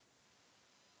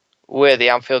We're the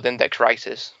Anfield Index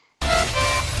writers.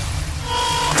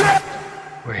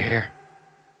 We're here.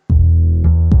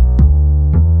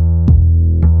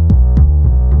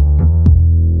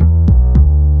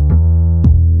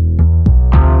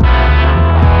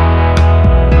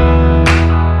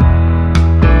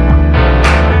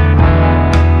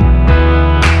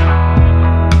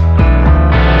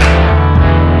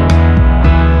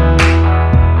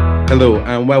 Hello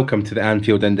and welcome to the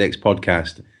Anfield Index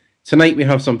podcast. Tonight we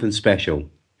have something special,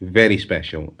 very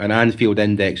special, an Anfield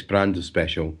Index brand of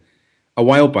special. A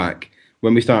while back,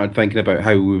 when we started thinking about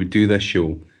how we would do this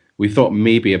show, we thought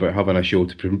maybe about having a show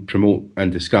to promote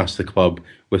and discuss the club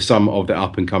with some of the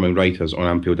up-and-coming writers on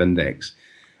Anfield Index.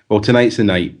 Well, tonight's the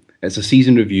night. It's a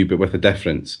season review, but with a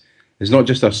difference. It's not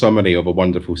just a summary of a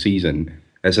wonderful season.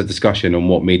 It's a discussion on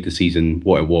what made the season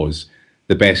what it was.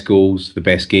 The best goals, the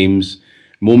best games,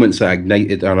 moments that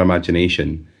ignited our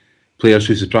imagination, players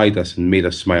who surprised us and made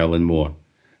us smile and more.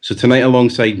 So tonight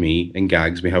alongside me in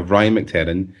Gags, we have Ryan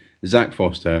McTernan, Zach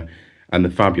Foster and the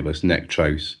fabulous Nick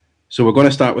Trouse. So we're going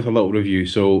to start with a little review.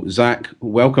 So Zach,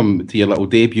 welcome to your little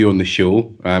debut on the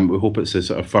show. We hope it's the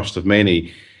sort of first of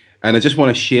many. And I just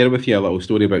want to share with you a little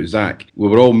story about Zach. We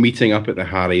were all meeting up at the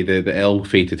Harry, the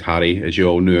ill-fated Harry, as you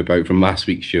all knew about from last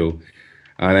week's show.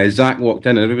 And as Zach walked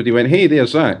in, and everybody went, "Hey,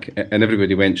 there's Zach." And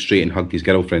everybody went straight and hugged his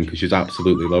girlfriend because she's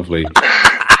absolutely lovely.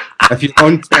 If you're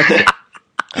on Twitter,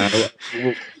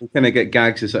 we'll kind of get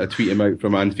Gags to sort of tweet him out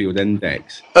from Anfield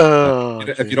Index.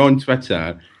 If you're on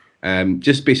Twitter,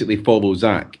 just basically follow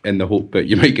Zach in the hope that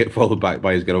you might get followed back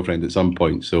by his girlfriend at some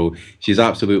point. So she's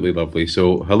absolutely lovely.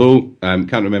 So hello,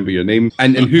 can't remember your name.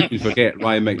 And who can forget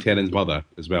Ryan McTernan's mother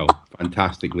as well.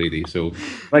 Fantastic lady. So,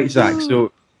 right, Zach,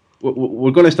 so we're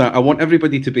going to start. I want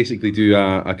everybody to basically do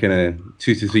a kind of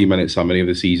 2 to 3 minute summary of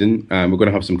the season. We're going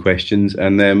to have some questions,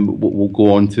 and then we'll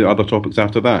go on to other topics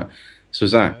after that. So,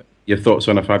 Zach, your thoughts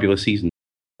on a fabulous season?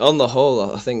 On the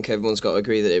whole, I think everyone's got to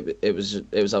agree that it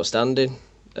was outstanding.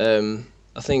 I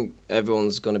think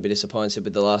everyone's going to be disappointed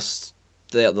with the last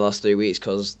 3 weeks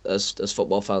because as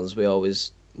football fans, we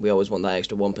always want that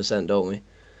extra 1%, don't we?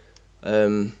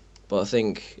 But I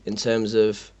think in terms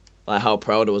of like how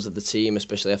proud I was of the team,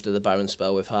 especially after the barren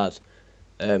spell we've had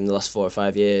the last 4 or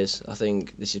 5 years. I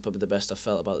think this is probably the best I've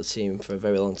felt about the team for a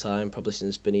very long time, probably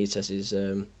since Benitez's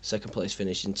second place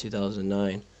finish in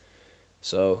 2009.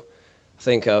 So I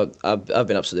think I've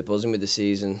been absolutely buzzing with the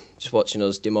season, just watching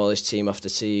us demolish team after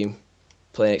team,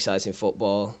 playing exciting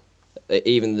football.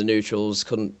 Even the neutrals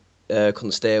couldn't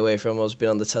stay away from us, been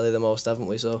on the telly the most, haven't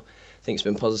we? So I think it's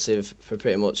been positive for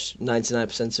pretty much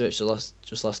 99% of it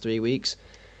just last 3 weeks.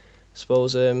 I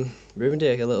suppose ruined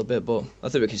it a little bit, but I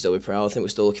think we can still be proud. I think we're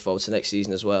still looking forward to next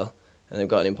season as well, and they've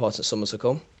got an important summer to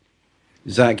come.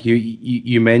 Zach,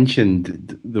 you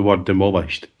mentioned the word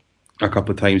demolished a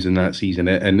couple of times in that season,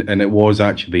 and it was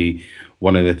actually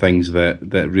one of the things that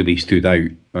really stood out.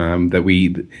 That we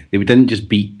didn't just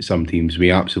beat some teams; we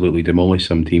absolutely demolished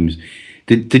some teams.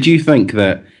 Did you think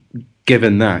that,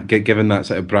 given that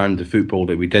sort of brand of football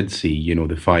that we did see, you know,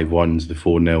 the 5-1s, the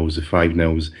 4-0s, the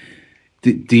 5-0s?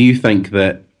 Do you think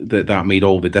that made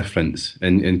all the difference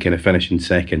in kind of finishing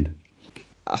second?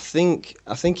 I think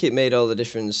it made all the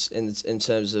difference in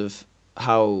terms of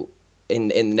how,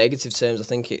 in negative terms, I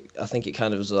think it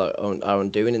kind of was our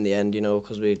undoing in the end, you know,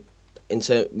 because we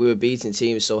were beating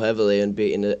teams so heavily and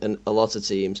beating a lot of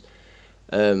teams,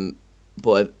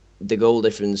 but the goal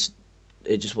difference,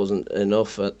 it just wasn't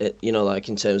enough. You know, like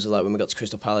in terms of like when we got to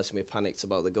Crystal Palace and we panicked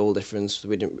about the goal difference,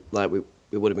 we didn't like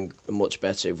we would have been much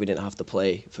better if we didn't have to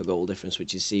play for goal difference,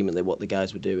 which is seemingly what the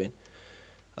guys were doing.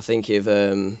 I think if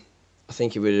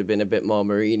it would have been a bit more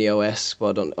Mourinho-esque,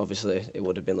 but obviously it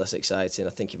would have been less exciting.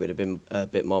 I think it would have been a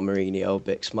bit more Mourinho, a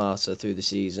bit smarter through the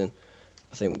season.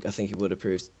 I think it would have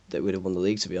proved that we'd have won the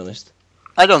league, to be honest.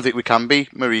 I don't think we can be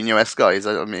Mourinho-esque, guys.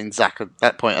 I mean, Zach, at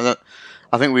that point,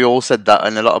 I think we all said that,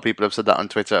 and a lot of people have said that on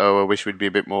Twitter. Oh, I wish we'd be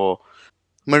a bit more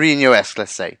Mourinho-esque,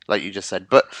 let's say, like you just said.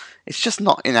 But it's just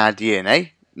not in our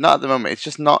DNA. Not at the moment. It's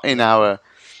just not in our.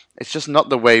 It's just not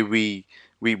the way we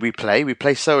play. We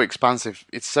play so expansive.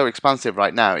 It's so expansive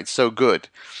right now. It's so good,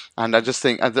 and I just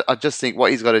think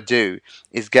what he's got to do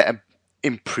is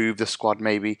improve the squad,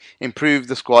 maybe improve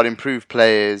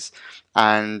players,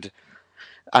 and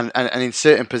in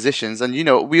certain positions. And you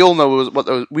know, we all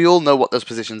know what those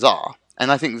positions are.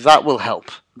 And I think that will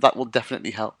help. That will definitely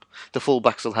help. The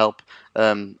fullbacks will help.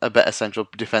 A better central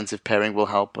defensive pairing will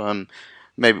help.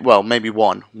 Maybe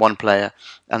one player,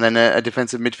 and then a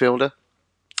defensive midfielder.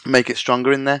 Make it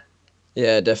stronger in there.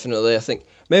 Yeah, definitely. I think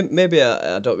maybe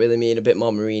I don't really mean a bit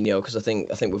more Mourinho, because I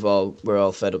think we're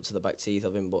all fed up to the back teeth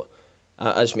of him. But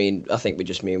I think we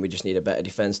just need a better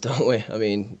defence, don't we? I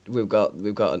mean, we've got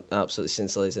an absolutely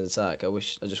scintillating attack. I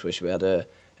just wish we had a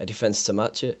defence to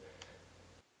match it.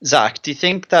 Zach, do you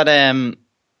think that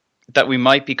that we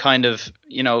might be kind of,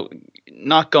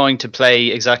 not going to play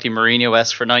exactly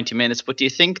Mourinho-esque for 90 minutes, but do you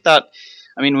think that,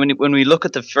 I mean, when we look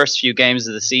at the first few games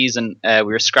of the season, we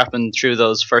were scrapping through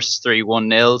those first 3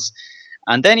 1-0s,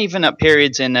 and then even at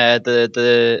periods in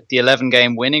the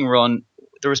 11-game winning run,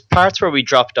 there was parts where we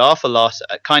dropped off a lot,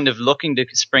 kind of looking to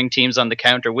spring teams on the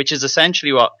counter, which is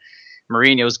essentially what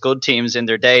Mourinho's good teams in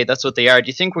their day, that's what they are. Do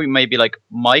you think we maybe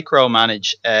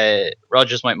micromanage,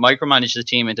 Rodgers might micromanage the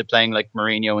team into playing like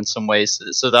Mourinho in some ways,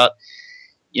 so that,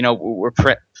 we're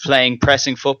playing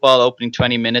pressing football, opening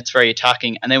 20 minutes, very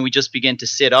attacking, and then we just begin to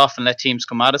sit off and let teams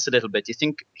come at us a little bit? Do you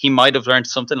think he might have learned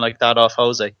something like that off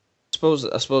Jose?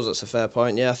 I suppose that's a fair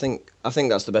point. Yeah, I think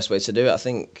that's the best way to do it. I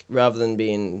think rather than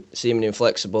being seeming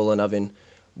inflexible and having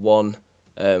one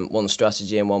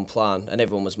strategy and one plan, and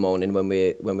everyone was moaning when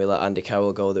we let Andy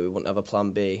Carroll go that we wouldn't have a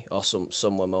plan B, or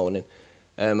some were moaning.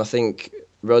 I think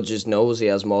Rodgers knows he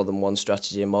has more than one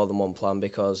strategy and more than one plan,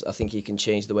 because I think he can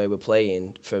change the way we're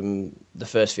playing from the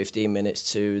first 15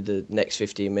 minutes to the next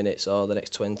 15 minutes or the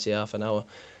next 20, half an hour.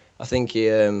 I think he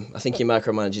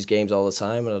micromanages games all the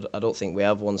time, and I don't think we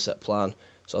have one set plan.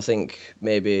 So I think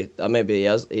maybe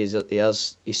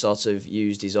he sort of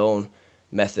used his own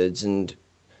methods and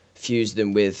fused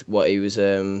them with what he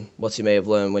may have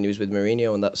learned when he was with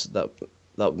Mourinho, and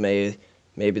that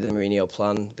may be the Mourinho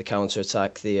plan, the counter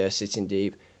attack, the sitting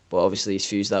deep. But obviously he's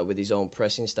fused that with his own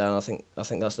pressing style. I think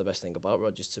that's the best thing about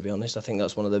Rodgers, to be honest. I think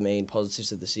that's one of the main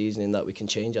positives of the season, in that we can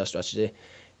change our strategy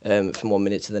from 1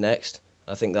 minute to the next.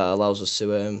 I think that allows us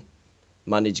to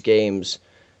manage games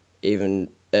even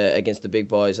against the big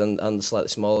boys and the slightly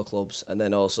smaller clubs. And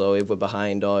then also, if we're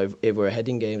behind or if we're ahead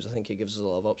in games, I think it gives us a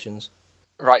lot of options.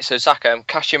 Right, so Zach,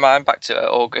 cast your mind back to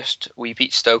August. We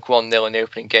beat Stoke 1-0 in the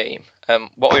opening game.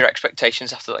 What were your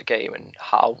expectations after that game, and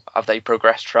how have they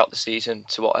progressed throughout the season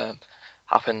to what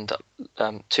happened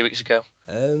 2 weeks ago?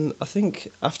 I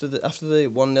think after the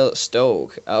 1-0 at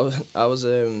Stoke, I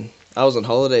was on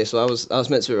holiday, so I was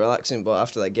meant to be relaxing. But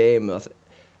after that game,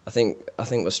 I think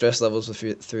my stress levels were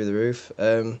through the roof.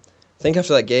 I think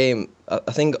after that game,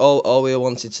 I think all we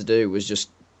wanted to do was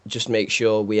just make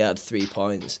sure we had 3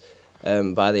 points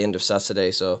by the end of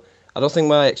Saturday. So I don't think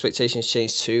my expectations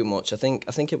changed too much. I don't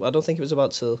think it was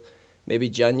about till maybe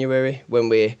January when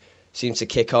we seemed to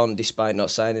kick on despite not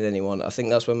signing anyone. I think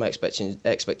that's when my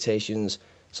expectations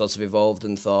sort of evolved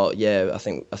and thought, I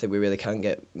think we really can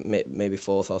get maybe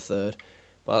 4th or 3rd.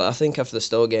 But I think after the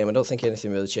Stoke game, I don't think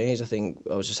anything really changed. I think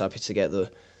I was just happy to get the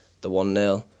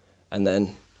 1-0 and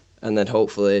then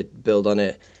hopefully build on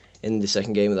it in the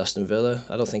second game with Aston Villa.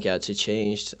 I don't think it actually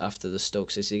changed after the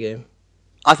Stoke City game.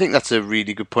 I think that's a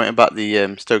really good point about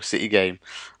the Stoke City game.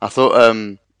 I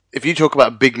thought if you talk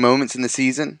about big moments in the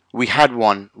season, we had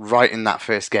one right in that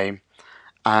first game.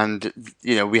 And,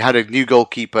 we had a new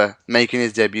goalkeeper making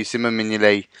his debut, Simon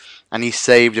Mignolet, and he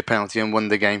saved a penalty and won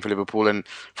the game for Liverpool. And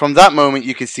from that moment,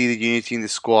 you could see the unity in the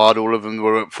squad. All of them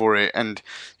were up for it. And,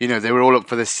 they were all up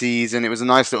for the season. It was a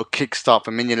nice little kickstart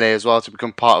for Mignolet as well to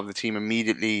become part of the team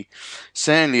immediately.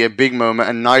 Certainly a big moment,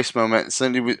 a nice moment.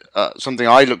 Certainly something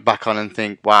I look back on and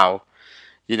think, wow,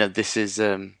 this is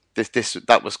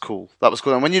that was cool. That was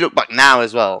cool. And when you look back now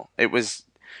as well, it was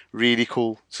really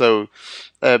cool. So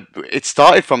it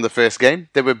started from the first game.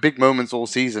 There were big moments all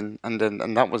season, and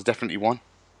that was definitely one.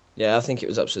 Yeah, I think it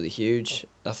was absolutely huge.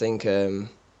 I think I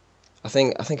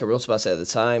wrote about it at the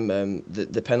time.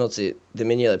 The penalty, the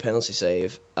Mignolet penalty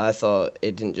save, I thought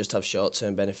it didn't just have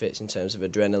short-term benefits in terms of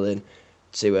adrenaline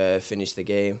to finish the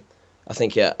game. I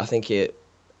think it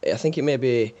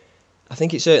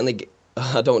certainly.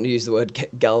 I don't want to use the word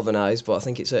galvanised, but I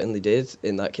think it certainly did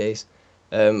in that case.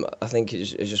 I think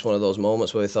it's just one of those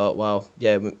moments where we thought, wow,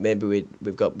 yeah, maybe we've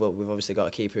obviously got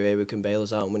a keeper here who can bail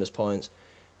us out and win us points.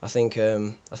 I think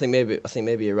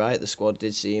maybe you're right. The squad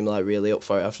did seem like really up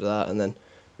for it after that, and then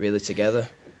really together.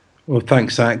 Well,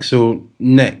 thanks, Zach. So,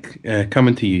 Nick,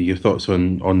 coming to you, your thoughts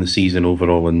on the season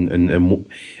overall,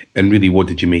 and really, what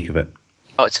did you make of it?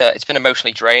 Oh, it's been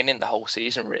emotionally draining the whole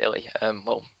season, really.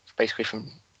 Basically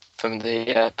from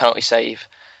the penalty save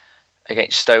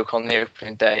against Stoke on the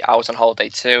opening day, I was on holiday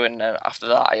too, and after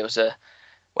that I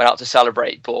went out to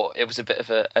celebrate, but it was a bit of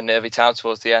a nervy time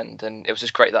towards the end, and it was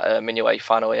just great that Mignolet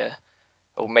finally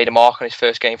made a mark on his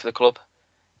first game for the club.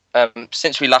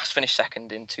 Since we last finished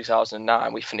second in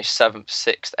 2009, we finished 7th,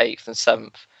 6th, 8th and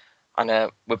 7th,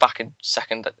 and we're back in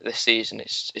second this season.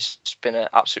 It's been an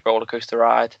absolute rollercoaster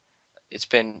ride. It's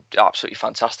been absolutely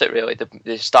fantastic, really.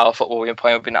 The style of football we've been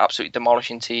playing, we've been absolutely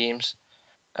demolishing teams.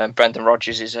 Brendan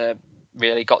Rodgers is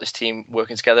really got this team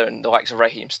working together, and the likes of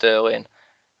Raheem Sterling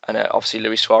and obviously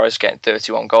Luis Suarez getting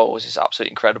 31 goals is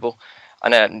absolutely incredible.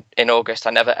 And in August,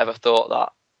 I never ever thought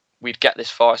that we'd get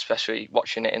this far, especially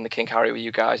watching it in the King Harry with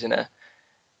you guys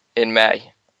in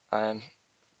May.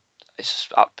 It's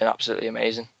been absolutely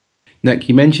amazing. Nick,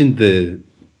 you mentioned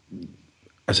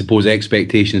I suppose,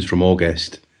 expectations from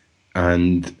August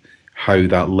and how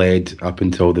that led up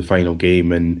until the final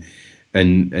game, and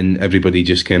everybody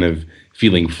just kind of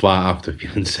feeling flat after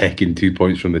feeling second, 2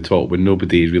 points from the top, when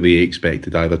nobody really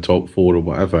expected either top four or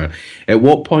whatever. At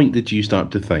what point did you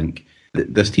start to think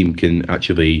that this team can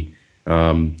actually,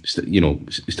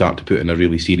 start to put in a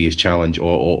really serious challenge,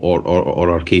 or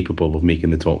are capable of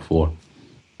making the top four?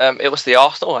 It was the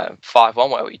Arsenal 5-1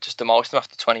 where we just demolished them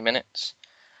after 20 minutes.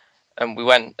 And we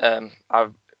went, I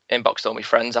inboxed all my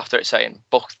friends after it saying,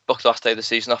 book the last day of the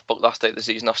season off, book the last day of the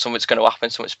season off, something's going to happen,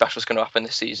 something special's going to happen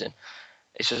this season.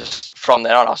 It's just from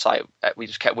then on, I was like, we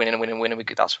just kept winning.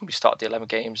 That's when we started the 11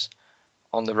 games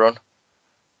on the run.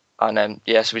 And then,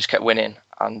 so we just kept winning.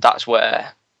 And that's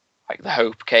where like the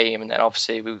hope came. And then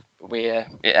obviously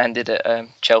it ended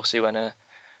at Chelsea when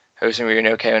Jose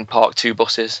Mourinho came and parked 2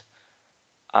 buses.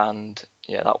 And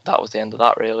that was the end of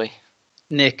that, really.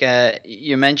 Nick,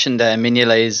 you mentioned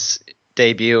Mignolet's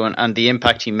debut and the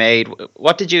impact he made.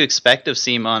 What did you expect of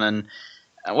Simon, and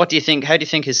what do you think? How do you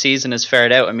think his season has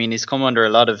fared out? I mean, he's come under a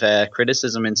lot of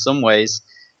criticism in some ways,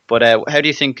 but how do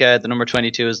you think the number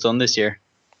 22 has done this year?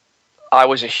 I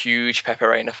was a huge Pepe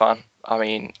Reina fan. I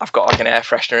mean, I've got like an air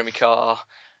freshener in my car,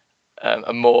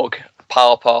 a mug, a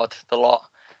power pod, the lot.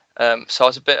 So I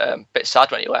was a bit sad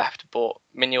when he left, but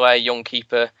Mignolet, young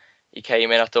keeper, he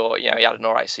came in. I thought, he had an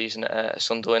alright season at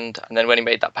Sunderland, and then when he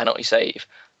made that penalty save,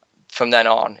 from then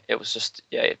on, it was just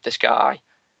this guy,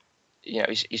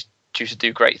 he's due to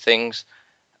do great things.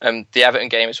 The Everton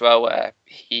game as well, where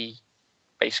he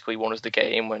basically won us the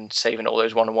game when saving all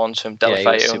those 1-on-1s from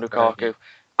Deulofeu and Lukaku.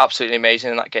 Absolutely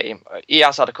amazing in that game. He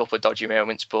has had a couple of dodgy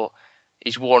moments, but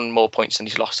he's won more points than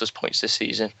he's lost us points this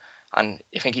season. And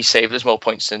I think he's saved us more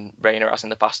points than Reina has in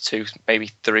the past 2, maybe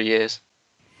 3 years.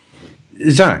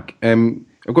 Zach,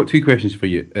 I've got 2 questions for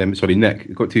you. Nick,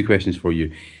 I've got 2 questions for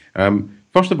you.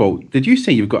 First of all, did you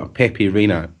say you've got a Pepe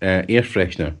Reina air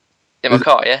freshener? In my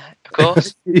car, yeah, of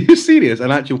course. Are you serious?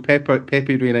 An actual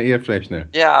Pepe Reina air freshener?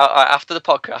 Yeah, after the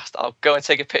podcast, I'll go and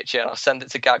take a picture and I'll send it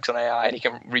to Gags on AI and he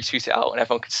can retweet it out and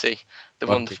everyone can see the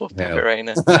wonderful Pepe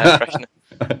Reina air freshener.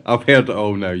 I've heard it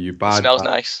all now, you bad... Smells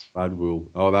nice. Bad wool.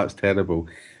 Oh, that's terrible.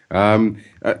 And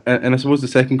I suppose the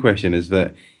second question is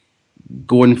that,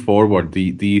 going forward, do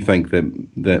you think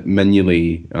that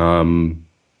Mignolet,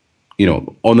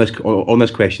 on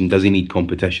this question, does he need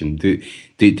competition? Do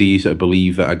you sort of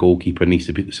believe that a goalkeeper needs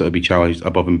to be challenged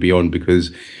above and beyond?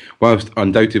 Because whilst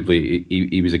undoubtedly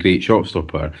he was a great shot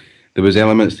stopper, there was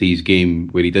elements to his game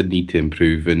where he did need to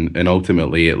improve, and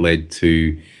ultimately it led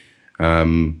to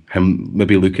him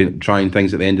maybe trying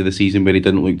things at the end of the season where he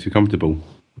didn't look too comfortable.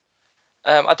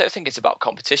 I don't think it's about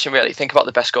competition, really. Think about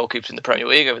the best goalkeepers in the Premier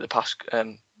League over the past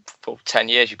 10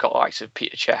 years. You've got the likes of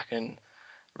Peter Cech and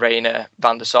Reina,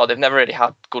 Van der Sar. They've never really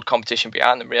had good competition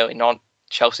behind them, really. Not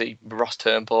Chelsea, Ross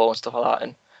Turnbull and stuff like that.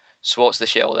 And Swartz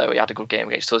this year, although he had a good game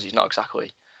against us, he's not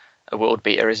exactly a world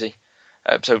beater, is he?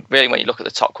 So really, when you look at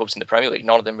the top clubs in the Premier League,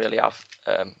 none of them really have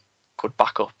good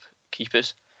backup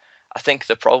keepers. I think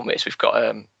the problem is we've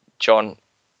got John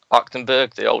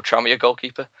Achtenberg, the old Tranmere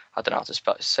goalkeeper. I don't know how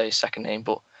to say his second name,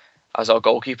 but as our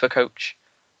goalkeeper coach,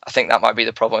 I think that might be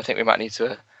the problem. I think we might need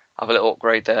to have a little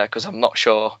upgrade there because I'm not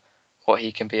sure what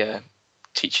he can be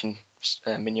teaching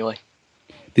Mignolet.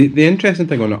 The interesting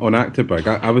thing on Achterberg,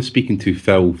 I was speaking to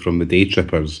Phil from the Day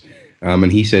Trippers, and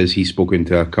he says he's spoken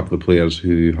to a couple of players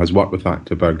who has worked with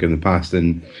Achterberg in the past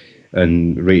and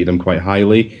rated him quite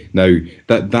highly. Now,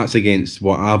 that's against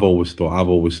what I've always thought. I've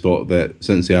always thought that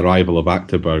since the arrival of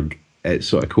Achterberg, it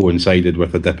sort of coincided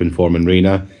with a dip in form in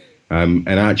Reina, and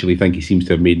I actually think he seems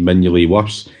to have made Mignolet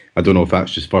worse. I don't know if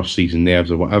that's just first season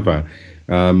nerves or whatever.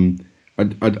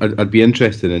 I'd be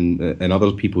interested in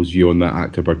other people's view on that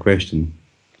Achterberg question.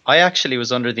 I actually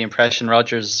was under the impression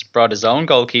Rodgers brought his own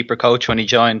goalkeeper coach when he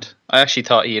joined. I actually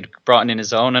thought he had brought in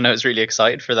his own, and I was really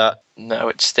excited for that. No,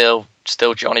 it's still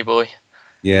Johnny Boy.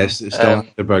 Yes, it's still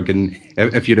Achterberg. And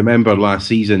if you remember last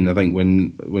season, I think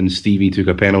when Stevie took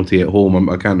a penalty at home,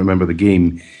 I can't remember the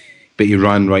game, but he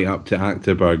ran right up to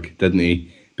Achterberg, didn't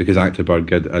he? Because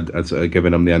Achterberg had sort of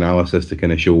given him the analysis to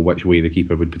kind of show which way the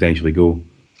keeper would potentially go.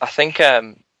 I think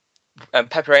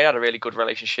Pepe Reina had a really good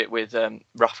relationship with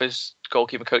Rafa's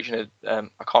goalkeeper coach. I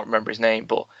can't remember his name,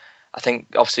 but I think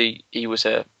obviously he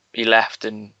left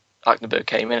and Agneberg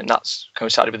came in, and that's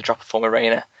coincided with the drop of former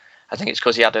Reina. I think it's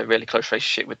because he had a really close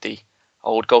relationship with the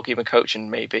old goalkeeping coach, and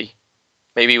maybe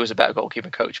he was a better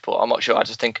goalkeeping coach, but I'm not sure. I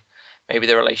just think maybe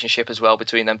the relationship as well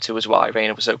between them two is why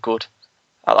Reina was so good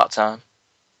at that time.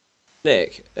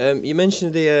 Nick, you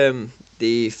mentioned the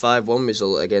 5-1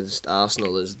 result against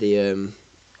Arsenal as the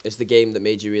game that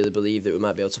made you really believe that we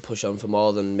might be able to push on for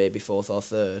more than maybe fourth or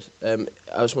third. I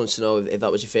just wanted to know if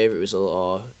that was your favourite result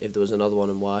or if there was another one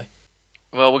and why.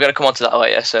 Well, we're going to come on to that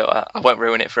later, so I won't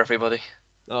ruin it for everybody.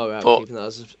 Oh, right, we're keeping that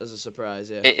as a surprise,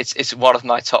 yeah. It's one of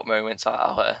my top moments.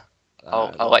 I'll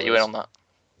let you in on that.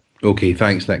 Okay,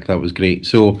 thanks, Nick. That was great.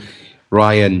 So,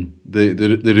 Ryan, the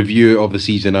review of the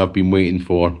season I've been waiting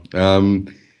for.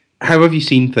 How have you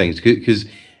seen things? Because,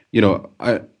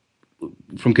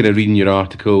 from kind of reading your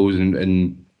articles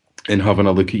and having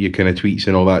a look at your kind of tweets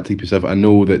and all that type of stuff, I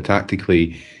know that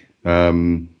tactically,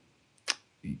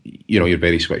 you're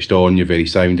very switched on, you're very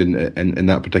sound in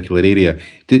that particular area.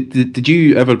 Did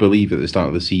you ever believe at the start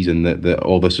of the season that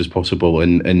all this was possible?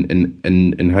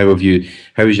 And how has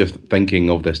your thinking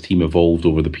of this team evolved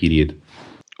over the period?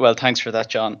 Well, thanks for that,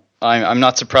 John. I'm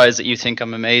not surprised that you think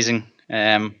I'm amazing.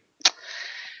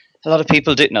 A lot of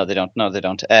people do. No, they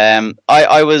don't.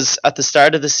 I was at the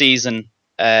start of the season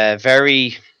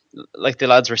very, like the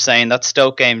lads were saying, that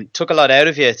Stoke game took a lot out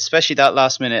of you, especially that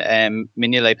last minute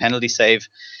Mignolet penalty save.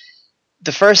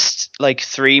 The first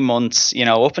 3 months,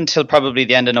 up until probably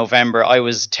the end of November, I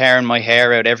was tearing my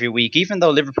hair out every week. Even though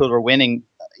Liverpool were winning,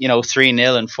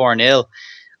 3-0 and 4-0,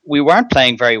 we weren't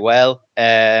playing very well.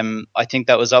 I think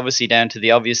that was obviously down to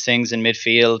the obvious things in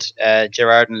midfield.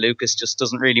 Gerrard and Lucas just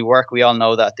doesn't really work. We all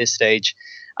know that at this stage.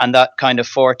 And that kind of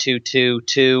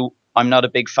 4-2-2-2, I'm not a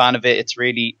big fan of it. It's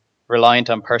really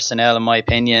reliant on personnel, in my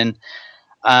opinion.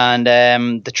 And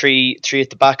the three at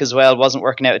the back as well wasn't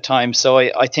working out at times. So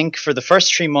I think for the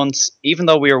first 3 months, even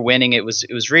though we were winning, it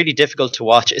was really difficult to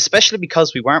watch, especially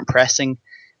because we weren't pressing.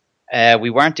 We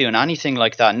weren't doing anything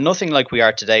like that. Nothing like we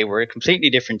are today. We're a completely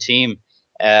different team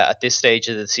at this stage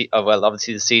of the well,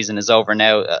 obviously the season is over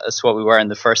now. That's what we were in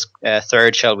the first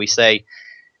third, shall we say.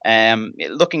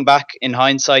 Looking back in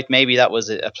hindsight, maybe that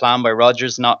was a plan by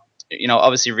Rodgers, not,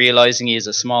 obviously realising he is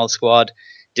a small squad,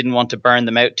 didn't want to burn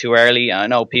them out too early. I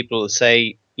know people will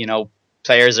say,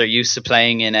 players are used to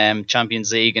playing in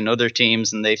Champions League and other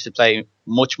teams, and they have to play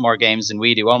much more games than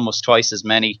we do, almost twice as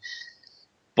many.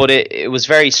 But it was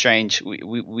very strange.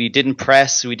 We didn't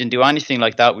press. We didn't do anything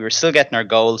like that. We were still getting our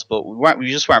goals, but we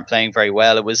just weren't playing very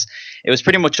well. It was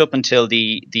pretty much up until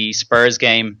the Spurs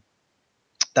game,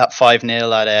 that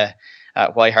 5-0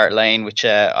 at White Hart Lane, which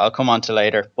I'll come on to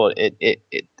later. But it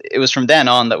was from then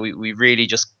on that we really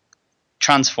just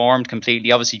transformed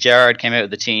completely. Obviously, Gerrard came out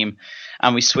of the team,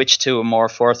 and we switched to a more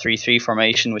 4-3-3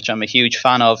 formation, which I'm a huge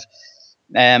fan of.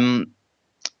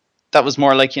 That was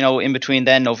more like, in between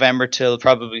then November till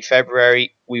probably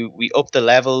February, we upped the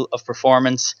level of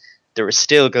performance. There were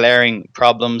still glaring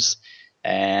problems.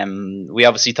 We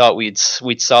obviously thought we'd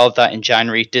solved that in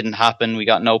January. It didn't happen. We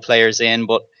got no players in,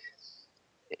 but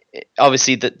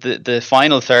obviously the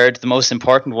final third, the most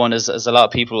important one, is, as a lot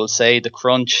of people will say, the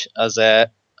crunch, as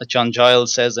John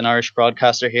Giles says, an Irish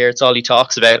broadcaster here. It's all he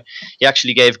talks about. He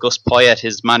actually gave Gus Poyet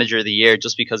his manager of the year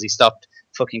just because he stopped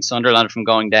fucking Sunderland from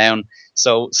going down.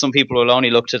 So some people will only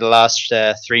look to the last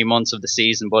 3 months of the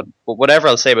season, but whatever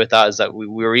I'll say about that is that we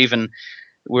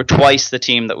were twice the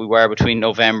team that we were between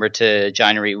November to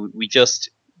January. We just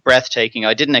breathtaking.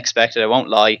 I didn't expect it, I won't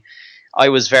lie. I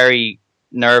was very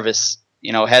nervous,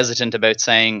 hesitant about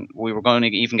saying we were going to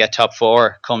even get top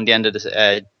four come the end of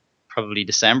probably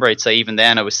December. I'd say even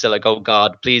then I was still like, oh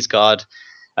God, please God.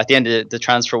 At the end of the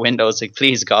transfer window, it's like,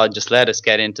 please God, just let us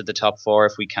get into the top four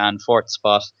if we can, fourth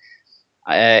spot.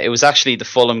 It was actually the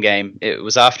Fulham game. It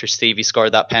was after Stevie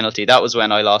scored that penalty. That was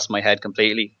when I lost my head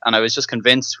completely, and I was just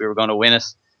convinced we were going to win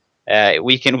it.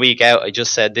 Week in, week out, I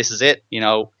just said, this is it.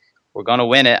 We're going to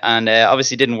win it, and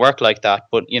obviously didn't work like that.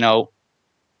 But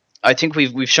I think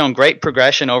we've shown great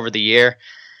progression over the year,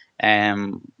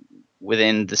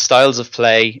 within the styles of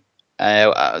play,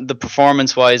 the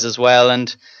performance-wise as well,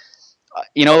 and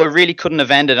it really couldn't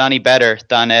have ended any better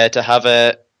than to have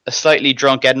a slightly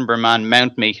drunk Edinburgh man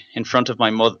mount me in front of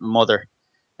my mother.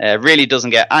 Really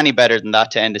doesn't get any better than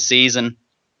that to end the season.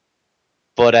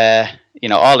 But,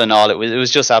 all in all, it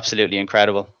was just absolutely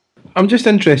incredible. I'm just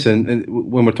interested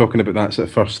when we're talking about that sort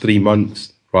of first 3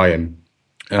 months, Ryan.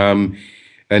 And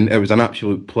it was an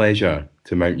absolute pleasure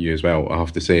to mount you as well, I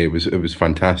have to say. It was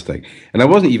fantastic. And I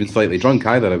wasn't even slightly drunk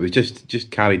either. I was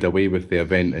just carried away with the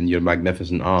event and your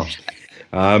magnificent arse.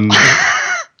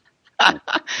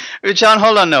 John,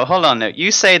 hold on now.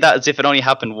 You say that as if it only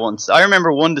happened once. I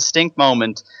remember one distinct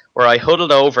moment where I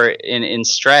huddled over in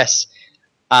stress,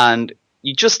 and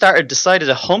you just decided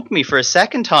to hump me for a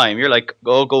second time. You're like,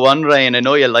 go on, Ryan, I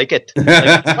know you like it.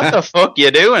 Like, what the fuck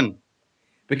you doing?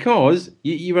 Because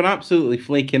you were absolutely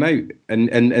flaking out,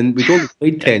 and we'd only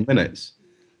played 10 minutes.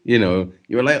 You know,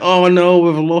 you were like, oh no,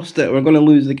 we've lost it. We're going to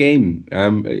lose the game.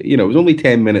 You know, it was only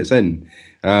 10 minutes in.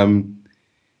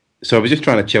 So I was just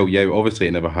trying to chill you out. Obviously,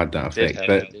 it never had that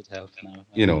effect. Did help.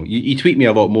 You know, you tweet me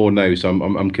a lot more now, so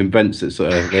I'm convinced it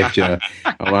sort of left you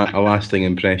a lasting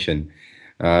impression.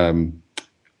 I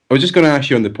was just going to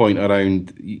ask you on the point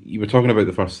around, you were talking about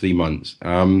the first 3 months.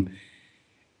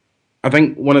 I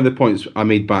think one of the points I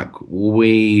made back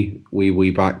way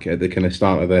back at the kind of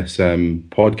start of this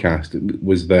podcast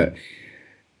was that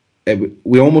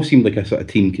we almost seemed like a sort of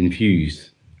team confused.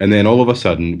 And then all of a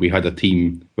sudden, we had a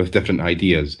team with different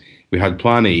ideas. We had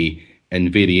Plan A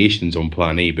and variations on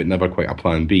Plan A, but never quite a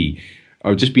Plan B. I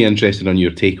would just be interested on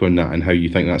your take on that and how you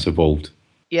think that's evolved.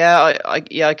 Yeah,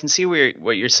 I can see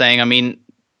what you're saying. I mean,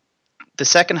 the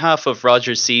second half of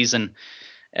Rodgers' season,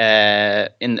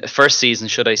 in the first season,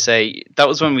 should I say, that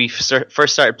was when we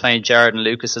first started playing Gerrard and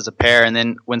Lucas as a pair, and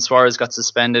then when Suarez got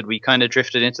suspended, we kind of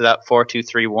drifted into that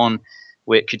 4-2-3-1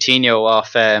 with Coutinho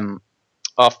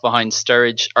off behind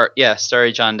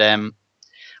Sturridge, and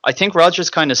I think Rodgers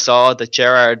kind of saw that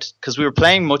Gerrard, because we were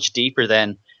playing much deeper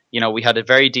then. You know, we had a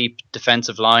very deep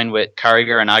defensive line with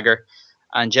Carragher and Agger,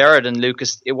 and Gerrard and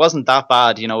Lucas. It wasn't that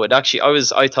bad, you know.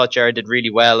 I thought Gerrard did really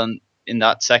well in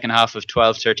that second half of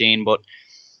 12-13, but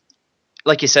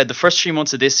like you said, the first 3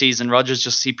 months of this season,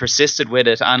 Rodgers he persisted with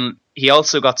it, and he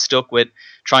also got stuck with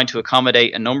trying to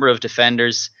accommodate a number of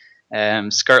defenders,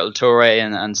 Skrtel Toure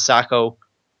and Sacco.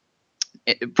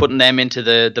 Putting them into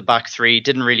the back three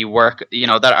didn't really work. You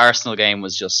know, that Arsenal game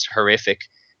was just horrific.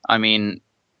 I mean,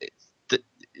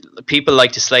 people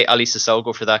like to slate Ali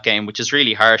Sissoko for that game, which is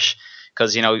really harsh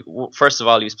because, you know, first of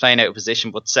all, he was playing out of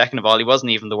position, but second of all, he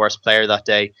wasn't even the worst player that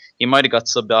day. He might have got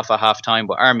subbed off at half time,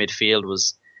 but our midfield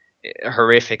was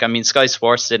horrific. I mean, Sky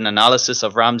Sports did an analysis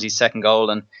of Ramsey's second goal,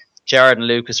 and Gerrard and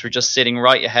Lucas were just sitting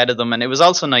right ahead of them, and it was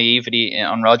also naivety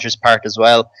on Rodgers' part as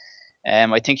well.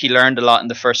 I think he learned a lot in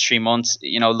the first 3 months.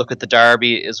 You know, look at the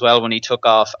derby as well when he took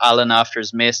off Allen after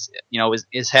his miss. You know,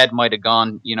 his head might have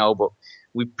gone, you know, but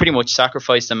we pretty much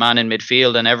sacrificed a man in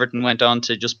midfield, and Everton went on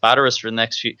to just batter us for the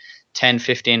next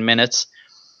 10-15 minutes.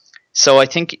 So I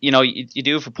think, you know, you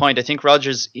do have a point. I think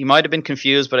Rodgers, he might have been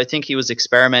confused, but I think he was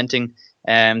experimenting.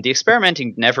 The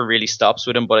experimenting never really stops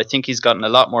with him, but I think he's gotten a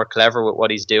lot more clever with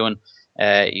what he's doing.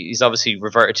 He's obviously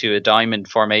reverted to a diamond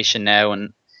formation now,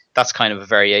 and that's kind of a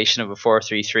variation of a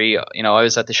 4-3-3. You know, I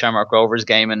was at the Shamrock Rovers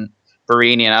game, and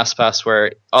Barini and Aspas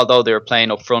were, although they were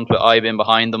playing up front with Iben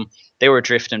behind them, they were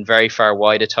drifting very far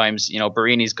wide at times. You know,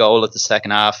 Barini's goal at the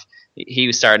second half, he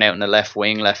was starting out in the left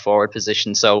wing, left forward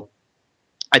position. So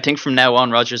I think from now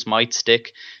on, Rodgers might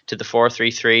stick to the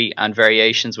 4-3-3 and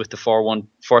variations with the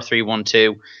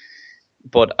 4-3-1-2.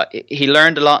 But he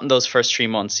learned a lot in those first 3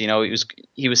 months. You know,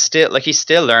 he's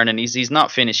still learning. He's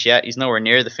not finished yet. He's nowhere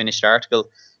near the finished article,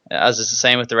 as is the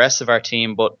same with the rest of our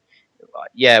team. But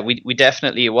yeah, we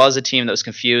definitely, it was a team that was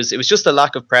confused. It was just a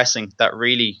lack of pressing that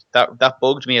really that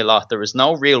bugged me a lot. There was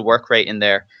no real work rate in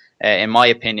there, in my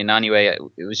opinion. Anyway,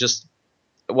 it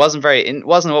wasn't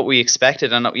what we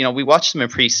expected. And you know, we watched them in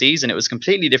pre-season. It was a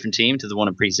completely different team to the one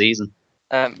in pre-season.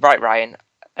 Right, Ryan.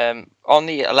 On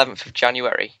the 11th of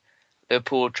January,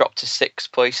 Liverpool dropped to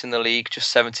 6th place in the league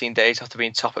just 17 days after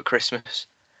being top at Christmas.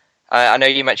 I know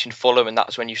you mentioned Fulham, and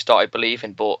that's when you started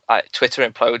believing, but Twitter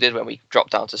imploded when we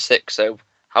dropped down to 6th. So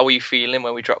how were you feeling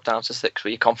when we dropped down to 6th? Were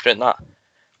you confident that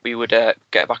we would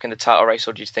get back in the title race,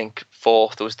 or do you think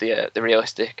 4th was the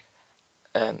realistic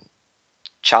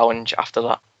challenge after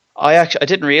that? I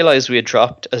didn't realise we had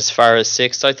dropped as far as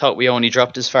 6th. I thought we only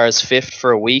dropped as far as 5th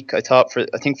for a week. I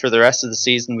think for the rest of the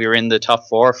season we were in the top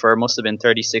 4 for, it must have been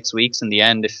 36 weeks in the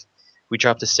end if we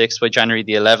dropped to 6th by January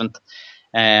the 11th.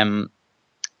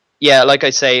 Yeah, like I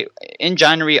say, in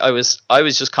January I was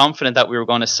just confident that we were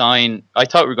going to sign. I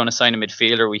thought we were going to sign a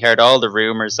midfielder. We heard all the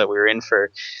rumours that we were in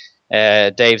for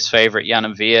Dave's favourite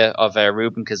Yann Villa of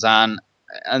Ruben Kazan,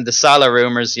 and the Salah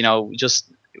rumours. You know,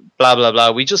 just blah blah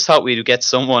blah. We just thought we'd get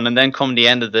someone, and then come the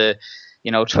end of the,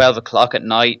 12 o'clock at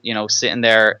night, sitting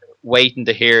there waiting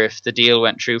to hear if the deal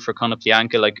went through for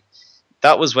Konoplyanka. Like,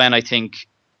 that was when I think,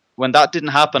 when that didn't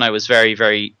happen, I was very,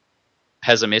 very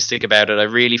pessimistic about it. I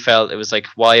really felt it was like,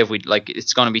 why have we, like,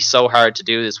 it's going to be so hard to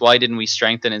do this. Why didn't we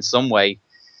strengthen in some way?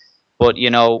 But,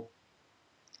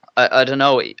 I don't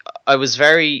know. I was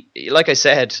very, like I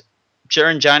said,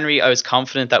 during January, I was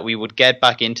confident that we would get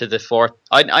back into the 4th.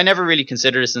 I never really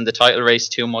considered us in the title race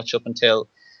too much up until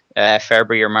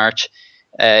February or March.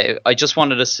 I just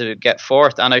wanted us to get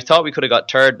fourth, and I thought we could have got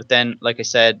third, but then, like I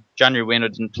said, January window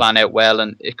didn't plan out well,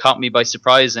 and it caught me by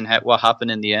surprise in what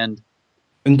happened in the end.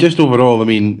 And just overall, I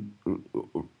mean,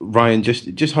 Ryan,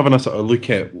 just having a sort of look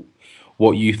at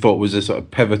what you thought was a sort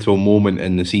of pivotal moment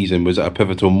in the season. Was it a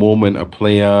pivotal moment, a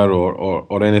player,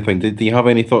 or anything? Do you have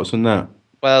any thoughts on that?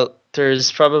 Well,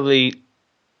 there's probably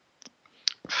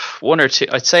one or two.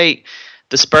 I'd say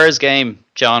the Spurs game,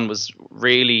 John, was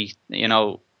really,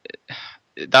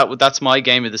 that's my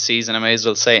game of the season. I may as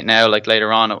well say it now. Like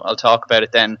later on, I'll talk about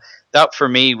it then. That for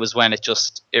me was when it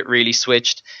really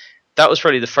switched. That was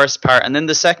probably the first part, and then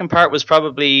the second part was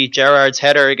probably Gerrard's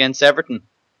header against Everton,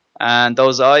 and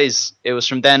those eyes. It was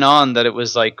from then on that it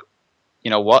was like,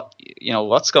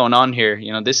 what's going on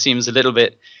here? This seems a little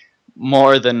bit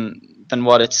more than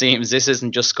what it seems. This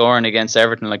isn't just scoring against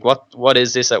Everton. Like what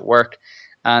is this at work?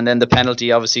 And then the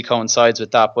penalty obviously coincides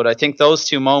with that. But I think those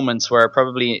two moments were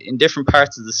probably in different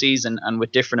parts of the season and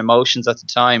with different emotions at the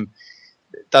time.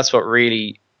 That's what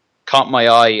really caught my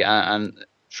eye, and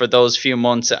for those few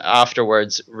months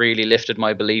afterwards really lifted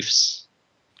my beliefs.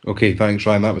 Okay, thanks,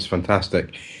 Ryan. That was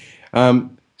fantastic.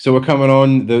 So we're coming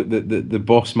on the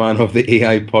boss man of the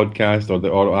AI podcast,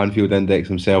 or Anfield Index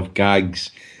himself,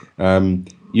 Gags.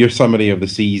 Your summary of the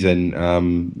season,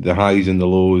 the highs and the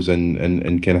lows,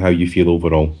 and kind of how you feel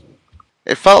overall.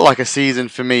 It felt like a season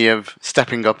for me of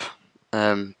stepping up.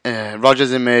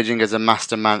 Rodgers emerging as a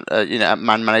master man, at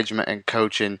man management and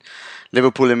coaching.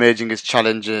 Liverpool emerging as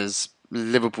challengers.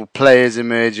 Liverpool players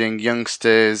emerging,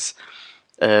 youngsters,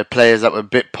 players that were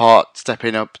bit part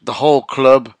stepping up. The whole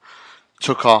club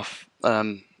took off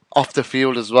the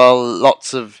field as well.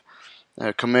 Lots of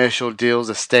commercial deals,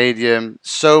 a stadium,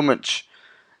 so much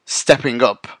stepping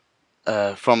up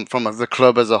from the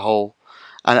club as a whole,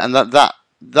 and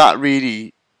that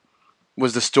really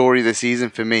was the story of the season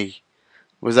for me.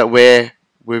 Was that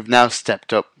we've now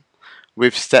stepped up,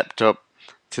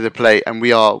 to the plate, and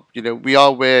we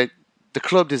are where the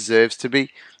club deserves to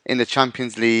be in the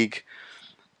Champions League,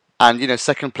 and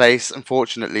second place.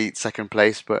 Unfortunately, second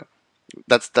place, but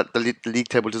the league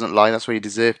table doesn't lie. That's where you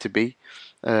deserve to be.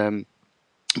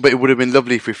 But it would have been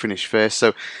lovely if we finished first.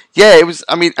 So, yeah, it was,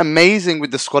 amazing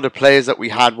with the squad of players that we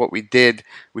had, what we did.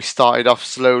 We started off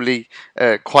slowly.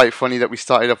 Quite funny that we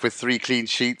started off with 3 clean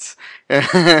sheets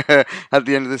at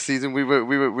the end of the season. We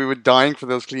were dying for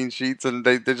those clean sheets, and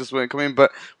they just weren't coming.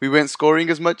 But we weren't scoring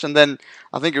as much. And then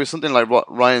I think it was something like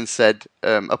what Ryan said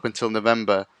up until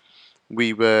November.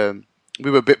 We were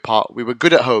bit part. We were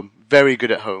good at home, very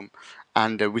good at home,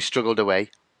 and we struggled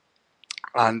away.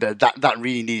 And that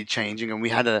really needed changing, and we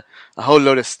had a whole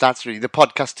load of stats. Really, the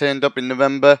podcast turned up in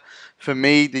November. For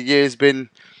me, the year's been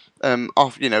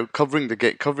off. Covering the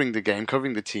game,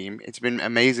 covering the team. It's been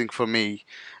amazing for me,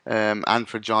 and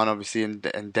for John, obviously,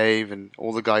 and Dave, and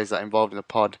all the guys that are involved in the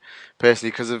pod.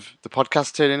 Personally, because of the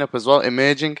podcast turning up as well,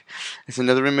 emerging. It's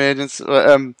another emergence.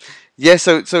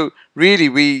 So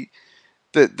really,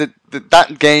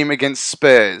 that game against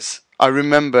Spurs. I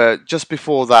remember just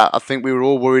before that, I think we were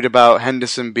all worried about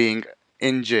Henderson being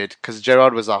injured because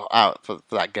Gerrard was out for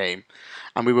that game.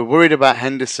 And we were worried about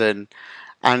Henderson.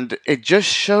 And it just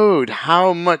showed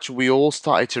how much we all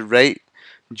started to rate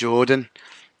Jordan.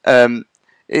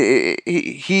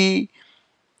 He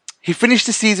finished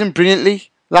the season brilliantly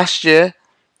last year,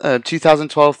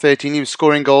 2012-13. He was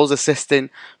scoring goals, assisting.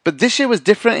 But this year was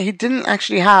different. He didn't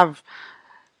actually have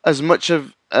as much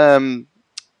of...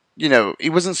 he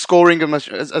wasn't scoring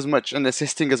as much and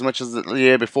assisting as much as the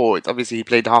year before. Obviously, he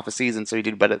played half a season, so he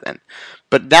did better then.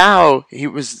 But now, it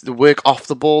was the work off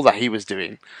the ball that he was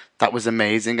doing. That was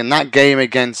amazing. And that game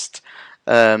against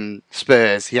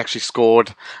Spurs, he actually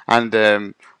scored. And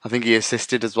I think he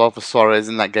assisted as well for Suarez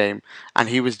in that game. And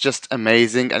he was just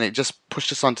amazing. And it just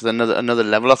pushed us onto another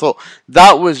level. I thought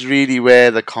that was really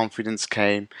where the confidence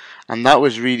came. And that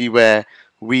was really where...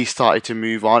 we started to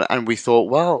move on, and we thought,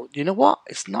 well, you know what?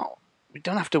 We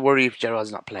don't have to worry if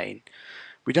Gerrard's not playing.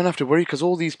 We don't have to worry because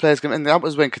all these players come. And that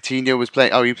was when Coutinho was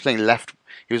playing. Oh, he was playing left.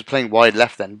 He was playing wide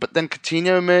left then. But then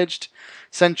Coutinho emerged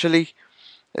centrally.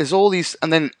 There's all these,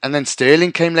 and then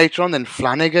Sterling came later on. Then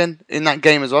Flanagan in that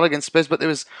game as well against Spurs. But there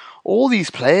was all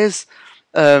these players.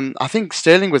 I think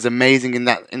Sterling was amazing in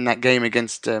that game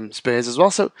against Spurs as well.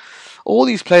 So all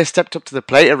these players stepped up to the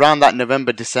plate around that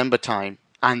November-December time.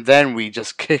 And then we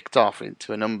just kicked off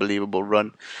into an unbelievable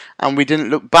run. And we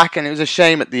didn't look back, and it was a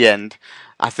shame at the end.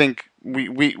 I think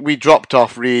we dropped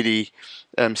off, really.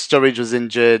 Sturridge was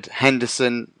injured.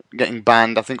 Henderson getting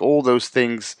banned. I think all those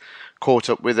things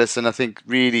caught up with us. And I think,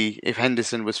 really, if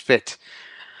Henderson was fit...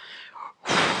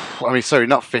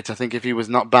 not fit. I think if he was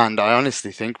not banned, I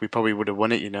honestly think we probably would have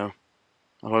won it,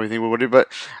 of everything we would do.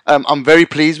 But I'm very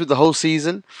pleased with the whole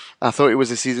season. I thought it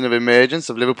was a season of emergence,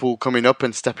 of Liverpool coming up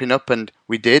and stepping up, and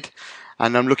we did.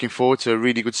 And I'm looking forward to a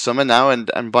really good summer now,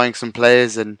 and buying some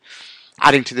players and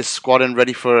adding to this squad and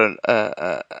ready for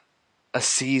a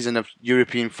season of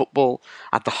European football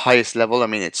at the highest level. I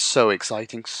mean, it's so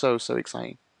exciting, so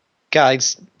exciting.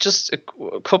 Guys, just a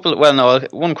couple. Well, no,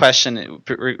 one question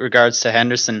regards to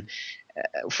Henderson.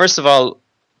 First of all,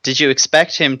 did you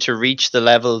expect him to reach the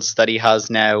levels that he has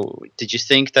now? Did you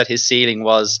think that his ceiling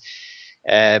was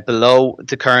below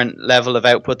the current level of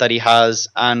output that he has?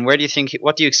 And what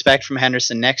do you expect from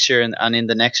Henderson next year and in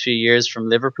the next few years from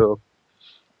Liverpool?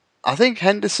 I think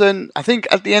at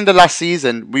the end of last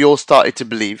season, we all started to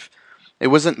believe. It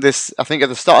wasn't this. I think at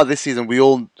the start of this season, we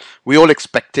all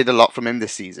expected a lot from him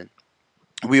this season.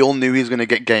 We all knew he was going to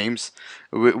get games,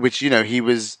 which he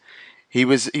was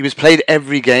played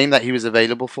every game that he was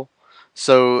available for.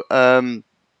 So in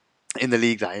the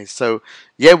league, that is. So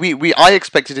yeah, I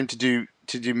expected him to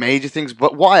do major things,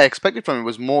 but what I expected from him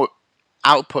was more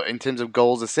output in terms of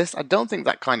goals, assists. I don't think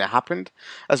that kind of happened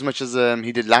as much as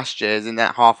he did last year in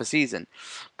that half a season.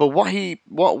 But what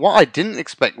I didn't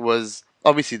expect was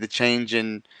obviously the change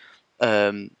in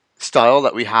style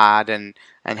that we had, and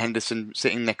Henderson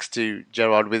sitting next to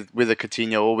Gerrard with a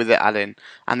Coutinho or with a Allen,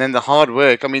 and then the hard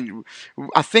work. I mean,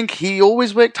 I think he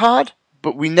always worked hard,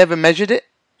 but we never measured it.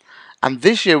 And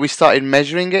this year we started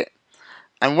measuring it.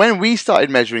 And when we started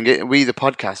measuring it, we, the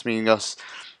podcast, meaning us,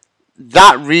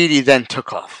 that really then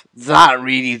took off.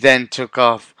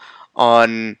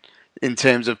 In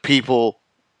terms of people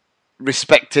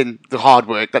respecting the hard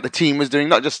work that the team was doing,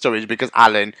 not just Sturridge, because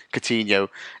Allen, Coutinho,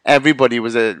 everybody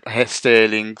was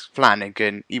Sterling,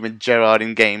 Flanagan, even Gerrard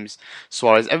in games,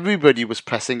 Suarez, everybody was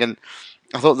pressing, and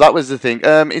I thought that was the thing.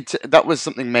 That was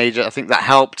something major. I think that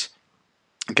helped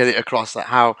get it across that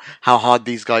how hard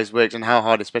these guys worked and how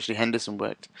hard especially Henderson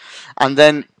worked. And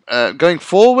then going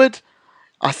forward,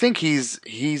 I think he's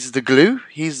the glue.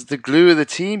 He's the glue of the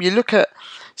team. You look at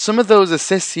some of those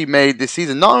assists he made this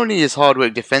season, not only his hard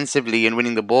work defensively and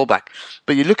winning the ball back,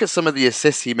 but you look at some of the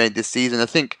assists he made this season. I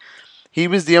think he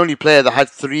was the only player that had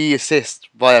 3 assists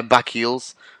via back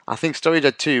heels. I think Sturridge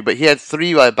had 2, but he had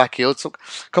 3 via back heels. So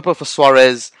a couple for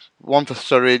Suarez, 1 for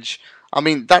Sturridge. I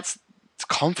mean, it's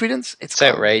confidence. It's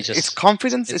outrageous. It's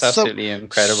confidence. It's absolutely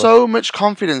incredible. So much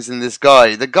confidence in this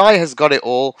guy. The guy has got it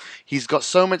all. He's got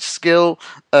so much skill.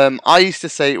 I used to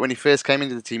say when he first came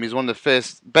into the team, he's one of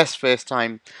the best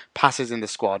first-time passes in the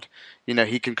squad.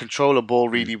 He can control a ball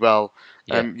really well.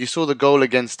 Yeah. You saw the goal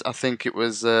against, I think it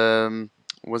was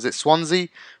it Swansea,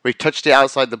 where he touched it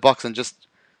outside the box and just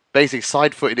basically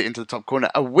side-footed it into the top corner.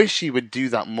 I wish he would do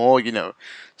that more,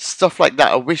 stuff like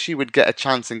that. I wish he would get a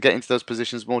chance and get into those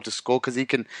positions more to score, because he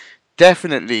can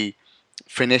definitely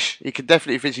finish.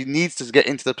 He needs to get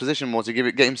into the position more to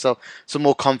get himself some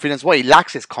more confidence. What he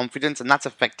lacks is confidence, and that's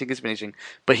affecting his finishing.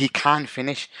 But he can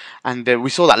finish, and we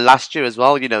saw that last year as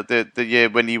well. The year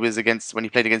when he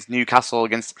played against Newcastle,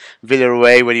 against Villa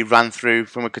away, when he ran through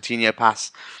from a Coutinho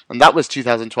pass, and that was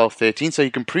 2012-13. So he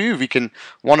can prove he can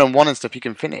one-on-one and stuff. He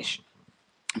can finish.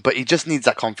 But he just needs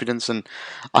that confidence, and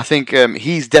I think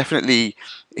he's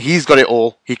got it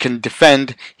all. He can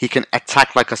defend, he can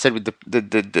attack. Like I said, with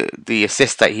the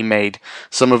assists that he made,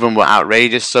 some of them were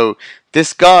outrageous. So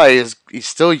this guy he's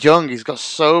still young. He's got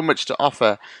so much to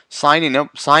offer. Sign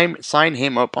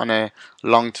him up on a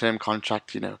long-term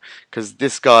contract, because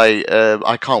this guy,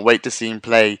 I can't wait to see him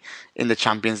play in the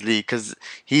Champions League, because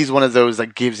he's one of those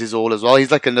that gives his all as well. He's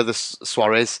like another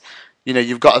Suarez.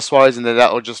 You've got a Suarez in there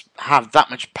that will just have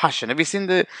that much passion. Have you seen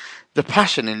the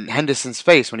passion in Henderson's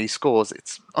face when he scores?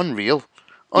 It's unreal.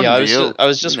 Yeah, I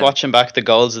was just watching back the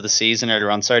goals of the season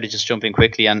earlier on. Sorry to just jump in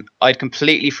quickly, and I'd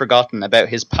completely forgotten about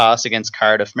his pass against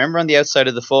Cardiff. Remember on the outside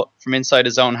of the foot from inside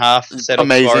his own half? Set up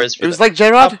amazing. It was like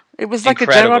Gerrard. It was like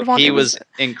incredible. A Gerrard one. He was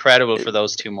incredible for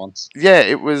those 2 months. Yeah,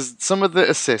 it was. Some of the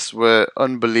assists were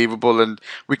unbelievable, and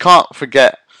we can't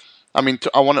forget. I mean,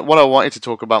 what I wanted to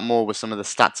talk about more was some of the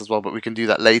stats as well, but we can do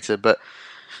that later. But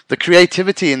the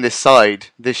creativity in this side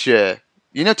this year,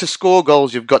 to score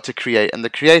goals, you've got to create. And the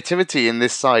creativity in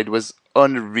this side was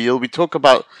unreal. We talk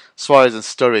about Suarez and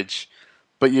Sturridge,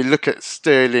 but you look at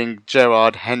Sterling,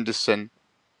 Gerrard, Henderson,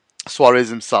 Suarez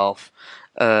himself,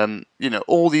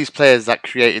 all these players that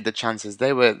created the chances,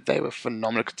 they were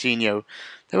phenomenal. Coutinho,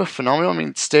 they were phenomenal. I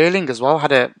mean, Sterling as well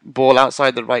had a ball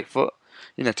outside the right foot.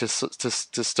 To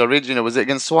Sturridge, was it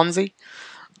against Swansea?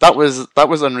 That was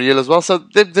unreal as well. So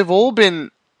they've all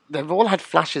had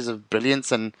flashes of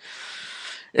brilliance, and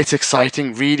it's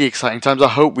exciting, really exciting times. I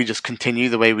hope we just continue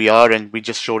the way we are, and we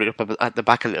just shore it up at the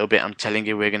back a little bit. I'm telling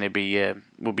you, we're going to be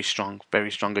we'll be strong, very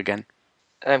strong again.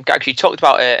 Actually, you talked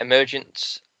about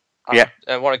emergence. Yeah.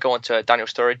 I want to go on to Daniel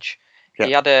Sturridge. Yeah.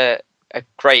 He had a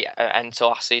great end to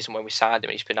last season when we signed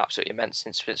him. He's been absolutely immense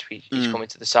since he's come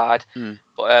into the side.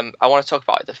 But I want to talk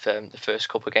about the first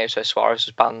couple of games where Suarez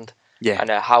was banned. Yeah. And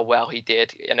how well he did.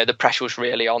 The pressure was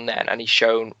really on then, and he's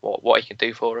shown what he can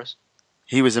do for us.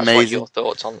 He was That's amazing. What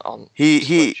your thoughts on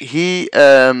he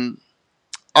I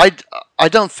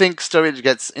don't think Sturridge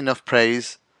gets enough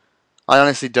praise. I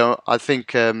honestly don't. I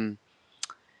think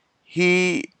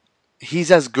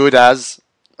he's as good as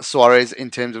Suarez in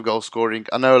terms of goal scoring.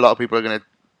 I know a lot of people are going to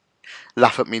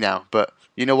laugh at me now, but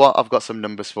you know what? I've got some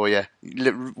numbers for you.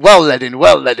 Well led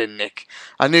in, Nick.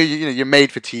 I knew you're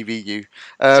made for TV. You.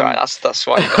 Sorry, that's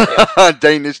why. You got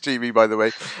Danish TV, by the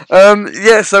way.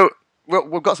 Yeah. So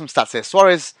we've got some stats here.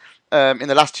 Suarez. In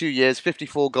the last 2 years,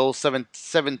 54 goals,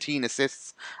 17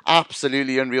 assists,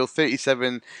 absolutely unreal.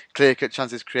 37 clear-cut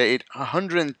chances created,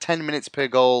 110 minutes per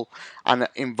goal, and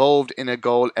involved in a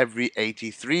goal every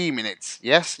 83 minutes.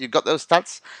 Yes, you got those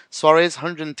stats. Suarez,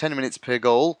 110 minutes per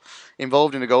goal,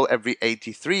 involved in a goal every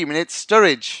 83 minutes.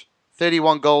 Sturridge,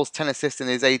 31 goals, 10 assists in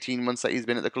his 18 months that he's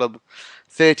been at the club.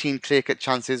 13 clear-cut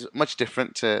chances, much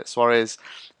different to Suarez,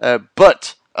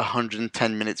 but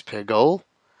 110 minutes per goal.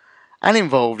 And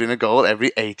involved in a goal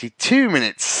every 82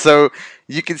 minutes. So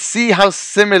you can see how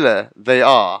similar they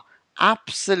are.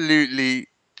 Absolutely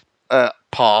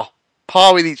par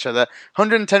with each other.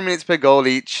 110 minutes per goal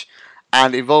each,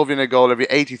 and involved in a goal every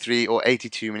 83 or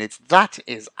 82 minutes. That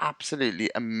is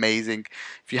absolutely amazing.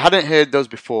 If you hadn't heard those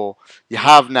before, you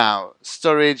have now.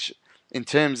 Sturridge, in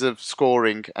terms of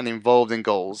scoring and involved in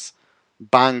goals,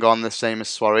 bang on the same as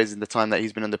Suarez in the time that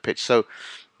he's been on the pitch. So,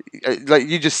 like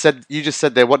you just said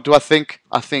there, what do I think?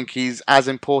 I think he's as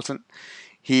important.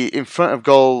 He in front of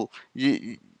goal,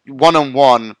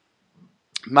 one-on-one,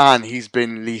 man, he's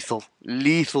been lethal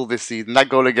this season. That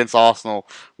goal against Arsenal,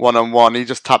 one-on-one, he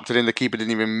just tapped it in. The keeper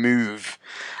didn't even move.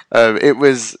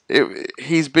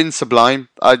 He's been sublime.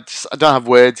 I don't have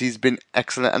words. He's been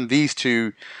excellent, and these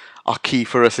two are key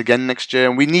for us again next year.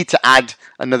 And we need to add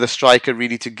another striker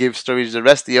really to give Sturridge the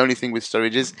rest. The only thing with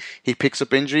Sturridge is he picks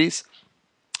up injuries.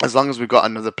 As long as we've got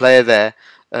another player there,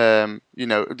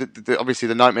 obviously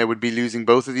the nightmare would be losing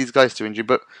both of these guys to injury,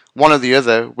 but one or the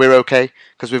other, we're okay,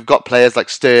 because we've got players like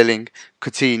Sterling,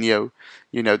 Coutinho,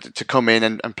 to come in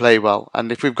and play well.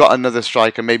 And if we've got another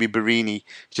striker, maybe Barini,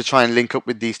 to try and link up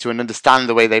with these two and understand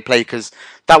the way they play, because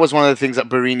that was one of the things that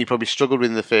Barini probably struggled with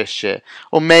in the first year.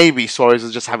 Or maybe Suarez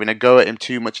was just having a go at him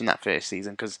too much in that first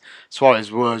season, because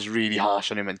Suarez was really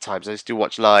harsh on him at times. I used to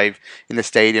watch live in the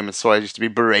stadium, and Suarez used to be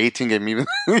berating him, even,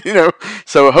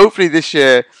 So hopefully this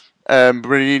year,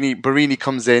 Barini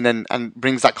comes in and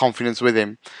brings that confidence with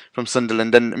him from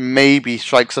Sunderland, and maybe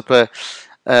strikes up a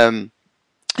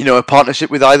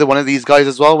partnership with either one of these guys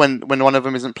as well when one of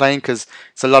them isn't playing, because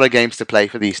it's a lot of games to play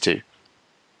for these two.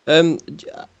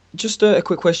 Just a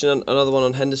quick question, another one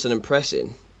on Henderson and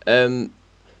pressing.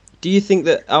 Do you think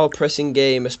that our pressing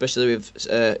game, especially with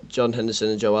John Henderson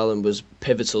and Joe Allen, was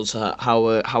pivotal to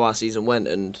how our season went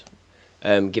and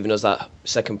giving us that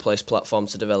second place platform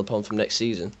to develop on from next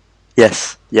season?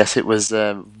 Yes, it was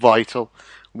vital.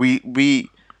 We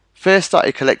first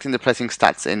started collecting the pressing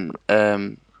stats in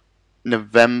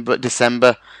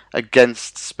December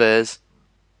against Spurs,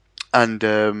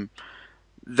 and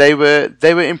they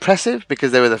were impressive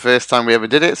because they were the first time we ever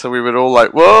did it. So we were all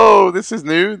like, "Whoa, this is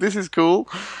new, this is cool."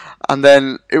 And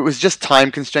then it was just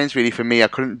time constraints really for me. I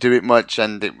couldn't do it much,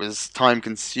 and it was time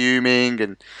consuming,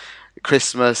 and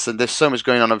Christmas, and there's so much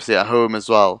going on obviously at home as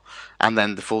well, and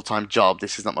then the full-time job.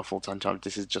 This is not my full-time job,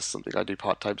 this is just something I do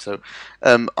part-time. So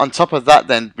on top of that,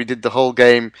 then we did the whole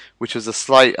game, which was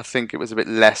I think it was a bit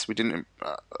less, we didn't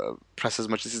press as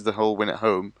much. This is the whole win at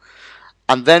home,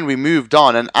 and then we moved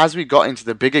on, and as we got into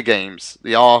the bigger games,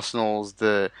 the Arsenals,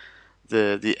 the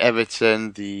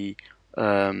Everton, the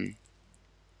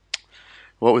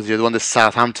what was the other one, the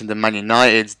Southampton, the Man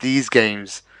Uniteds, these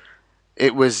games,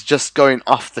 it was just going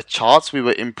off the charts. We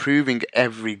were improving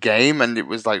every game, and it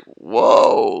was like,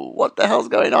 whoa, what the hell's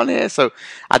going on here? So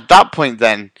at that point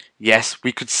then, yes,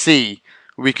 we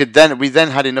then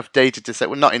had enough data to say,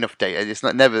 well, not enough data,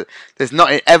 there's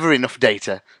not ever enough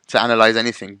data to analyze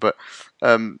anything, but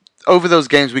over those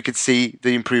games we could see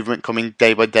the improvement coming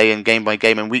day by day and game by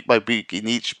game and week by week. In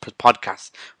each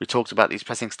podcast we talked about these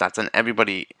pressing stats, and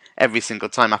everybody every single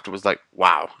time after was like,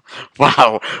 wow.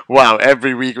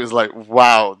 Every week was like,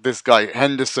 wow, this guy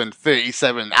Henderson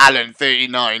 37, Allen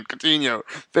 39, Coutinho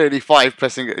 35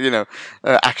 pressing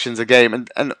actions a game,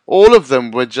 and all of them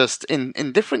were just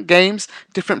in different games.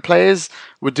 Different players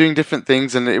were doing different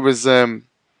things, and it was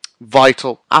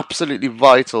vital, absolutely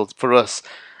vital for us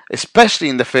especially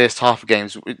in the first half of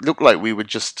games, it looked like we were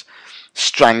just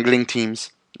strangling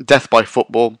teams, death by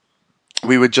football.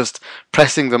 We were just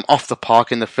pressing them off the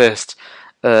park in the first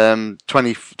 20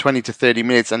 to 30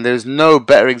 minutes, and there's no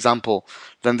better example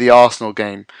than the Arsenal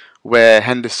game, where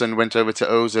Henderson went over to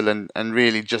Ozil and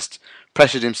really just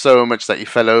pressured him so much that he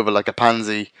fell over like a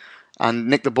pansy and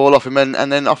nicked the ball off him,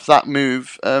 and then off that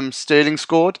move, Sterling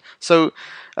scored. So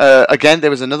again, there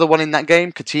was another one in that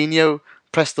game. Coutinho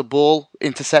pressed the ball,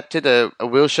 intercepted a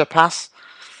Wilshere pass,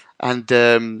 and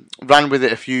ran with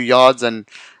it a few yards, and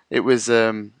it was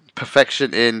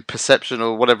perfection in perception,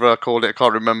 or whatever I called it, I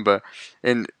can't remember,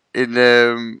 in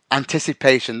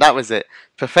anticipation. That was it.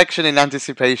 Perfection in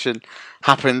anticipation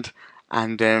happened,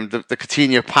 and the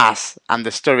Coutinho pass and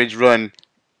the Sturridge run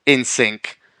in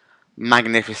sync.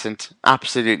 Magnificent,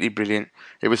 absolutely brilliant.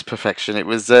 It was perfection. It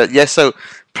was so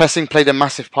pressing played a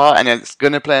massive part, and it's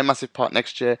going to play a massive part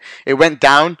next year. It went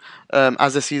down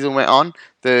as the season went on,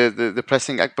 the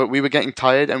pressing act, but we were getting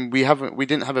tired, and we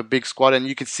didn't have a big squad, and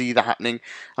you could see that happening.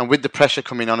 And with the pressure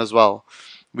coming on as well,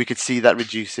 we could see that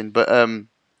reducing. But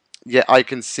I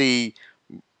can see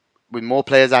with more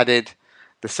players added,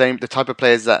 the type of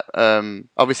players that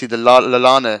obviously the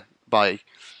Lallana buy.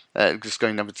 Just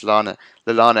going over to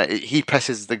Lallana, he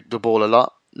presses the ball a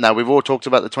lot. Now, we've all talked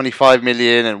about the 25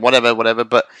 million and whatever,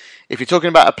 but if you're talking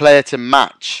about a player to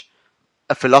match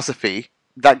a philosophy,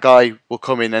 that guy will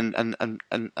come in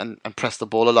and press the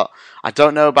ball a lot. I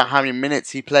don't know about how many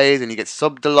minutes he plays, and he gets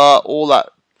subbed a lot, all that.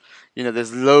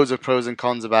 There's loads of pros and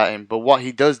cons about him, but what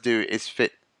he does do is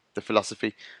fit the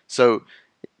philosophy. So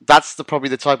that's probably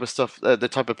the type of stuff, the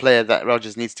type of player that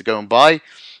Rodgers needs to go and buy,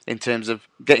 in terms of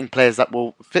getting players that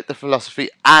will fit the philosophy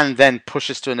and then push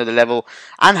us to another level,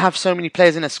 and have so many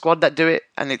players in a squad that do it.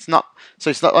 And it's not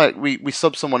like we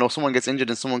sub someone, or someone gets injured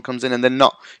and someone comes in and they're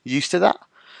not used to that.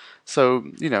 So,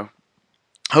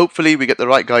 hopefully we get the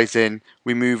right guys in,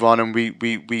 we move on, and we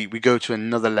go to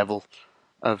another level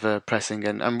of pressing,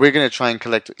 and we're going to try and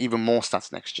collect even more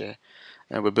stats next year.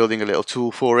 We're building a little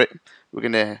tool for it. We're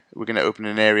gonna open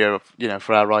an area of,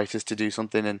 for our writers to do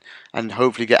something, and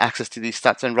hopefully get access to these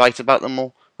stats and write about them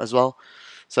more as well.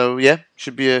 So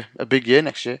should be a big year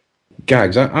next year.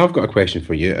 Gags, I've got a question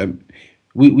for you.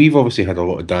 We've obviously had a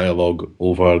lot of dialogue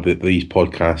over these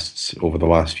podcasts over the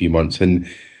last few months, and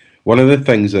one of the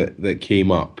things that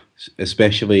came up,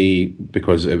 especially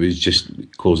because it was just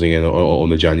closing in on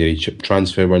the January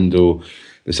transfer window,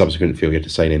 the subsequent failure to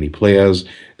sign any players,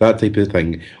 that type of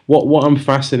thing. What I'm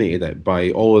fascinated at by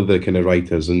all of the kind of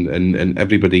writers and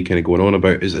everybody kind of going on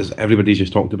about is everybody's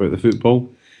just talked about the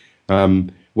football,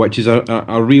 which is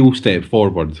a real step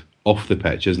forward off the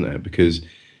pitch, isn't it? Because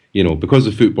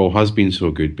the football has been so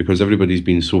good, because everybody's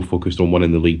been so focused on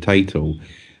winning the league title,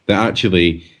 that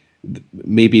actually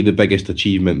maybe the biggest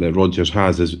achievement that Rodgers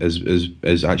has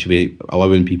is actually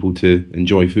allowing people to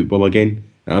enjoy football again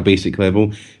at a basic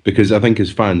level, because I think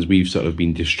as fans we've sort of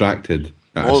been distracted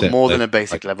more than a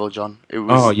basic level, John.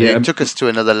 It took us to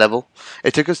another level.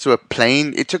 It took us to a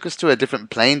plane. It took us to a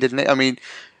different plane, didn't it? I mean,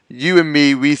 you and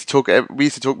me, we used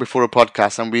to talk before a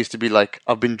podcast, and we used to be like,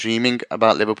 I've been dreaming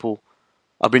about Liverpool.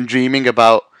 I've been dreaming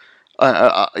about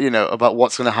about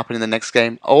what's going to happen in the next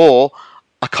game, or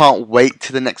I can't wait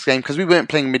to the next game, because we weren't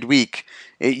playing midweek.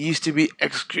 It used to be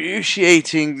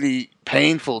excruciatingly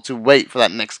painful to wait for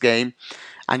that next game.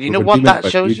 And you know what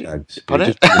that shows you?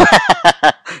 Pardon?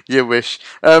 You wish.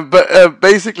 But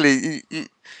basically,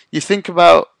 you think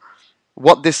about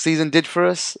what this season did for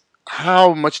us.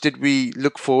 How much did we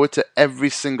look forward to every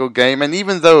single game? And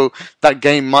even though that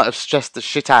game might have stressed the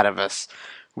shit out of us,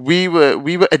 we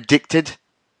were addicted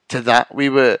to that.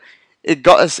 It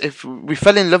got us. If we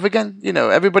fell in love again,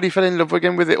 everybody fell in love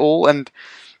again with it all. And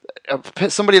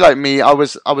somebody like me, I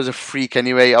was a freak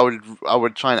anyway. I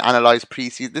would try and analyze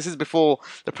preseason. This is before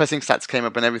the pressing stats came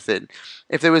up and everything.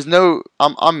 If there was no,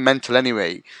 I'm mental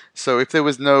anyway. So if there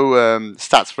was no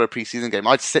stats for a preseason game,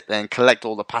 I'd sit there and collect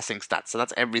all the passing stats. So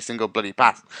that's every single bloody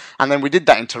pass. And then we did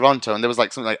that in Toronto, and there was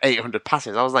like something like 800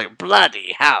 passes. I was like,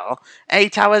 bloody hell,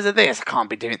 8 hours of this, I can't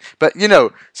be doing. But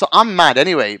so I'm mad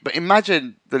anyway. But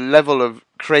imagine the level of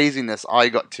craziness I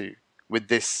got to with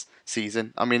this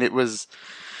season. I mean, it was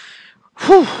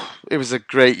a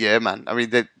great year, man. I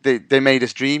mean, they made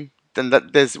us dream. Then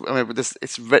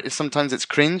sometimes it's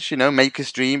cringe, make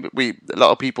us dream. But a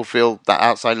lot of people feel that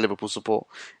outside Liverpool support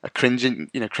are cringing,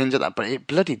 cringe at that. But it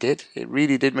bloody did. It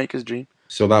really did make us dream.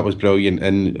 So that was brilliant,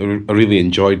 and I really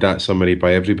enjoyed that summary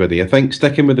by everybody. I think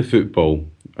sticking with the football,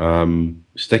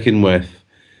 sticking with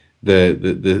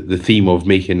the theme of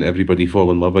making everybody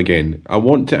fall in love again, I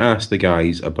want to ask the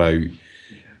guys about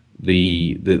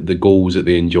the goals that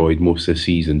they enjoyed most this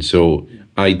season. So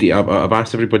I've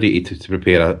asked everybody to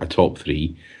prepare a top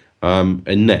three.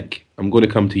 And Nick, I'm going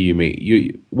to come to you,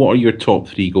 mate. What are your top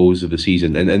three goals of the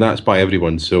season? And that's by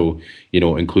everyone. So,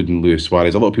 including Luis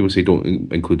Suarez. A lot of people say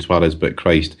don't include Suarez, but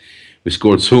Christ, we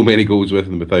scored so many goals with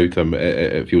and without him.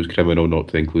 It feels criminal not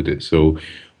to include it. So,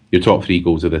 your top three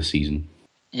goals of this season.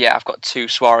 Yeah, I've got 2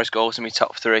 Suarez goals in my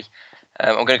top 3.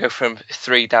 I'm going to go from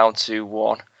 3 down to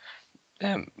 1.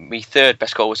 My third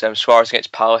best goal was Suarez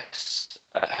against Palace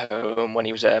at home when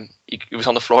he was on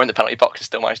the floor in the penalty box and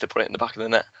still managed to put it in the back of the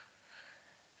net.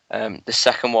 The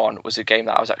second one was a game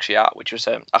that I was actually at, which was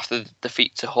after the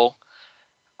defeat to Hull,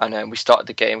 and we started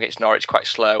the game against Norwich quite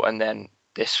slow, and then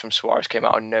this from Suarez came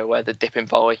out of nowhere, the dipping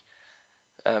volley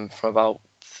from about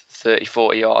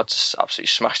 30-40 yards, absolutely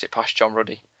smashed it past John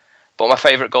Ruddy. But my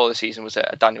favourite goal of the season was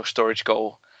a Daniel Sturridge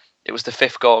goal. It was the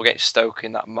 5th goal against Stoke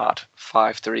in that mad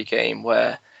 5-3 game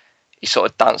where he sort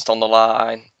of danced on the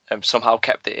line and somehow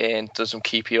kept it in, did some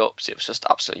keepy ups. It was just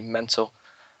absolutely mental.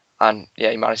 And yeah,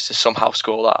 he managed to somehow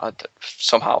score that,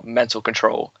 somehow mental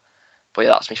control. But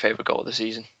yeah, that's my favourite goal of the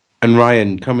season. And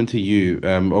Ryan, coming to you,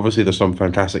 obviously there's some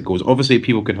fantastic goals. Obviously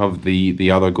people can have the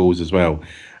other goals as well.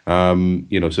 So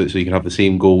you can have the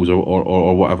same goals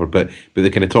or whatever, but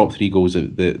the kind of top 3 goals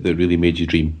that really made you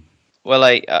dream. Well,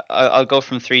 I'll go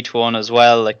from 3 to 1 as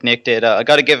well, like Nick did. I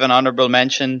got to give an honourable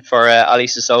mention for Ali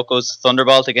Sissoko's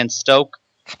Thunderbolt against Stoke,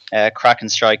 cracking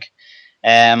strike.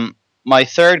 My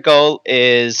third goal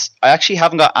is, I actually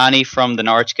haven't got any from the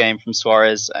Norwich game from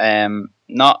Suarez.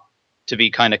 Not to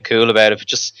be kind of cool about it, but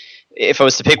just if I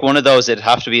was to pick one of those, it'd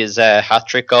have to be his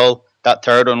hat-trick goal. That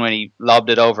third one when he lobbed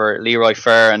it over Leroy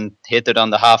Fer and hit it on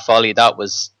the half volley, that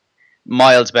was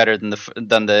miles better than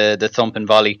the thumping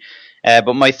volley.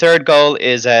 But my third goal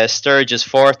is Sturridge's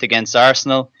 4th against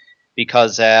Arsenal,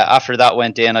 because after that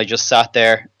went in, I just sat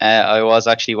there. I was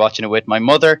actually watching it with my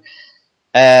mother.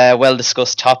 Well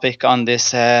discussed topic on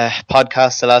this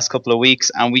podcast the last couple of weeks,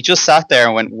 and we just sat there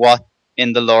and went, what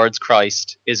in the Lord's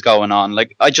Christ is going on?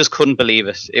 Like, I just couldn't believe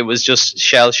it. It was just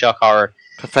shell shock horror.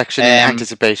 Perfection in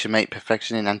anticipation, mate.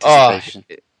 Perfection in anticipation.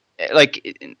 Like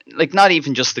not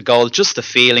even just the goal, just the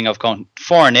feeling of going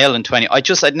 4-0 in 20.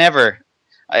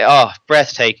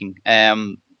 Breathtaking.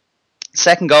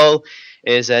 Second goal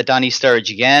is Danny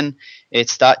Sturridge again.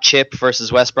 It's that chip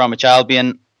versus West Bromwich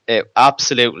Albion. It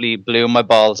absolutely blew my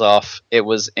balls off. It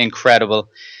was incredible.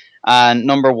 And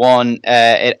number 1,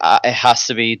 it has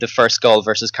to be the first goal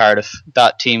versus Cardiff.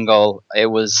 That team goal. It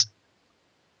was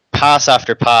pass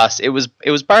after pass. It was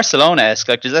Barcelona-esque.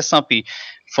 Like, let's not be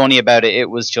funny about it. It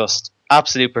was just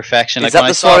absolute perfection. Is that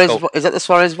the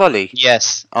Suarez volley?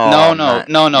 Yes. Oh,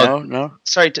 No.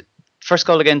 Sorry. First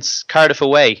goal against Cardiff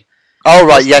away. Oh,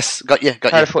 right, yes. Got you.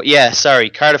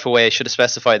 Cardiff away. I should have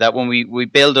specified that. When we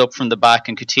build up from the back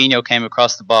and Coutinho came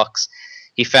across the box,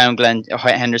 he found Glenn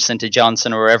Henderson to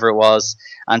Johnson or wherever it was,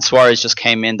 and Suarez just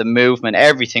came in. The movement,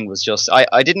 everything was just...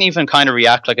 I didn't even kind of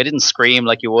react. Like, I didn't scream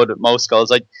like you would with most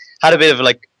goals. I had a bit of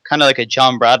kind of like a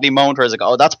John Bradley moment where I was like,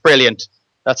 oh, that's brilliant.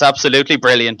 That's absolutely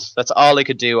brilliant. That's all I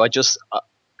could do. It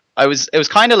was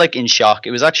kind of like in shock.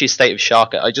 It was actually a state of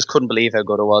shock. I just couldn't believe how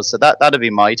good it was. So that'd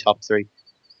be my top 3.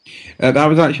 That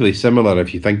was actually similar,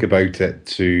 if you think about it,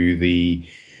 to the...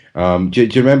 do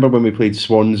you remember when we played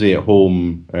Swansea at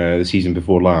home the season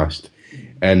before last?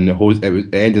 And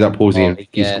it ended up Jose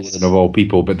Enrique scoring of all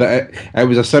people. But it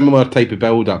was a similar type of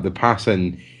build-up. The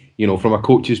passing, from a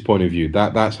coach's point of view,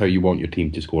 that's how you want your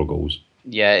team to score goals.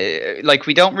 Yeah, like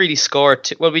we don't really score...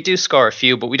 we do score a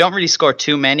few, but we don't really score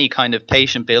too many kind of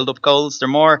patient build-up goals. They're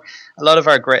more... A lot of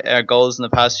our goals in the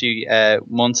past few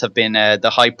months have been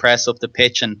the high press up the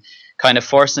pitch and kind of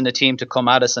forcing the team to come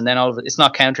at us, and then all of it. It's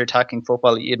not counter-attacking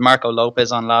football. You had Marco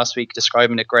Lopez on last week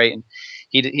describing it great, and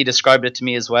he described it to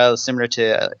me as well, similar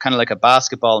to kind of like a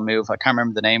basketball move. I can't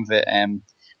remember the name of it,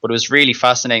 but it was really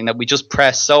fascinating that we just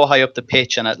press so high up the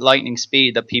pitch and at lightning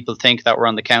speed that people think that we're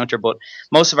on the counter. But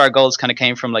most of our goals kind of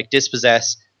came from like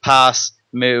dispossess, pass,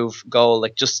 move, goal.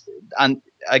 And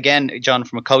again, John,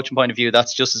 from a coaching point of view,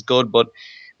 that's just as good. But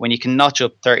when you can notch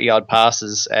up 30 odd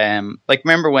passes,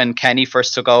 remember when Kenny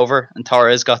first took over and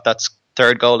Torres got that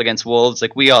third goal against Wolves?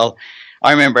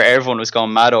 I remember everyone was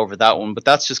going mad over that one. But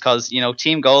that's just because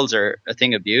team goals are a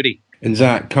thing of beauty. And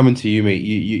Zach, coming to you, mate,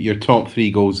 your top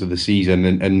 3 goals of the season,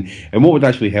 and what would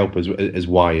actually help is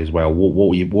why as well.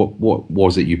 What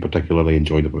was it you particularly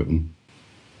enjoyed about them?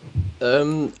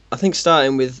 I think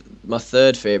starting with my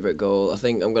third favourite goal, I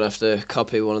think I'm going to have to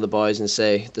copy one of the boys and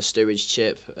say the Sturridge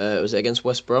chip. Was it against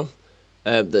West Brom?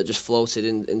 that just floated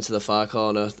into the far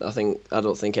corner. I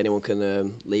don't think anyone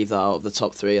can leave that out of the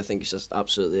top three. I think it's just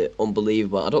absolutely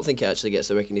unbelievable. I don't think it actually gets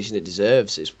the recognition it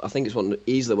deserves. I think it's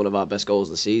easily one of our best goals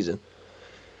of the season.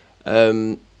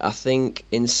 I think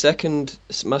my second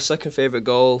favourite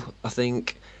goal, I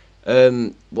think,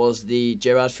 was the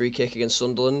Gerrard free kick against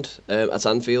Sunderland at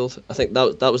Anfield. I think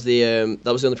that was the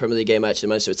only Premier League game I actually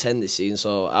managed to attend this season,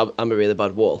 so I'm a really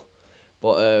bad wall.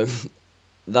 But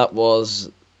that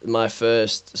was my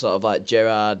first sort of like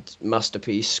Gerrard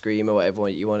masterpiece screamer, whatever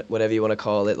you want to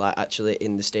call it, like actually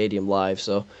in the stadium live.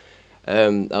 So I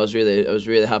was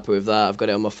really happy with that. I've got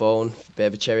it on my phone, bit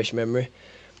of a cherished memory.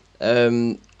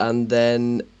 And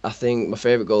then I think my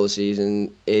favourite goal of the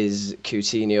season is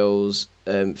Coutinho's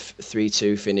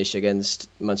 3-2 finish against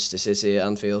Manchester City at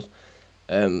Anfield.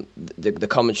 The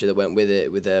commentary that went with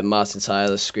it, with Martin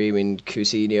Tyler screaming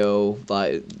Coutinho,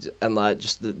 and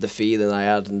just the feeling I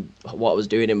had and what I was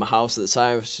doing in my house at the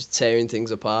time, I was just tearing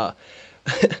things apart.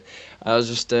 I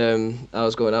was going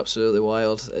absolutely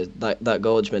wild. That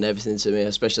goal just meant everything to me,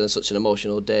 especially on such an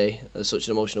emotional day, such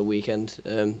an emotional weekend.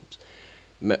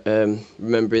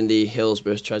 Remembering the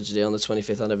Hillsborough tragedy on the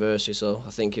 25th anniversary, so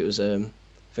I think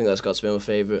that's got to be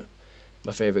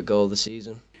my favourite goal of the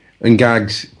season. And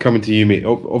Gags, coming to you, mate.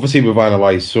 Obviously, we've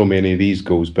analysed so many of these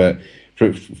goals, but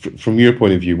from your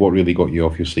point of view, what really got you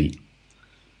off your seat?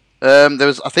 There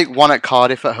was, I think, one at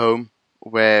Cardiff at home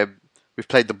where we've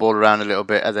played the ball around a little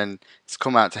bit, and then it's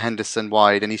come out to Henderson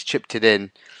wide, and he's chipped it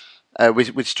in.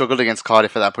 We struggled against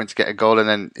Cardiff at that point to get a goal, and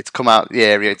then it's come out the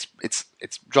area. It's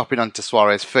dropping onto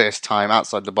Suarez first time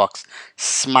outside the box,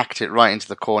 smacked it right into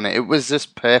the corner. It was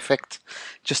just perfect,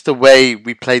 just the way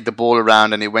we played the ball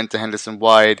around, and it went to Henderson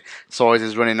wide. Suarez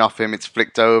is running off him. It's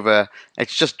flicked over.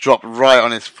 It's just dropped right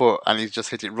on his foot, and he's just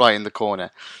hit it right in the corner.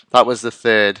 That was the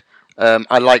third.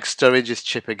 I like Sturridge's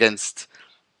chip against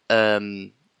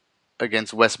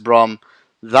West Brom.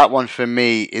 That one for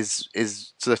me is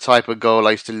the type of goal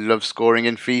I used to love scoring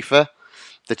in FIFA.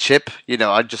 The chip,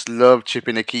 I just love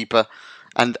chipping a keeper,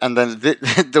 and then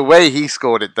the way he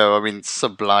scored it though, I mean,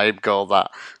 sublime goal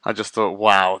that I just thought,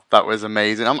 wow, that was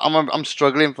amazing. I'm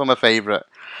struggling for my favourite,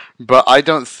 but I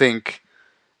don't think.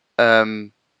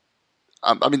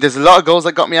 I mean, there's a lot of goals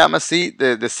that got me out of my seat.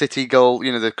 The City goal,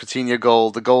 the Coutinho goal,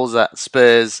 the goals at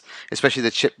Spurs, especially the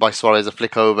chip by Suarez, a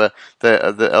flick over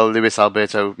the Luis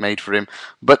Alberto made for him.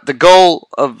 But the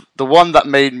one that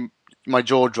made my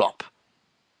jaw drop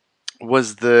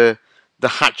was the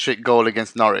hat-trick goal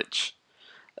against Norwich.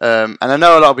 And I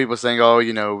know a lot of people are saying,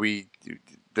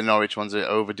 the Norwich ones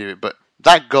overdo it, but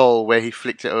that goal where he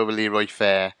flicked it over Leroy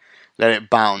Fair, let it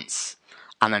bounce,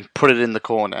 and then put it in the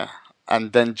corner.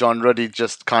 And then John Ruddy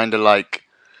just kind of like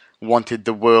wanted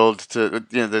the world to,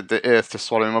 the earth to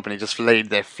swallow him up, and he just laid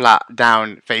there flat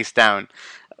down, face down,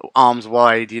 arms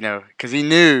wide, because he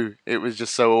knew it was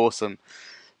just so awesome.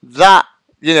 That,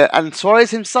 and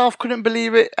Suarez himself couldn't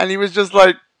believe it, and he was just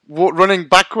like running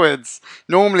backwards.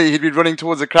 Normally he'd be running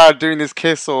towards the crowd doing his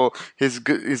kiss or his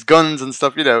guns and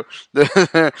stuff,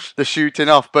 the shooting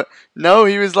off. But no,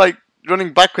 he was like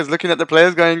running backwards, looking at the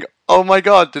players, going, "Oh my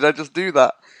God, did I just do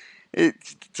that?"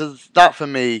 That for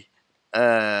me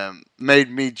made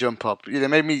me jump up.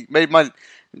 Made my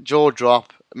jaw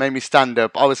drop. Made me stand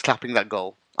up. I was clapping that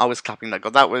goal.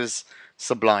 That was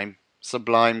sublime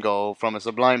goal from a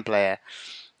sublime player.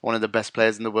 One of the best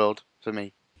players in the world for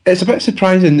me. It's a bit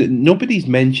surprising that nobody's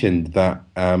mentioned that.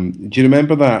 Do you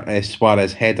remember that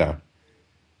Suarez header,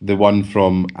 the one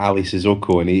from Ali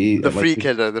Sissoko, and the free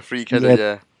header,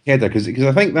 yeah. Header, because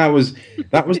I think that was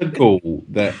a goal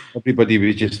that everybody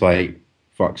was just like,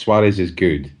 fuck, Suarez is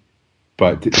good,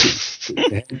 but to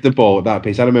hit the ball at that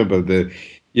pace. I remember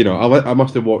I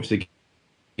must have watched the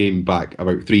game back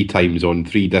about 3 times on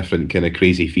 3 different kind of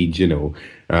crazy feeds.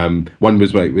 One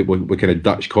was like with kind of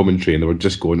Dutch commentary, and they were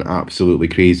just going absolutely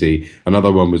crazy.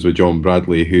 Another one was with John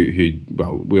Bradley, who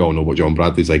well, we all know what John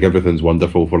Bradley's like. Everything's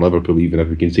wonderful for Liverpool, even if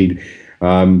we concede.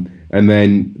 And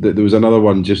then there was another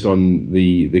one just on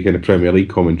the kind of Premier League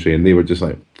commentary, and they were just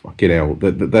like, fucking hell,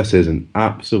 this isn't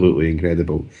absolutely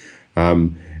incredible.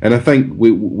 And I think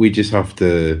we just have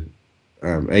to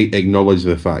acknowledge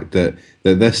the fact that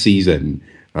this season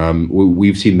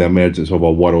we've seen the emergence of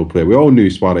a world player. We all knew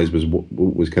Suarez was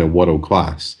kind of world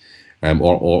class,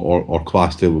 or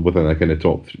class to within a kind of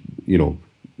top,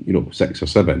 6 or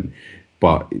 7.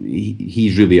 But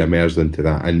he's really emerged into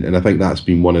that, and I think that's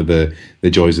been one of the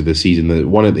joys of the season. That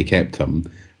one, that they kept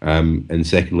him, and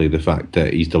secondly, the fact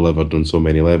that he's delivered on so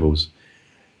many levels.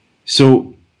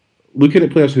 So, looking at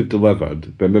players who've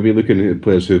delivered, but maybe looking at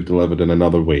players who've delivered in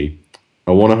another way,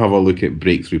 I want to have a look at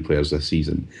breakthrough players this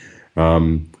season.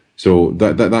 So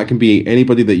that can be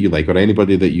anybody that you like or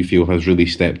anybody that you feel has really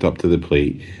stepped up to the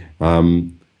plate.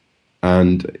 And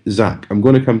Zach, I'm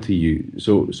going to come to you.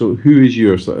 So who is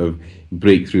your sort of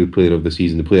breakthrough player of the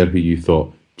season? The player who you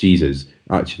thought, Jesus,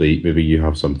 actually, maybe you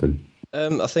have something.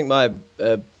 I think my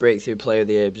breakthrough player of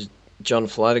the year was John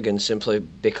Flanagan, simply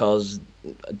because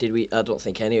I don't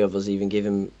think any of us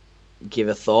even give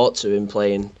a thought to him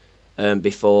playing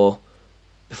before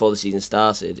the season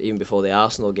started, even before the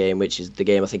Arsenal game, which is the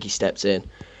game I think he stepped in.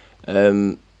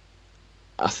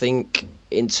 I think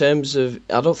in terms of,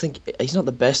 I don't think he's not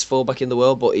the best fullback in the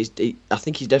world, but I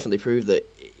think he's definitely proved that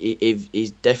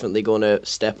he's definitely going to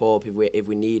step up if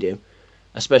we need him,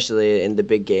 especially in the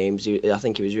big games. I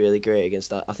think he was really great against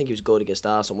that. I think he was good against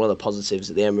Arsenal. One of the positives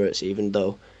at the Emirates, even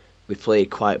though we played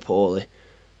quite poorly.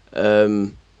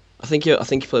 I think he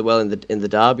played well in the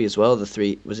derby as well. The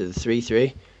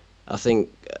 3-3. I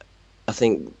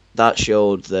think that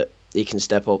showed that he can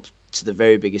step up to the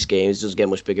very biggest games. It doesn't get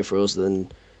much bigger for us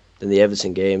than the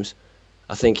Everton games.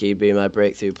 I think he'd be my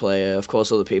breakthrough player. Of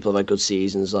course, other people have had good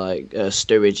seasons, like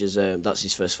Sturridge that's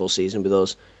his first full season with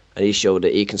us, and he showed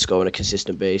that he can score on a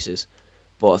consistent basis.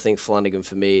 But I think Flanagan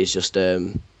for me is just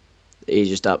he's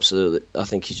just absolutely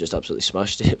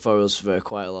smashed it for us for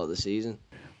quite a lot of the season.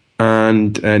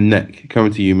 And Nick,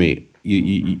 coming to you, mate,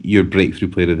 your breakthrough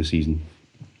player of the season.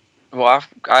 Well,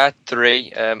 I had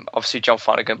three. Obviously, John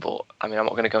Flanagan, but I mean, I'm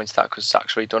not going to go into that because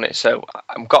Zach's already done it. So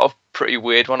I've got a pretty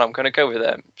weird one. I'm going to go with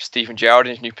Steven Gerrard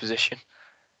in his new position.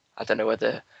 I don't know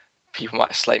whether people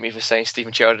might slate me for saying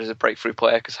Steven Gerrard is a breakthrough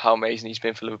player because how amazing he's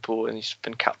been for Liverpool and he's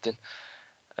been captain.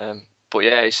 But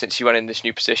yeah, since he went in this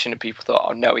new position and people thought,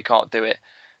 oh no, he can't do it,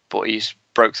 but he's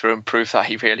broke through and proved that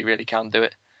he really, really can do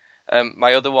it.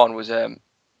 My other one was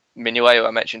Mignolet, who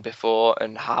I mentioned before,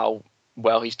 and how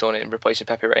well he's done it in replacing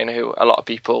Pepe Reina, who a lot of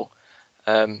people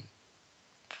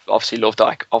obviously loved,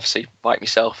 like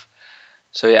myself.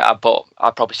 So yeah, but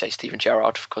I'd probably say Steven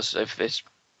Gerrard because of his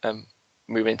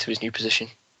moving into his new position.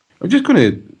 I'm just going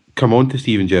to come on to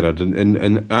Steven Gerrard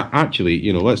and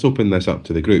actually, let's open this up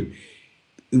to the group.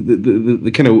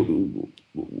 The kind of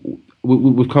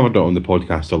we've covered it on the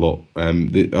podcast a lot.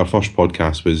 Our first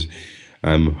podcast was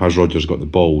has Rodgers got the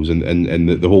balls, and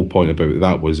the whole point about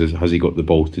that was has he got the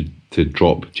balls to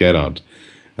drop Gerrard,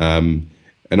 and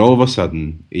all of a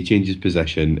sudden he changes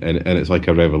position and it's like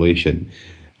a revelation.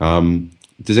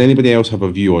 Does anybody else have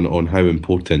a view on how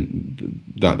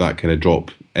important that kind of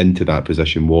drop into that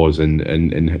position was,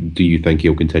 and do you think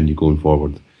he'll continue going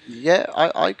forward? Yeah,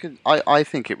 I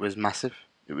think it was massive.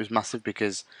 It was massive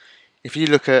because if you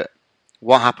look at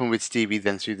what happened with Stevie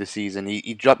then through the season,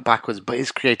 he dropped backwards, but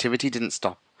his creativity didn't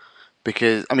stop.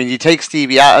 Because, I mean, you take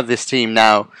Stevie out of this team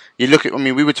now, you look at, I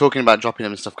mean, we were talking about dropping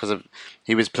him and stuff because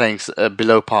he was playing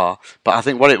below par, but I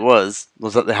think what it was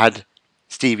that they had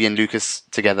Stevie and Lucas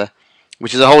together,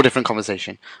 which is a whole different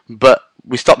conversation. But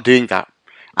we stopped doing that.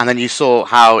 And then you saw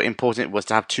how important it was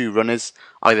to have two runners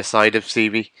either side of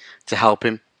Stevie to help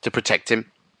him, to protect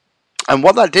him. And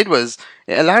what that did was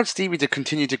it allowed Stevie to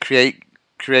continue to create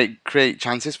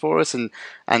chances for us and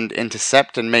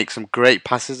intercept and make some great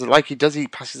passes. Like he does, he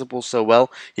passes the ball so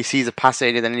well. He sees a pass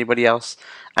earlier than anybody else,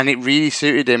 and it really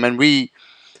suited him. And we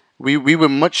were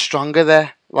much stronger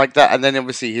there like that. And then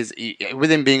obviously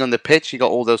with him being on the pitch, he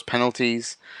got all those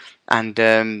penalties, and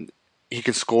he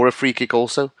can score a free kick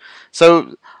also.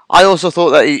 So I also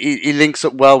thought that he links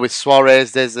up well with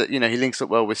Suarez. He links up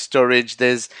well with Sturridge.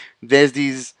 There's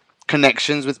these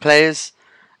connections with players.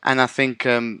 And I think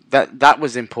that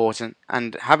was important.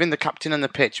 And having the captain on the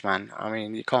pitch, man, I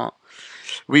mean, you can't,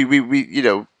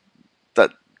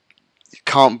 that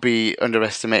can't be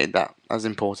underestimated. That's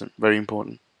important, very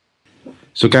important.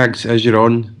 So, Gags, as you're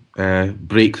on,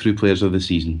 breakthrough players of the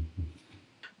season.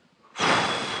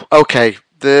 Okay,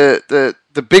 the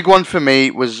big one for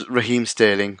me was Raheem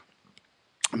Sterling,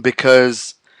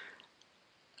 because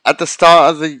at the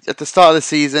start of the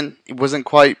season, he wasn't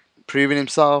quite proving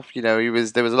himself. There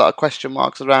was a lot of question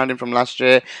marks around him from last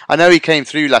year. I know he came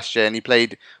through last year and he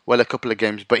played well a couple of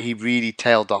games, but he really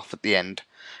tailed off at the end,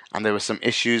 and there were some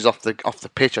issues off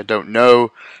the pitch. I don't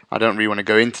know. I don't really want to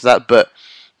go into that, but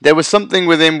there was something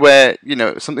with him where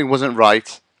something wasn't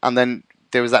right, and then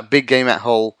there was that big game at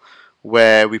Hull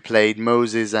where we played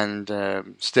Moses and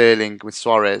Sterling with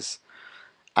Suarez,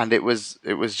 and it was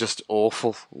just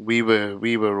awful. We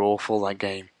were awful that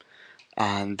game,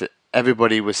 and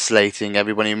everybody was slating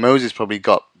everybody. Moses probably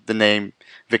got the name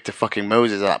Victor fucking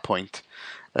Moses at that point.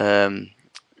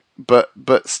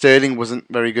 But Sterling wasn't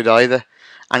very good either.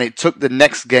 And it took the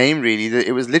next game, really.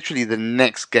 It was literally the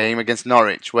next game against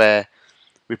Norwich where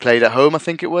we played at home, I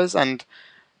think it was. And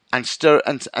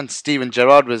and Steven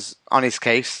Gerrard was on his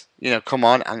case. Come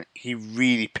on, and he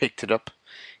really picked it up.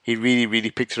 He really,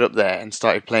 really picked it up there and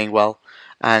started playing well.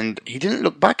 And he didn't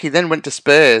look back. He then went to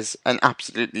Spurs and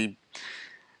absolutely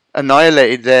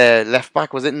annihilated their left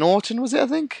back. Was it Norton? Was it? I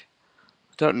think.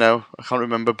 I don't know. I can't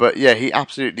remember. But yeah, he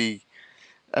absolutely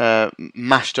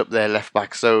mashed up their left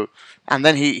back. So, and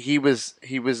then he was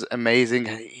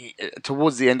amazing.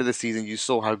 Towards the end of the season, you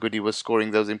saw how good he was scoring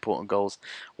those important goals.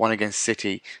 One against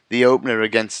City, the opener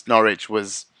against Norwich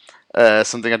was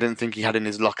something I didn't think he had in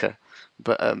his locker.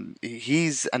 But and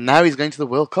now he's going to the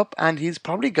World Cup, and he's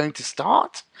probably going to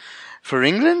start for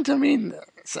England. I mean,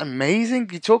 it's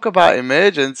amazing. You talk about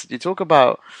emergence. You talk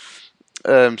about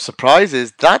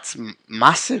surprises. That's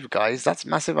massive, guys. That's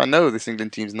massive. I know this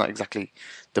England team's not exactly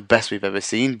the best we've ever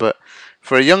seen, but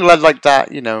for a young lad like that,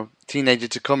 teenager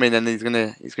to come in and he's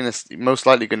gonna most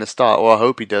likely gonna start, or I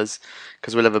hope he does,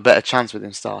 because we'll have a better chance with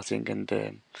him starting.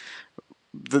 And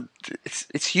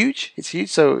it's huge. It's huge.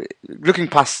 So looking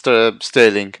past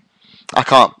Sterling, I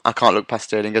can't look past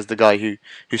Sterling as the guy who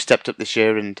stepped up this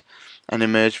year and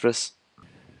emerged for us.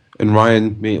 And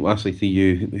Ryan, mate, lastly to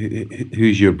you,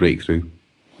 who's your breakthrough?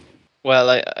 Well,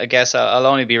 I guess I'll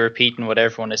only be repeating what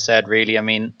everyone has said, really. I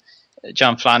mean,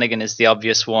 John Flanagan is the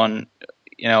obvious one.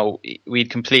 We'd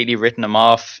completely written him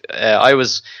off. I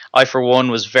for one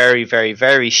was very, very,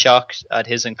 very shocked at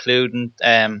his inclusion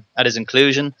in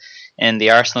the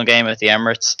Arsenal game at the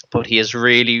Emirates. But he has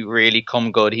really, really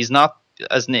come good. He's not,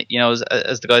 as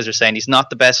the guys are saying, he's not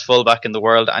the best fullback in the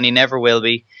world, and he never will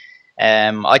be.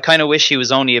 I kind of wish he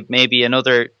was only maybe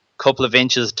another couple of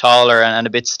inches taller and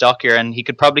a bit stockier, and he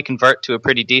could probably convert to a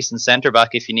pretty decent centre back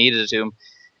if you needed it to him,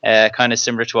 kind of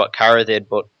similar to what Cara did.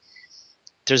 But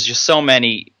there's just so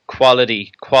many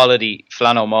quality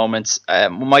Flano moments.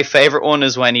 My favourite one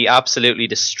is when he absolutely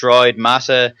destroyed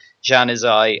Mata,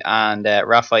 Januzaj and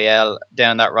Raphael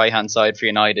down that right hand side for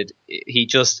United. He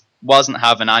just wasn't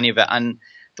having any of it. And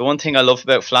the one thing I love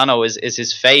about Flano is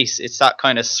his face. It's that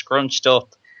kind of scrunched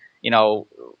up,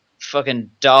 fucking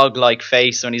dog-like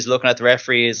face when he's looking at the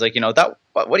referee. Is like, that.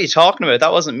 What are you talking about?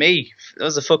 That wasn't me. That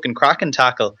was a fucking cracking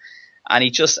tackle. And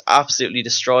he just absolutely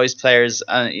destroys players.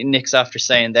 And Nick's after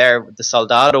saying there, the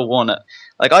Soldado one,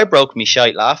 like, I broke me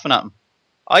shite laughing at him.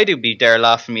 I do be there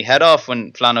laughing me head off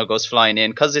when Flano goes flying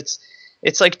in, because it's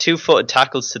like 2-footed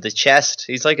tackles to the chest.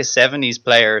 He's like a 70s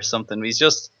player or something. He's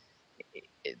just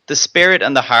the spirit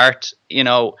and the heart.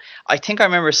 I think I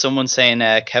remember someone saying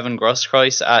Kevin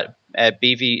Grosskreutz at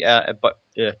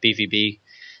BVB.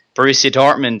 Borussia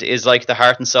Dortmund is like the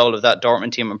heart and soul of that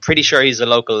Dortmund team. I'm pretty sure he's a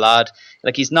local lad.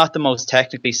 Like, he's not the most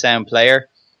technically sound player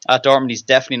at Dortmund. He's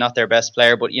definitely not their best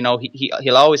player, but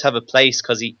he'll always have a place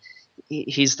because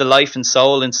he's the life and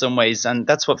soul in some ways, and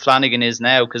that's what Flanagan is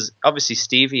now. Because obviously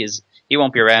Stevie he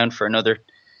won't be around for another,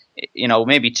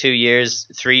 maybe 2 years,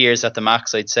 3 years at the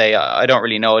max. I'd say. I don't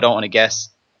really know. I don't want to guess.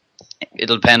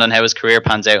 It'll depend on how his career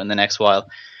pans out in the next while.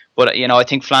 But I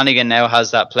think Flanagan now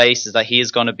has that place, is that he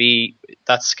is going to be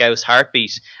that Scouse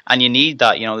heartbeat, and you need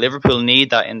that. Liverpool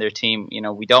need that in their team.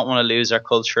 We don't want to lose our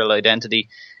cultural identity.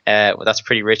 Well, that's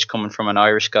pretty rich coming from an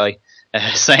Irish guy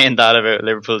saying that about a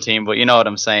Liverpool team, but you know what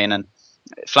I'm saying. And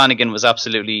Flanagan was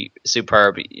absolutely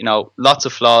superb. Lots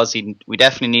of flaws. We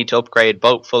definitely need to upgrade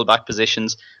both full-back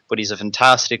positions, but he's a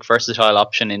fantastic, versatile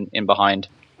option in behind.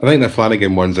 I think the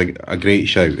Flanagan one's a great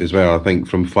shout as well. I think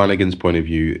from Flanagan's point of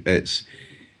view, it's,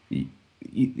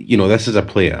 this is a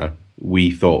player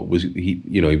we thought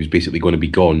he was basically going to be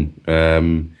gone.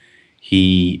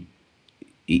 He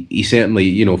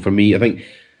certainly, for me, I think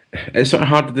it's sort of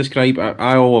hard to describe.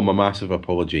 I owe him a massive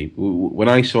apology. When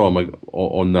I saw him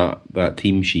on that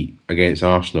team sheet against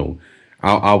Arsenal,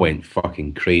 I went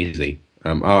fucking crazy.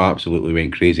 I absolutely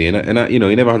went crazy, and he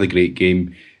never had a great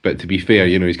game. But to be fair,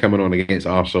 he's coming on against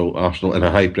Arsenal in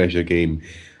a high pressure game,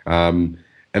 and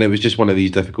it was just one of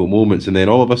these difficult moments. And then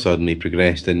all of a sudden he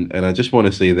progressed, and I just want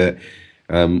to say that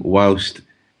whilst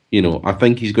I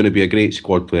think he's going to be a great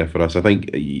squad player for us. I think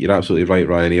you're absolutely right,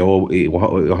 Ryan. He'll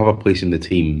have a place in the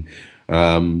team,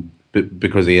 but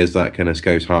because he is that kind of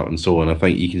Scouse heart and soul. And I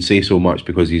think you can say so much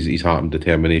because his heart and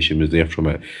determination was there from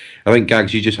it. I think,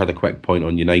 Gags, you just had a quick point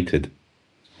on United.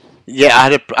 Yeah,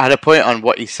 I had a point on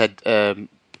what he said,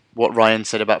 what Ryan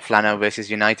said about Flano versus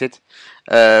United,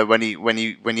 when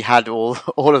he had all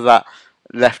of that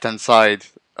left hand side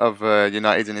of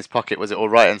United in his pocket, was it, or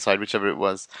right hand side, whichever it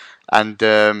was, and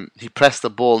he pressed the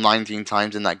ball 19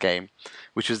 times in that game,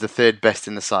 which was the third best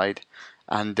in the side,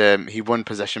 and he won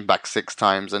possession back 6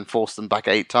 times and forced them back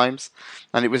 8 times,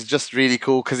 and it was just really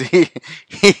cool because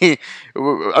I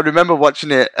remember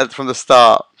watching it from the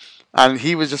start. and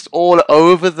he was just all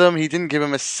over them. He didn't give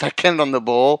him a second on the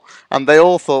ball, and they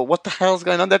all thought, "What the hell's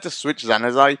going on?" They had to switch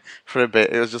Zanazai for a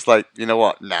bit. It was just like, you know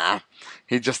what? Nah,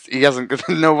 he hasn't.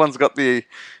 No one's got the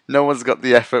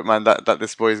effort, man, that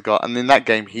this boy's got. And in that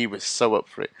game, he was so up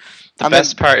for it. The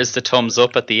best part is the thumbs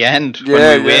up at the end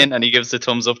when we win, and he gives the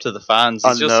thumbs up to the fans.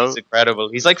 It's incredible.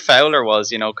 He's like Fowler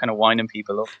was, kind of winding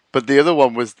people up. But the other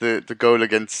one was the goal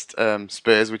against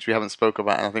Spurs, which we haven't spoke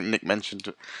about, and I think Nick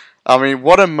mentioned. I mean,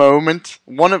 what a moment!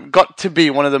 Got to be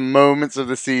one of the moments of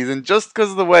the season, just because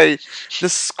of the way the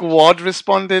squad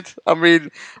responded. I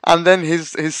mean, and then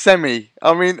his semi.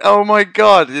 I mean, oh my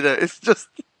God! It's just.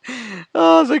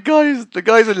 Oh, the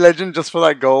guy's a legend just for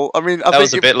that goal. I mean, that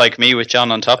was a bit like me with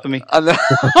John on top of me.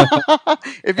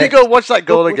 If you go watch that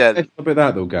goal again, about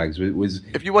that though, Gags, was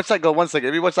if you watch that goal, 1 second,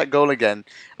 if you watch that goal again,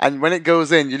 and when it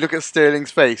goes in, you look at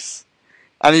Sterling's face,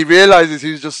 and he realizes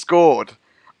he's just scored,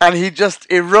 and he just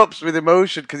erupts with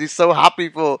emotion because he's so happy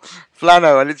for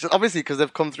Flano, and it's obviously because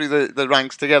they've come through the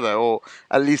ranks together, or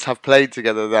at least have played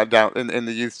together. They're down in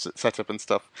the youth setup and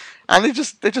stuff, and they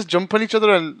just jump on each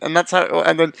other, and that's how.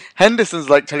 And then Henderson's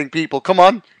like telling people, "Come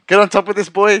on, get on top of this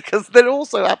boy," because they're all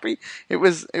so happy. It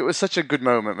was such a good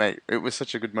moment, mate. It was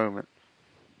such a good moment.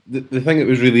 The thing that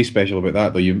was really special about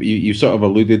that, though, you sort of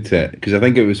alluded to it, because I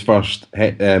think it was first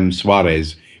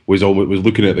Suarez was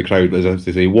looking at the crowd as if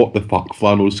to say, "What the fuck?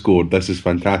 Flano scored. This is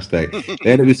fantastic."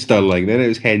 Then it was Sterling. Then it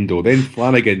was Hendo. Then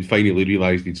Flanagan finally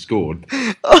realised he'd scored.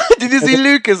 Did you see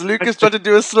Lucas? Lucas tried to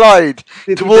do a slide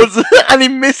towards, and he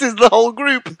misses the whole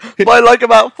group by like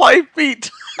about 5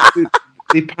 feet.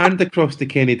 They panned across to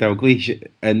Kenny Dalglish,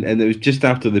 and it was just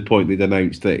after the point they'd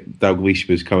announced that Dalglish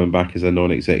was coming back as a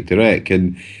non-exec director,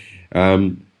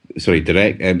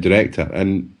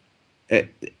 and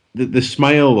the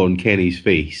smile on Kenny's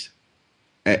face.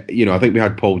 I think we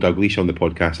had Paul Dalglish on the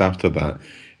podcast after that,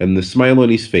 and the smile on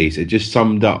his face, it just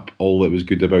summed up all that was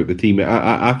good about the team.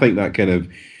 I think that kind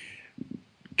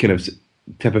of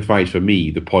typifies for me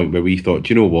the point where we thought,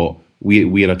 you know what,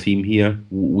 we're a team here.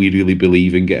 We really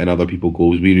believe in getting other people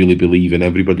goals. We really believe in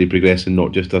everybody progressing,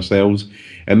 not just ourselves.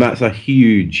 And that's a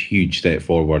huge, huge step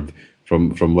forward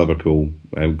from Liverpool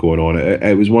going on.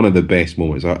 It was one of the best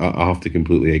moments. I have to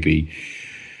completely agree.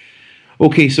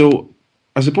 Okay, so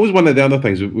I suppose one of the other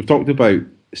things, we've talked about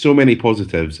so many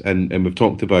positives, and we've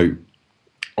talked about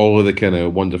all of the kind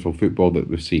of wonderful football that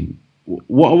we've seen.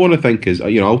 What I want to think is,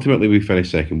 ultimately we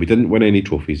finished second. We didn't win any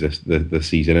trophies this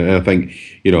season, and I think,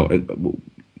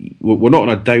 we're not on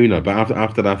a downer, but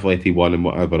after Atleti won and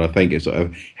whatever, I think it sort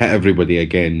of hit everybody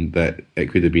again that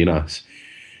it could have been us.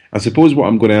 I suppose what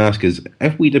I'm going to ask is,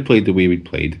 if we'd have played the way we'd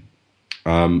played,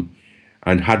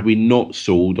 and had we not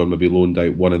sold or maybe loaned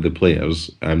out one of the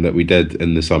players that we did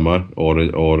in the summer or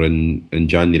in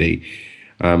January,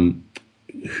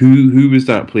 who was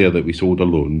that player that we sold or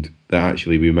loaned that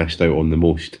actually we missed out on the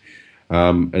most?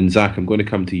 And Zach, I'm going to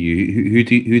come to you. Who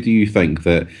do you think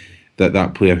that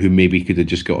player who maybe could have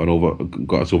just got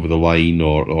us over the line,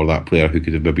 or that player who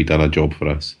could have maybe done a job for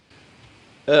us?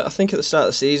 I think at the start of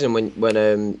the season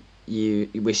when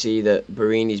we see that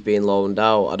Barini's being loaned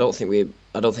out, I don't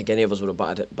think any of us would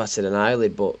have batted an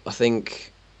eyelid. But I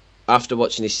think after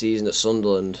watching his season at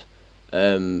Sunderland,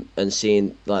 and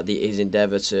seeing like his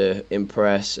endeavour to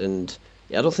impress, and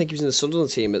I don't think he was in the Sunderland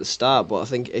team at the start, but I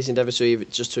think his endeavour to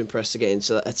impress to get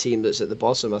into a team that's at the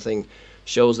bottom, I think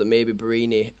shows that maybe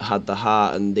Barini had the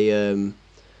heart and the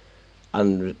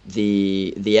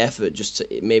effort, just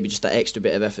that extra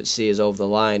bit of effort to see us over the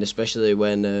line, especially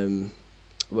when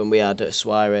we had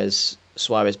Suarez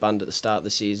banned at the start of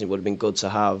the season. It would have been good to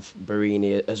have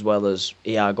Barini as well as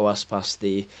Iago Aspas,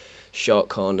 the short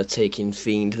corner taking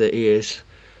fiend that he is.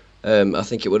 I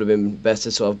think it would have been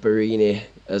better to have Barini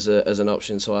as an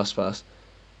option to Aspas.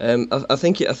 I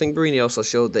think Barini also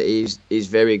showed that he's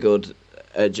very good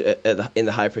in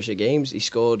the high pressure games. He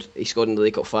scored in the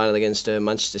League Cup final against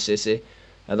Manchester City,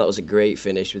 and that was a great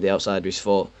finish with the outside of his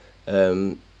foot.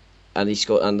 And he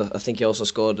scored, and I think he also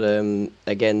scored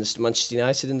against Manchester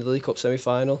United in the League Cup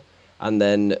semi-final, and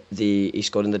then he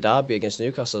scored in the derby against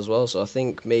Newcastle as well. So I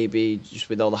think maybe just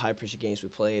with all the high pressure games we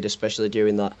played, especially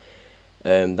during that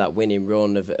winning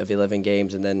run of 11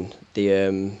 games, and then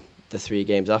the 3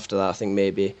 games after that, I think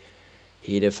maybe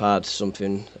he'd have had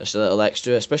something just a little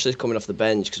extra, especially coming off the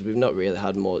bench, because we've not really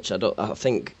had much. I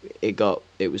think it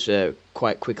was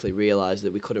quite quickly realised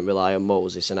that we couldn't rely on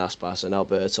Moses and Aspas and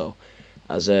Alberto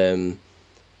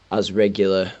as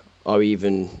regular or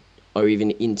even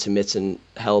intermittent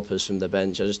helpers from the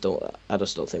bench. I just don't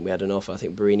think we had enough. I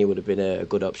think Barini would have been a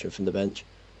good option from the bench.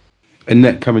 And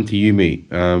Nick, coming to you, mate,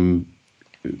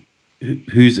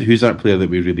 who's that player that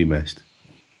we really missed?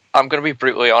 I'm going to be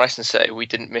brutally honest and say we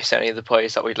didn't miss any of the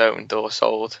players that we loaned or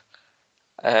sold.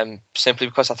 Simply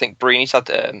because I think Brini's had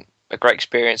a great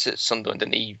experience at Sunderland,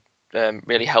 and he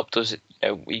really helped us.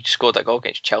 We scored that goal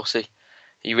against Chelsea.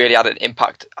 He really had an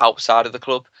impact outside of the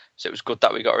club, so it was good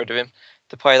that we got rid of him.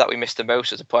 The player that we missed the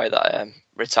most was a player that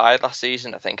retired last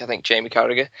season. I think Jamie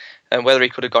Carragher, and whether he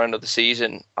could have gone another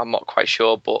season, I'm not quite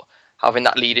sure. But having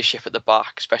that leadership at the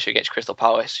back, especially against Crystal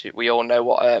Palace, we all know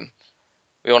what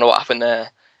happened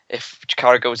there. If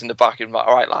Carragher was in the back, he'd be like,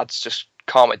 "All right, lads, just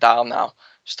calm it down now.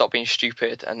 Stop being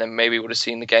stupid," and then maybe we would have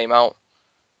seen the game out.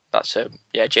 That's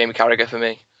Jamie Carragher for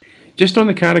me. Just on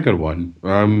the Carragher one,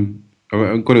 I'm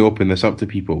going to open this up to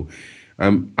people.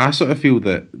 I sort of feel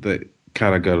that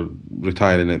Carragher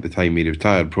retiring at the time he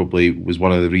retired probably was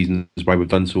one of the reasons why we've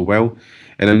done so well.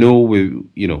 And I know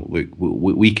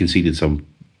we conceded some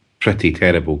pretty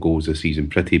terrible goals this season,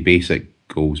 pretty basic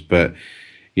goals, but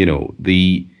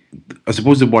I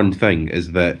suppose the one thing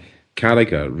is that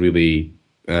Carragher really,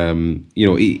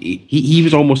 he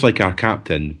was almost like our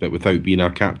captain, but without being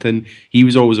our captain. He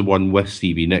was always the one with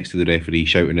Stevie next to the referee,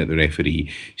 shouting at the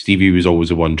referee. Stevie was always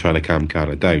the one trying to calm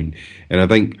Carragher down. And I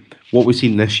think what we've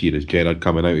seen this year is Gerrard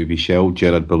coming out of his shell,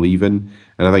 Gerrard believing.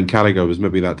 And I think Carragher was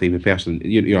maybe that type of person.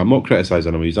 I'm not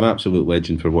criticising him. He's an absolute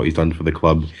legend for what he's done for the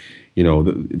club.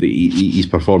 His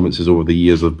performances over the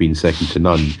years have been second to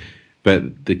none.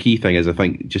 But the key thing is, I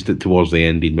think, just that towards the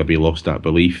end, he'd maybe lost that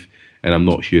belief. And I'm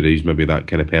not sure he's maybe that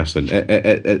kind of person.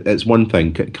 It's one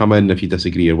thing, come in if you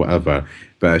disagree or whatever,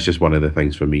 but it's just one of the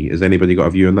things for me. Has anybody got a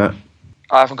view on that?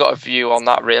 I haven't got a view on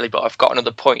that really, but I've got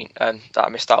another point that I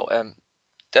missed out.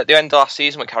 At the end of last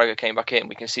season, when Carragher came back in,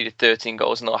 we conceded 13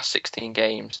 goals in the last 16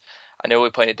 games. I know we're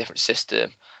playing a different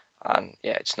system, and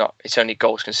it's only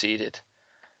goals conceded.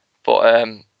 But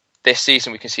this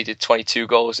season we conceded 22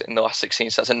 goals in the last 16,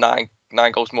 so that's a nine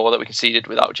goals more that we conceded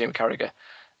without Jamie Carragher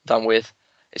than with.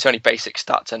 It's only basic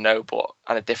stats, I know,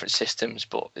 and a different systems,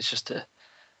 but it's just a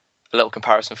little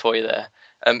comparison for you there.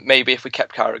 Maybe if we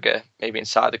kept Carragher, maybe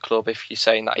inside the club, if you're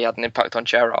saying that he had an impact on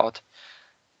Gerrard,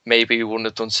 maybe we wouldn't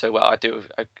have done so well.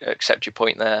 I accept your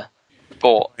point there,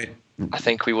 but I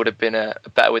think we would have been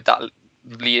better with that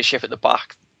leadership at the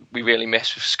back. We really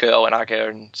missed with Skirl and Agger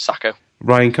and Sacco.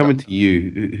 Ryan, coming to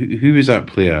you, who is that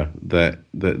player that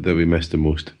we missed the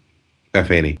most,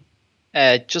 if any?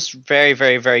 Just very,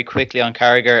 very, very quickly on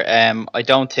Carragher, I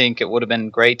don't think it would have been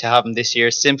great to have him this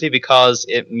year, simply because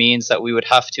it means that we would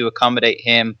have to accommodate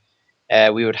him.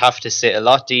 We would have to sit a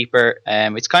lot deeper.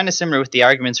 It's kind of similar with the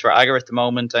arguments for Agger at the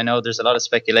moment. I know there's a lot of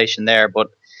speculation there, but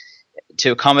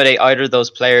to accommodate either of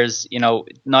those players,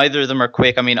 neither of them are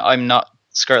quick. I mean, I'm not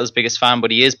Skirtle's biggest fan,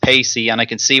 but he is pacey, and I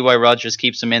can see why Rodgers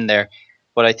keeps him in there.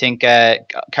 But I think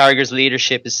Carragher's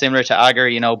leadership is similar to Agger.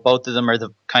 Both of them are the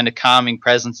kind of calming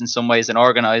presence in some ways and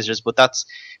organisers, but that's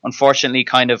unfortunately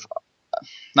kind of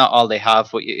not all they have.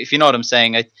 But if you know what I'm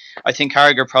saying, I think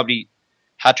Carragher probably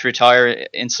had to retire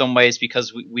in some ways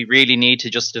because we really need to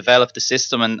just develop the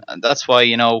system, and that's why,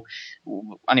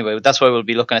 anyway, that's why we'll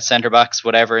be looking at centre-backs,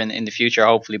 whatever, in the future,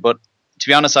 hopefully. But to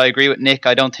be honest, I agree with Nick.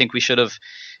 I don't think we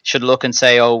should look and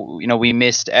say, we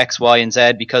missed X, Y, and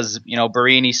Z, because,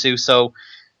 Barini, Suso,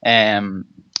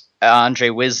 Andre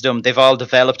Wisdom, they've all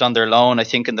developed on their loan. I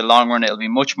think in the long run, it'll be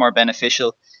much more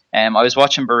beneficial. I was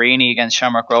watching Barini against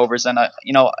Shamrock Rovers, and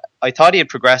I thought he had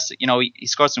progressed. He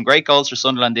scored some great goals for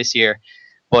Sunderland this year,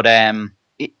 but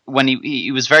when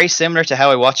he was very similar to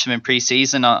how I watched him in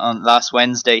pre-season on last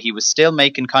Wednesday. He was still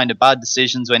making kind of bad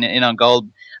decisions when in on goal.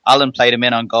 Alan played him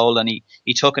in on goal, and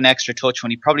he took an extra touch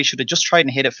when he probably should have just tried and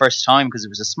hit it first time, because it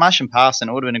was a smashing pass and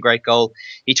it would have been a great goal.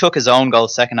 He took his own goal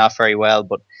second half very well,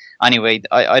 but anyway,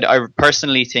 I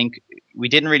personally think we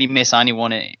didn't really miss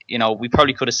anyone. We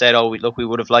probably could have said, we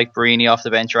would have liked Barini off the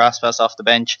bench or Aspas off the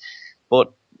bench,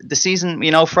 but the season,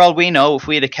 for all we know, if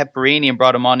we had kept Barini and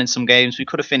brought him on in some games, we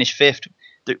could have finished fifth.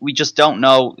 We just don't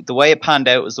know. The way it panned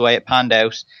out was the way it panned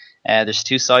out. There's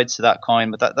two sides to that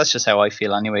coin, but that's just how I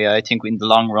feel anyway. I think in the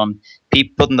long run,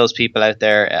 putting those people out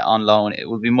there on loan, it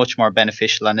will be much more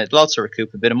beneficial, and it'll also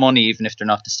recoup a bit of money, even if they're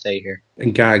not to stay here.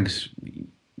 And Gags,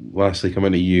 lastly,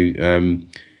 coming to you,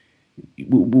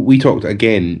 we talked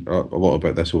again a lot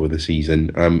about this over the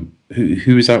season.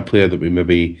 Who is that player that we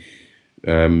maybe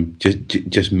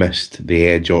just missed the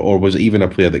edge, or was it even a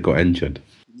player that got injured?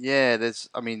 Yeah, there's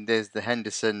the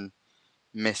Henderson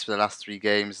miss for the last 3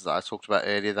 games that I talked about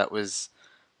earlier. That was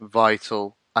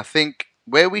vital. I think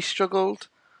where we struggled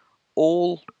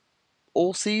all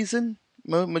season,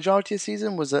 majority of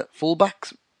season, was at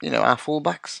fullbacks. Our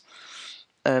fullbacks.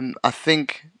 I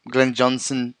think Glenn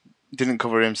Johnson didn't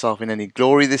cover himself in any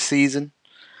glory this season.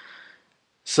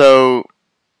 So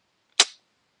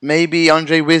maybe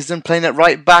Andre Wisdom playing at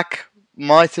right back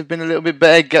might have been a little bit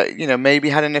better. Maybe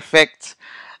had an effect.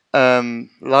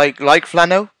 Like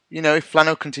Flano. If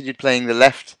Flano continued playing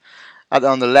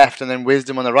on the left and then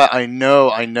Wisdom on the right, I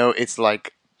know it's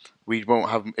like it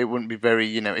wouldn't be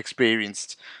very,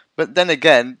 experienced. But then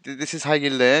again, this is how you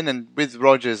learn, and with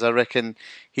Rodgers, I reckon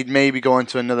he'd maybe go on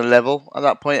to another level at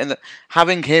that point, and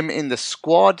having him in the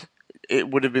squad, it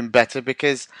would have been better,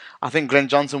 because I think Glenn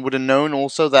Johnson would have known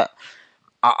also that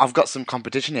I've got some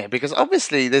competition here, because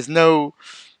obviously there's no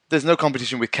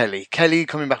competition with Kelly. Kelly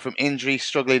coming back from injury,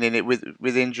 struggling in it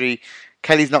with injury.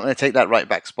 Kelly's not going to take that right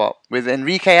back spot. With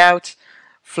Enrique out,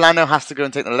 Flano has to go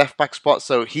and take the left back spot,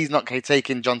 so he's not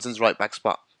taking Johnson's right back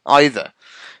spot either.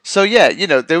 So yeah,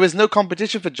 there was no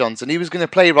competition for Johnson. He was going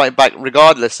to play right back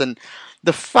regardless. And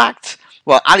the fact,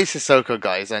 well, Ali Sissoko,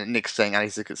 guys, and Nick's saying Ali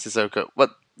Sissoko,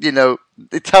 but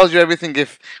it tells you everything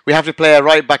if we have to play a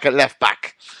right back at left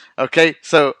back. Okay,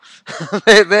 so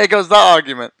there goes that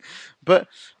argument. But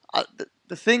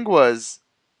the thing was,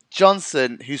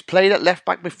 Johnson, who's played at left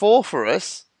back before for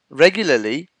us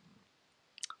regularly,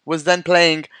 was then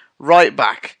playing right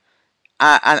back,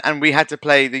 and we had to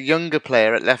play the younger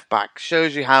player at left back.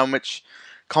 Shows you how much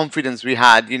confidence we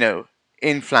had,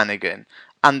 in Flanagan,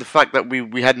 and the fact that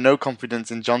we had no confidence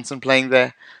in Johnson playing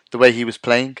there the way he was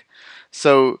playing.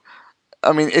 So,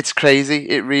 I mean, it's crazy.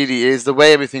 It really is. The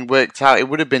way everything worked out, it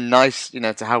would have been nice,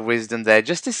 to have Wisdom there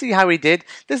just to see how he did.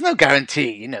 There's no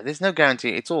guarantee, there's no guarantee.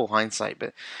 It's all hindsight,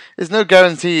 but there's no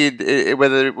guarantee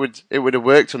whether it would have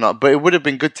worked or not. But it would have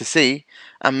been good to see,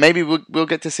 and maybe we'll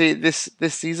get to see it this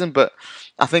season. But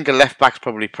I think a left back's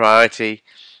probably priority,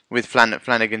 with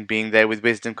Flanagan being there, with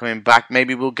Wisdom coming back.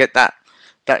 Maybe we'll get that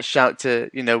shout to,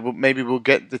 maybe we'll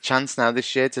get the chance now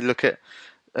this year to look at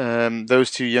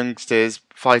those two youngsters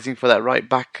fighting for that right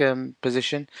back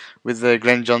position, with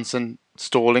Glenn Johnson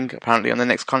stalling apparently on the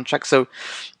next contract. So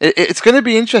it's going to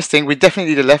be interesting. We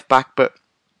definitely need a left back, but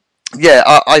yeah,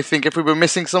 I think if we were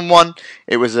missing someone,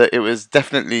 it was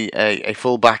definitely a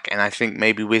full back, and I think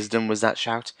maybe Wisdom was that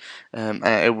shout.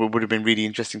 It would have been really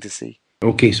interesting to see.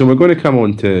 Okay, so we're going to come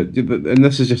on to, and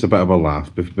this is just a bit of a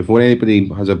laugh, before anybody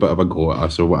has a bit of a go at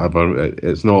us or whatever.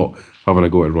 It's not having a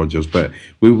go at Rodgers, but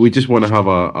we just want to have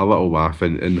a little laugh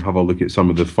and have a look at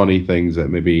some of the funny things that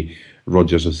maybe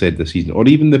Rodgers has said this season, or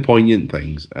even the poignant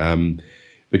things,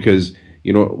 because,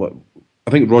 I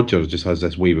think Rodgers just has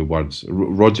this way with words.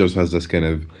 Rodgers has this kind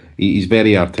of, he's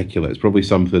very articulate. It's probably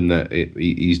something that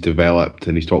he's developed,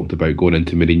 and he's talked about going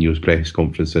into Mourinho's press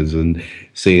conferences and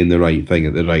saying the right thing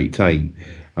at the right time.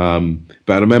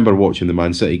 But I remember watching the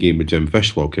Man City game with Jim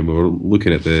Fishlock, and we were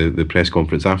looking at the press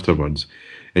conference afterwards,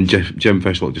 and Jim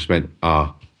Fishlock just went,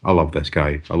 I love this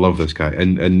guy. I love this guy,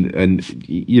 and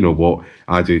you know what,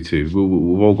 I do too.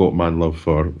 We've all got man love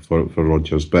for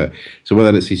Rodgers. But so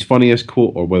whether it's his funniest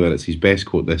quote or whether it's his best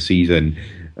quote this season,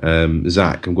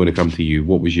 Zach, I'm going to come to you.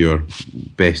 What was your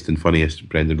best and funniest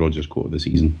Brendan Rodgers quote of the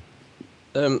season?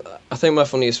 I think my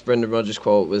funniest Brendan Rodgers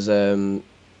quote was I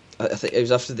think it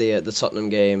was after the Tottenham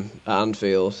game at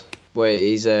Anfield, where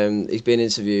he's been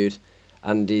interviewed.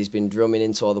 And he's been drumming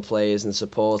into all the players and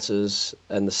supporters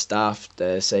and the staff,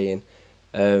 saying,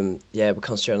 we're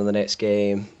concentrating on the next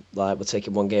game. Like, we're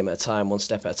taking one game at a time, one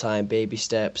step at a time, baby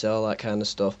steps, all that kind of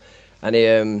stuff. And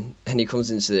he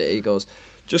comes into it, he goes,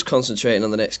 just concentrating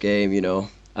on the next game,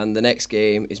 And the next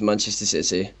game is Manchester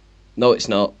City. No, it's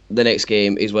not. The next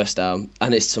game is West Ham,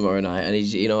 and it's tomorrow night. And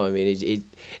he's, what I mean?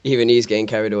 He's getting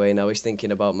carried away now. He's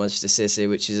thinking about Manchester City,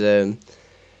 which is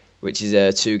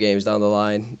 2 games down the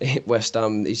line. West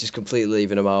Ham, he's just completely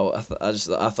leaving them out. I thought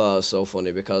it was so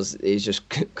funny, because he's just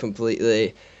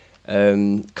completely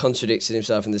contradicting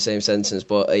himself in the same sentence,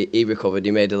 but he recovered.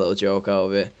 He made a little joke out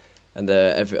of it, and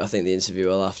I think the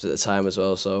interviewer laughed at the time as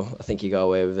well, so I think he got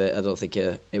away with it. I don't think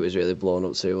it was really blown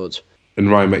up too much. And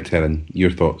Ryan McTernan,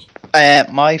 your thoughts?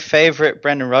 My favourite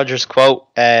Brendan Rodgers quote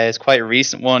is quite a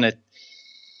recent one.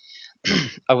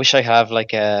 I wish I have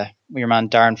your man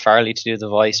Darren Farley to do the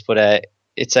voice, but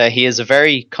he is a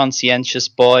very conscientious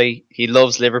boy. He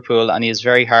loves Liverpool, and he is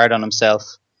very hard on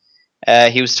himself.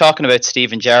 He was talking about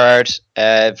Steven Gerrard,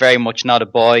 very much not a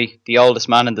boy, the oldest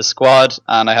man in the squad,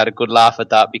 and I had a good laugh at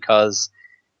that, because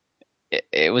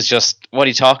it was just, what are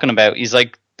you talking about? He's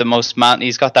like the most man.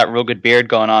 He's got that rugged beard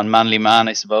going on, manly man,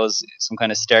 I suppose, some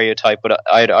kind of stereotype. But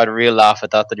I had a real laugh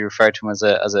at that he referred to him as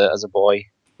a boy.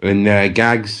 And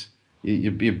Gags,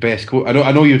 your best quote.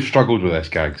 I know you've struggled with this,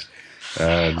 Gags.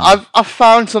 I've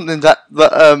found something that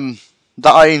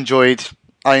I enjoyed.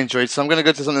 So I'm going to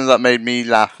go to something that made me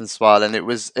laugh and smile, and it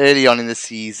was early on in the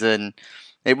season.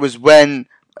 It was when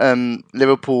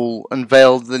Liverpool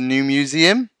unveiled the new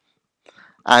museum,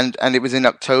 and it was in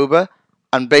October.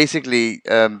 And basically,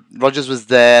 Rodgers was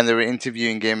there, and they were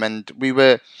interviewing him, and we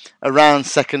were around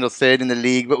second or third in the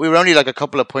league, but we were only like a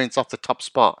couple of points off the top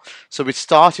spot. So we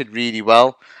started really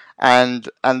well. And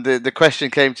the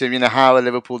question came to him, how are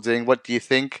Liverpool doing? What do you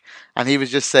think? And he was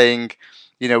just saying,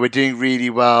 we're doing really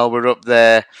well. We're up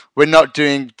there. We're not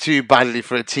doing too badly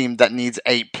for a team that needs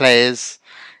 8 players,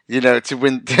 to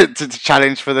win, to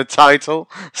challenge for the title.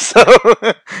 So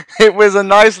it was a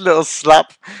nice little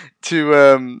slap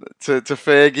to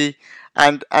Fergie.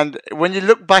 And when you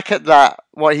look back at that,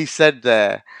 what he said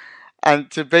there, and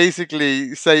to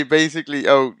basically say,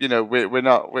 oh,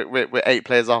 we're 8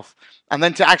 players off, and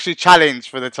then to actually challenge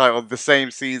for the title the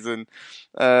same season.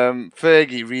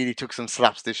 Fergie really took some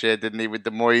slaps this year, didn't he, with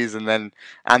the Moyes, and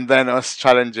then us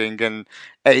challenging, and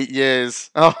 8 years.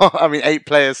 8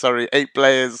 players. Sorry, 8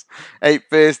 players, 8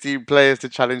 first team players to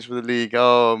challenge for the league.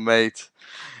 Oh, mate,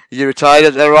 you retired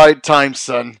at the right time,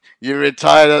 son. You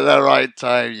retired at the right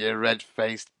time. You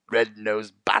red-faced,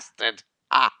 red-nosed bastard.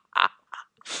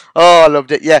 Oh, I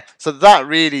loved it. Yeah, so that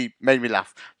really made me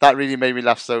laugh.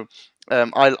 So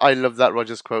I love that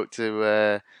Rodgers quote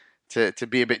to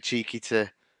be a bit cheeky to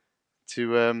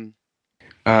And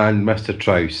Mr.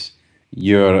 Trouse,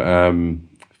 your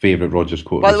favourite Rodgers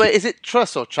quote. By the way, is it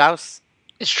Truss or Trouse?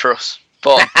 It's Truss,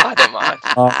 but I don't mind.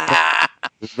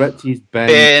 Richie's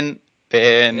Bin.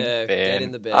 Get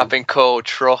in the bin. I've been called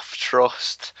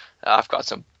Trust. I've got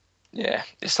some. Yeah,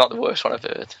 it's not the worst one I've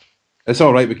heard. It's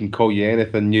all right. We can call you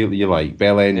anything you like.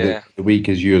 Bell end of the week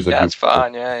is yours. Yeah, that's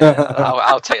fine. Yeah.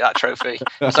 I'll take that trophy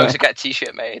as long as I get a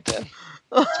T-shirt made. Then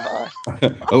it's mine.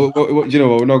 Do you know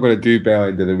what? We're not going to do bell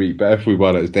end of the week, but if we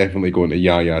were, it's definitely going to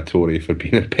Yaya Toure for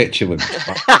being a petulant.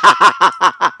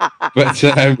 But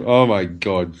oh my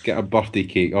God, get a birthday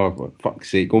cake! Oh, for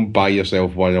fuck's sake, go and buy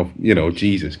yourself one.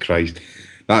 Jesus Christ.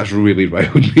 That's really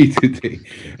riled me today.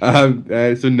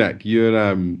 So Nick,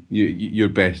 your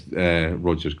best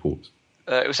Rodgers quotes.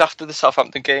 It was after the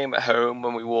Southampton game at home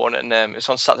when we won, and it was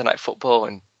on Saturday Night Football,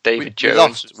 and David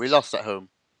Jones. We lost at home.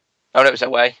 Oh no, it was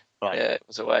away. Right. Yeah, it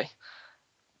was away.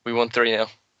 We won 3-0.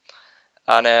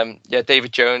 And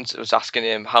David Jones was asking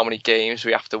him how many games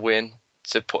we have to win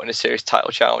to put in a serious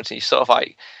title challenge, and he sort of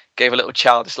like gave a little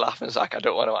childish laugh and was like, I'm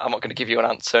not going to give you an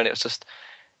answer. And it was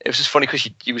just funny because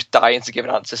he was dying to give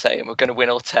an answer, saying we're going to win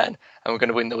all 10 and we're going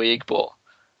to win the league, but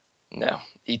no,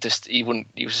 he wouldn't.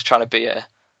 He was just trying to be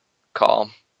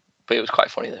calm, but it was quite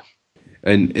funny though.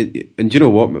 And do you know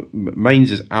what?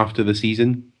 Mine's is after the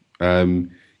season,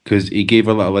 because he gave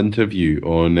a little interview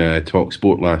on Talk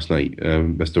Sport last night,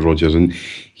 Mr. Rodgers, and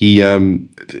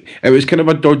it was kind of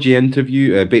a dodgy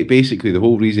interview. Basically, the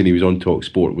whole reason he was on Talk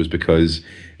Sport was because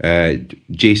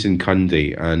Jason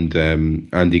Cundy and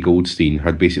Andy Goldstein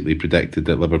had basically predicted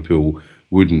that Liverpool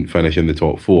wouldn't finish in the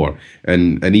top 4,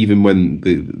 and even when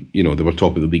they were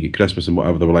top of the league at Christmas and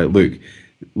whatever, they were like, look,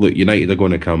 United are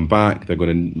going to come back, they're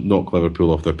going to knock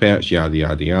Liverpool off their perch, yada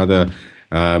yada yada.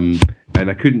 And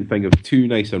I couldn't think of 2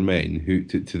 nicer men who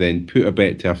to then put a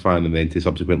bet to a fan and then to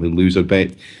subsequently lose a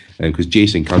bet. Because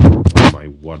Jason Cundy, oh my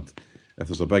word, if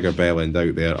there's a bigger bell end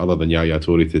out there other than Yaya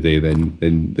Toure today,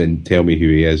 then tell me who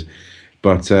he is.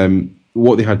 But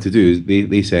what they had to do is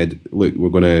they said, look, we're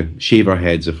going to shave our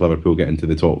heads if Liverpool get into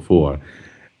the top 4.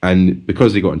 And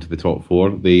because they got into the top 4,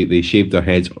 they shaved their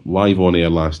heads live on air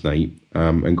last night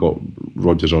and got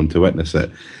Rodgers on to witness it.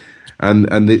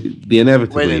 And the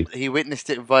inevitably... Wait, he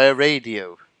witnessed it via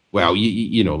radio. Well,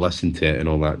 you listen to it and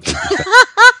all that type of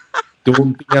stuff.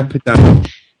 Don't be a pedant.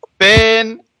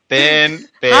 Ben.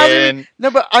 No,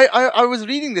 but I was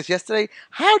reading this yesterday.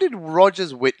 How did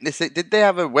Rodgers witness it? Did they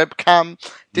have a webcam?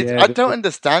 I don't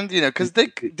understand, because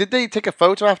did they take a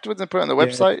photo afterwards and put it on the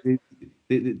website?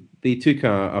 They took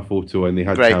a photo and they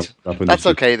had Great. Up on That's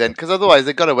okay then, because otherwise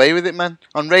they got away with it, man.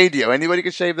 On radio, anybody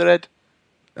could shave their head.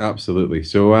 Absolutely.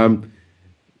 So,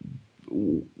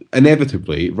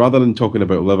 inevitably, rather than talking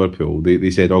about Liverpool, they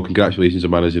said, "Oh, congratulations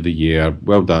on Manager of the Year,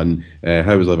 well done.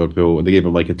 How was Liverpool?" And they gave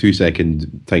him like a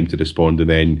 2-second time to respond, and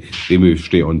then they moved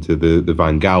straight on to the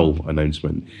Van Gaal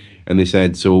announcement. And they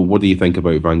said, "So, what do you think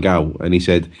about Van Gaal?" And he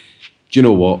said, "Do you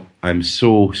know what? I'm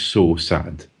so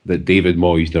sad that David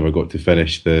Moyes never got to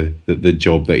finish the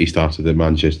job that he started at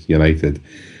Manchester United."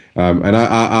 And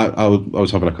I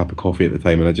was having a cup of coffee at the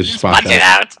time, and I just spat it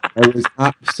out. It was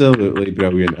absolutely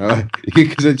brilliant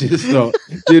because I just thought,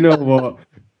 do you know what?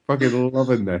 Fucking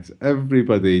loving this.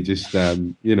 Everybody just,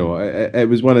 it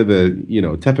was one of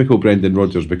the, typical Brendan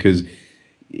Rodgers, because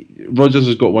Rodgers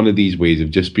has got one of these ways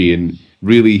of just being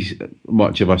really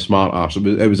much of a smart arse.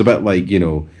 It was a bit like,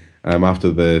 after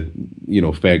the,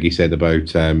 Fergie said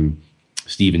about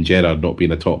Steven Gerrard not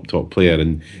being a top player,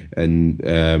 and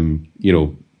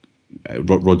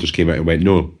Rodgers came out and went,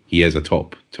 no, he is a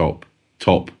top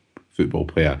football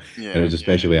player, and it was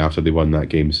especially after they won that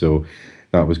game. So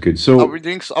that was good. So are we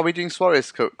doing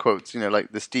Suarez quotes?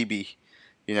 Like the Stevie,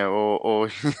 or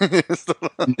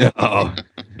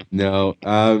no.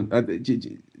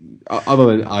 Other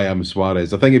than I am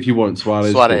Suarez, I think if you want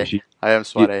Suarez, Suarez, I am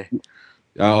Suarez.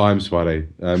 I'm Suarez.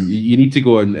 You need to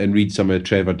go and read some of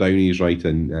Trevor Downey's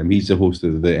writing. He's the host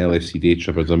of the LFC Day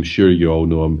Trippers. I'm sure you all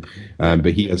know him,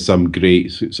 but he has some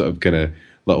great sort of kind of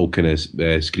little kind of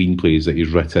screenplays that he's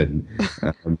written,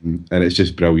 and it's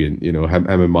just brilliant. Him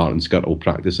and Martin Skirtle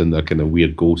practicing their kind of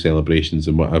weird goal celebrations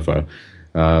and whatever.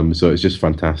 So it's just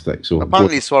fantastic. So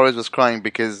apparently Suarez was crying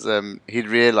because he'd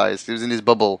realised, he was in his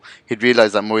bubble, he'd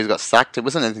realised that Moyes got sacked. It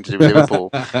wasn't anything to do with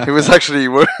Liverpool. It was actually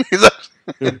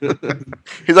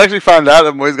he's actually found out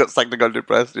that Moyes got sacked and got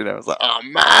depressed. It's like, oh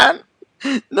man,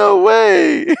 no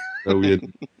way.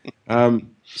 Brilliant.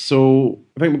 So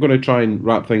I think we're going to try and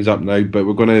wrap things up now, but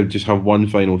we're going to just have one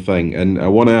final thing, and I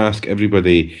want to ask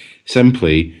everybody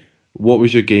simply, what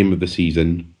was your game of the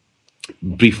season?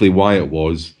 Briefly, why it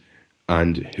was.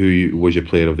 And who was your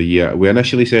player of the year? We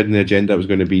initially said in the agenda it was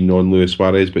going to be non-Luis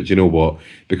Suarez, but you know what?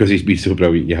 Because he's been so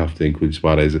brilliant, you have to include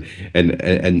Suarez in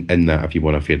that if you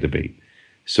want a fair debate.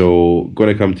 So,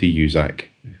 going to come to you, Zach.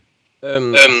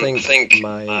 I think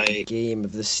my game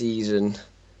of the season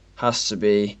has to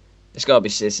be. It's got to be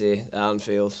City at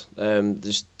Anfield.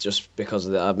 Just because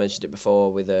of I've mentioned it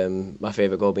before with my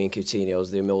favourite goal being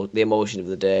Coutinho's, the emotion of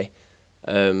the day.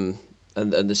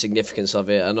 And the significance of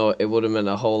it. I know it would have meant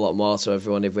a whole lot more to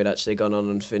everyone if we'd actually gone on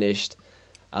and finished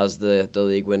as the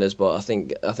league winners. But I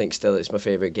think still it's my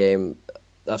favourite game.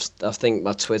 I think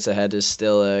my Twitter head is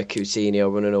still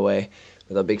Coutinho running away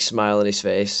with a big smile on his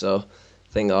face. So I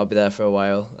think I'll be there for a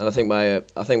while. And I think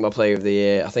my player of the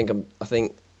year. I think I'm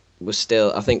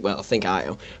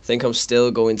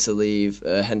still going to leave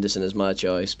Henderson as my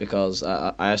choice because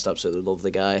I just absolutely love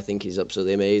the guy. I think he's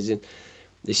absolutely amazing.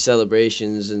 These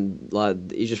celebrations and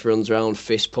like he just runs around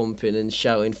fist pumping and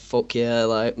shouting "fuck yeah!"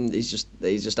 Like he's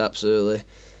just absolutely.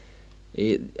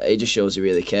 He just shows he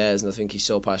really cares, and I think he's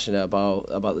so passionate about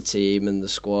the team and the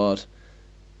squad.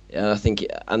 And I think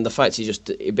the fact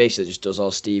he basically just does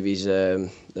all Stevie's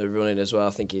running as well.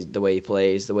 I think the way he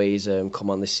plays, the way he's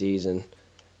come on this season,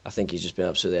 I think he's just been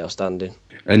absolutely outstanding.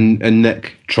 And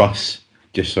Nick Truss,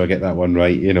 just so I get that one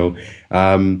right,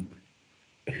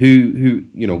 Who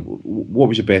what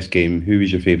was your best game? Who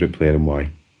was your favourite player and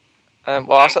why?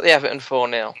 Well, I was at the Everton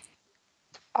 4-0,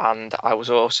 and I was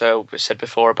also said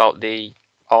before about the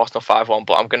Arsenal 5-1,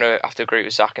 but I'm going to have to agree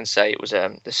with Zach and say it was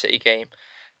the City game,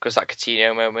 because that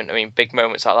Coutinho moment, I mean, big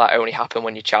moments like that only happen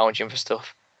when you're challenging for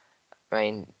stuff. I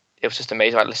mean, it was just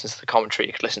amazing. I listened to the commentary,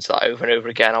 you could listen to that over and over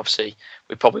again. Obviously,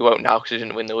 we probably won't now because we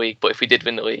didn't win the league, but if we did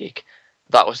win the league,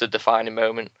 that was the defining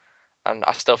moment. And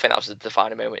I still think that was the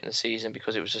defining moment in the season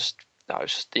because it was just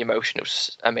the emotion. It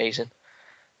was amazing.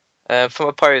 For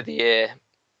my player of the year,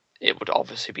 it would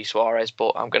obviously be Suarez,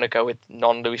 but I'm going to go with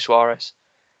non-Luis Suarez.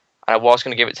 And I was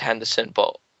going to give it to Henderson,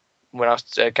 but when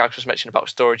Gags was mentioning about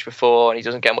Sturridge before, and he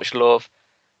doesn't get much love,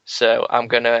 so I'm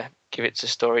going to give it to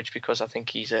Sturridge because I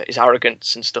think his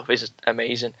arrogance and stuff is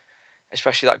amazing,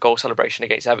 especially that goal celebration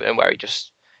against Everton where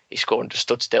he scored and just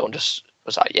stood still and just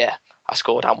was like, yeah, I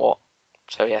scored and what.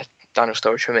 So yeah, Daniel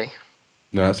Sturridge for me.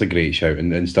 No, that's a great shout,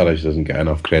 and Sturridge doesn't get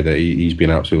enough credit. He's been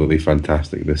absolutely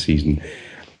fantastic this season.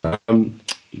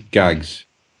 Gags,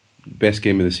 best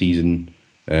game of the season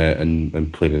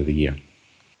and player of the year.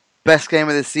 Best game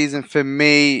of the season for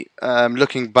me,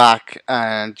 looking back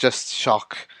and just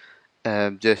shock,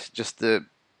 just the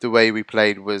way we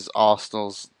played was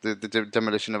Arsenal's the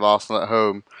demolition of Arsenal at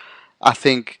home. I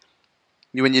think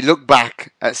when you look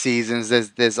back at seasons, there's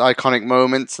iconic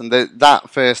moments, and that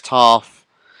first half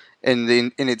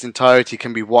in its entirety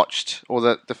can be watched, or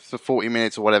the 40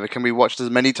 minutes or whatever can be watched as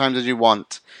many times as you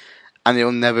want, and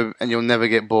you'll never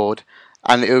get bored.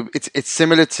 And it's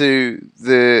similar to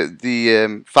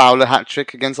the Fowler hat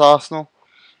trick against Arsenal,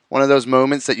 one of those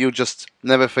moments that you'll just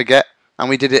never forget. And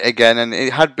we did it again, and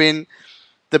it had been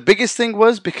the biggest thing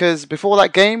was because before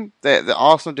that game, the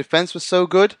Arsenal defense was so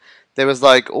good. There was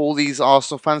like all these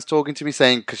Arsenal fans talking to me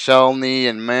saying Koscielny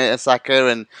and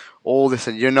Mertesacker and all this,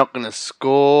 and you're not going to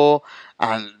score,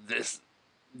 and this,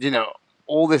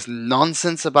 all this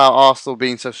nonsense about Arsenal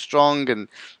being so strong, and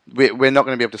we're not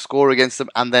going to be able to score against them.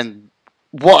 And then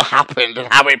what happened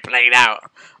and how it played out?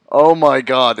 Oh my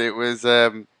God! It was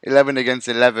 11 against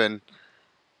 11,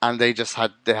 and they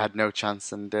had no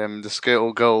chance. And the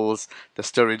Skirtle goals, the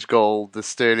Sturridge goal, the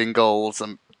Sterling goals,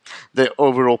 and the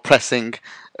overall pressing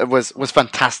was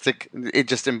fantastic. It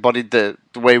just embodied the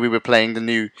way we were playing, the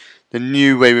new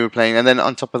way we were playing. And then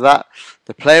on top of that,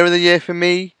 the player of the year for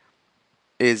me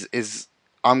is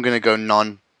I'm gonna go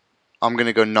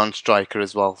non-striker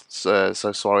as well. So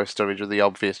Suarez, Sturridge were the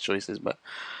obvious choices, but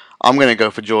I'm gonna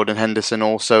go for Jordan Henderson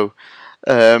also.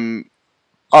 This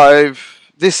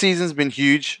season's been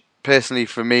huge personally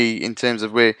for me in terms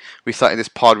of where we started this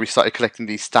pod. We started collecting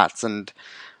these stats, and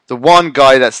the one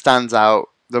guy that stands out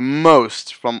the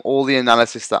most from all the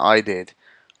analysis that I did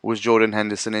was Jordan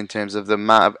Henderson in terms of the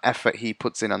amount of effort he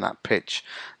puts in on that pitch,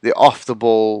 the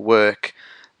off-the-ball work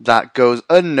that goes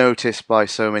unnoticed by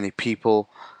so many people,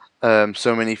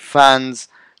 so many fans,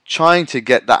 trying to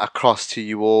get that across to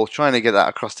you all, trying to get that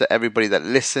across to everybody that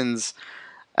listens.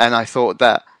 And I thought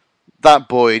that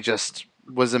boy just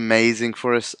was amazing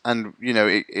for us, and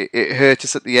it hurt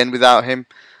us at the end without him.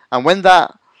 And when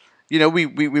that, we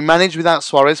managed without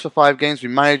Suarez for 5 games, we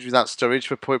managed without Sturridge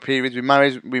for periods,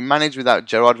 we managed without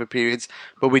Gerrard for periods,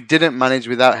 but we didn't manage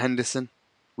without Henderson.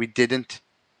 We didn't.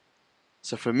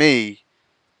 So for me,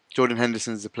 Jordan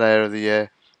Henderson's the player of the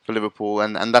year for Liverpool,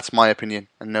 and that's my opinion,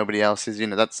 and nobody else's.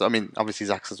 That's, I mean, obviously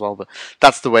Zach's as well, but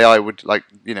that's the way I would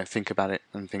think about it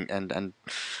and think. And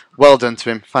well done to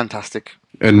him, fantastic.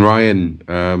 And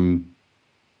Ryan,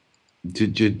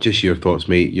 just your thoughts,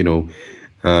 mate.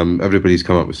 Everybody's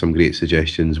come up with some great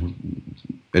suggestions.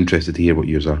 Interested to hear what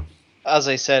yours are. As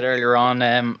I said earlier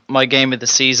on, my game of the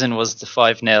season was the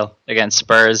 5-0 against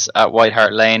Spurs at White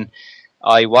Hart Lane.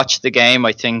 I watched the game,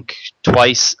 I think,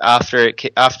 twice after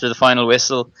the final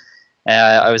whistle.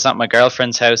 I was at my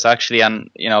girlfriend's house, actually, and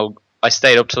I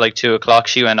stayed up till like 2 o'clock.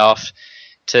 She went off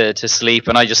to sleep,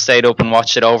 and I just stayed up and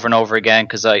watched it over and over again,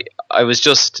 because I was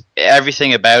just,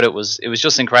 everything about it was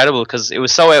just incredible, because it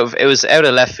was it was out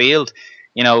of left field.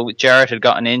 Gerrard had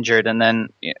gotten injured, and then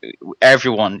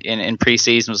everyone in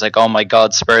pre-season was like, "Oh my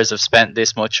God, Spurs have spent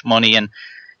this much money, and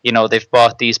they've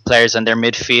bought these players, and their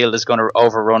midfield is going to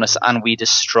overrun us," and we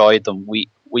destroyed them. We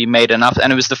made enough,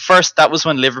 and it was the first. That was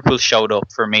when Liverpool showed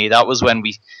up for me. That was when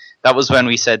we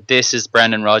said, "This is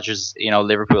Brendan Rodgers,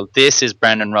 Liverpool. This is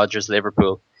Brendan Rodgers,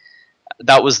 Liverpool."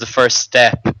 That was the first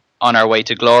step on our way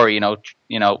to glory.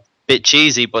 Bit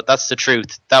cheesy, but that's the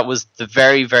truth. That was the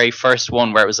very, very first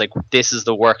one where it was like, this is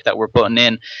the work that we're putting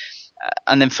in.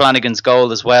 And then Flanagan's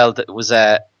goal as well. That was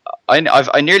I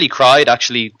nearly cried,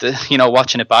 actually.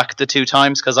 Watching it back the 2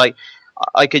 times, because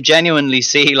I could genuinely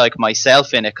see like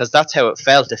myself in it, because that's how it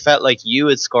felt. It felt like you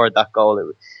had scored that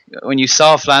goal. When you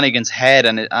saw Flanagan's head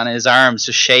and his arms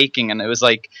just shaking, and it was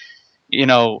like,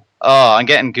 I'm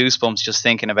getting goosebumps just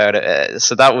thinking about it.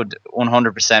 So that would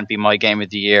 100% be my game of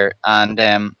the year.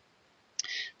 And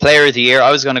player of the year,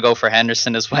 I was going to go for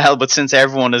Henderson as well, but since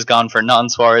everyone has gone for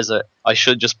non-Suarez, I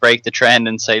should just break the trend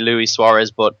and say Luis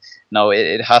Suarez, but no,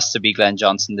 it has to be Glenn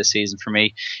Johnson this season for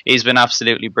me. He's been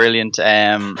absolutely brilliant. He's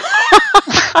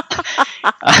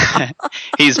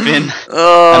been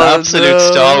an absolute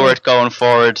stalwart going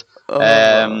forward.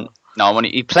 When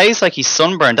he plays like he's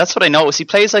sunburned, that's what I noticed. He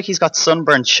plays like he's got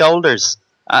sunburned shoulders,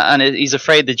 and he's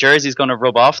afraid the jersey's going to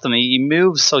rub off them. He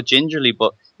moves so gingerly,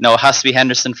 but no, it has to be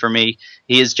Henderson for me.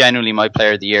 He is genuinely my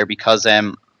player of the year, because I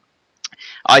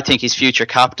think he's future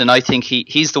captain. I think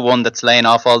he's the one that's laying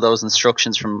off all those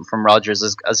instructions from Rodgers.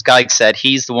 As Guy said,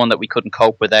 he's the one that we couldn't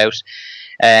cope without.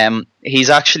 He's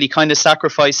actually kind of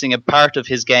sacrificing a part of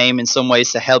his game in some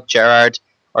ways to help Gerrard,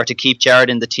 or to keep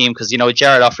Gerrard in the team, because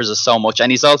Gerrard offers us so much,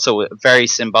 and he's also a very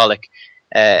symbolic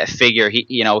figure.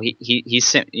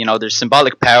 He's there's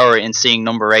symbolic power in seeing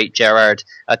number 8 Gerrard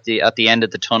at the end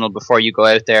of the tunnel before you go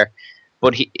out there.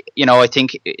 But I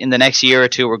think in the next year or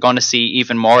two we're going to see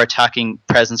even more attacking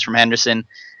presence from Henderson.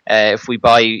 If we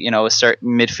buy a certain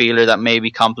midfielder that maybe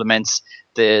complements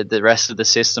the rest of the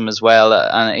system as well,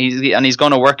 and he's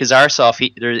going to work his arse off.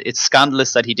 It's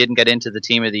scandalous that he didn't get into the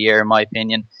team of the year, in my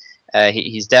opinion.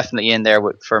 He's definitely in there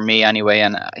for me anyway,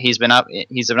 and he's been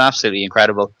absolutely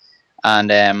incredible.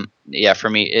 And for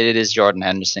me, it is Jordan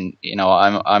Henderson.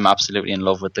 I'm absolutely in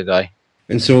love with the guy.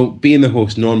 And so, being the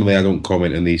host, normally I don't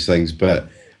comment on these things, but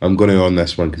I'm going to on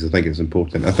this one because I think it's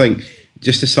important. I think,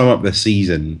 just to sum up this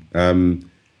season,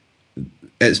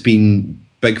 it's been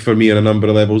big for me on a number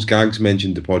of levels. Gags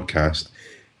mentioned the podcast,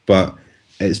 but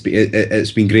it's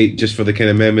been great just for the kind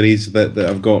of memories that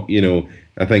I've got.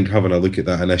 I think having a look at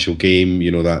that initial game,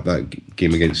 that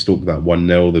game against Stoke, that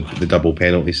 1-0, the double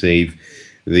penalty save,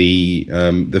 the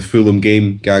Fulham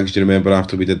game, Gags, do you remember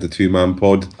after we did the 2-man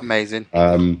pod? Amazing.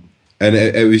 And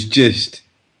it was just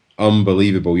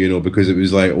unbelievable, because it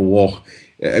was like,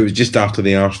 it was just after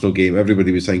the Arsenal game.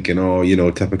 Everybody was thinking,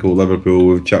 typical Liverpool,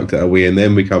 we've chucked it away, and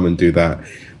then we come and do that.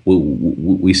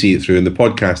 we see it through in the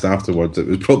podcast afterwards. It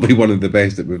was probably one of the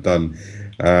best that we've done.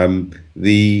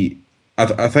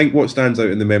 I think what stands out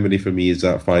in the memory for me is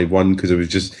that 5-1, because it was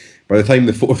just, by the time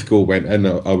the fourth goal went in,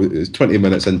 it was 20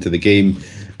 minutes into the game.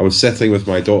 I was sitting with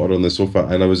my daughter on the sofa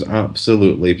and I was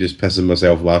absolutely just pissing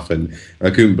myself laughing.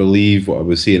 I couldn't believe what I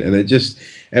was seeing, and it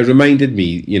reminded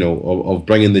me, of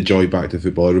bringing the joy back to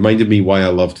football. It reminded me why I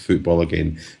loved football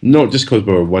again, not just because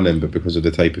we were winning, but because of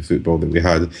the type of football that we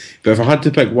had. But if I had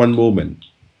to pick one moment,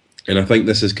 and I think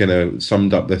this has kind of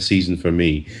summed up this season for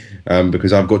me,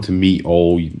 because I've got to meet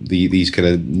all these kind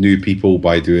of new people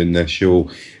by doing this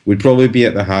show, would probably be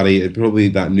at the Harry. It'd probably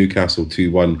be that Newcastle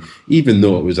 2-1, even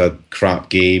though it was a crap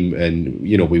game and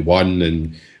we won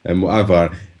and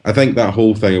whatever. I think that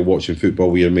whole thing of watching football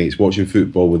with your mates, watching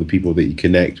football with the people that you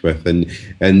connect with, and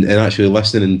actually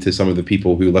listening to some of the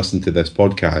people who listen to this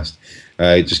podcast,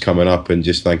 just coming up and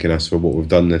just thanking us for what we've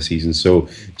done this season. So,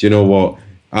 do you know what?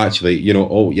 Actually,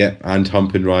 and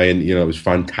humping Ryan, it was a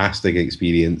fantastic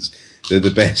experience. They're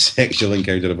the best sexual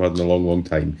encounter I've had in a long, long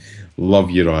time. Love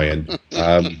you, Ryan.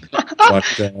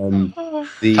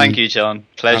 Thank you, John.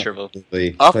 Pleasurable.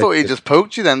 I thought he just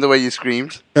poked you then, the way you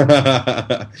screamed.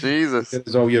 Jesus.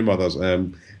 It's all your mothers.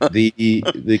 The key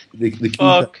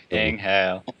fucking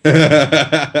hell.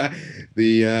 The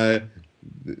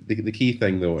key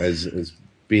thing though is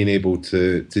being able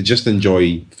to just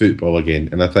enjoy football again,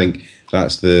 and I think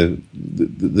that's the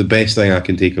best thing I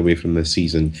can take away from this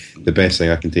season. The best thing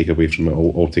I can take away from it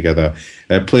altogether.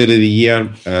 Player of the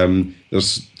year.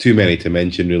 There's too many to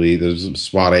mention really. There's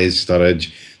Suarez,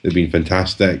 Sturridge. They've been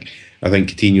fantastic. I think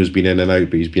Coutinho's been in and out,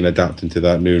 but he's been adapting to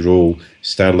that new role.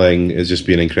 Sterling has just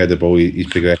been incredible. He's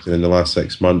progressing in the last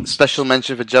 6 months. Special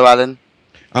mention for Joe Allen.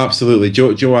 Absolutely,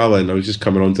 Joe Allen. I was just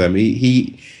coming on to him.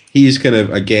 He's kind of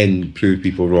again proved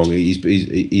people wrong.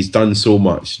 He's done so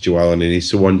much, Joe Allen, and he's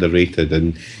so underrated.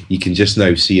 And you can just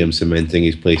now see him cementing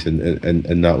his place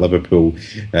in that Liverpool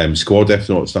squad, if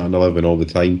not starting 11 all the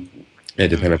time,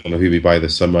 depending on who we buy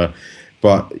this summer.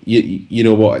 But you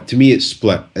know what? To me, it's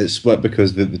split. It's split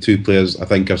because the two players I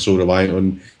think are so reliant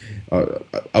on.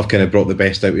 I've kind of brought the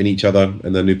best out in each other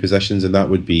in their new positions, and that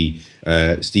would be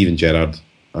Steven Gerrard.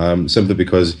 Simply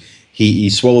because he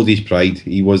swallowed his pride.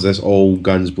 He was this all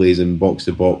guns blazing, box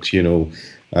to box,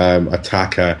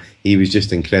 attacker. He was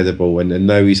just incredible, and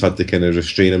now he's had to kind of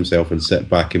restrain himself and sit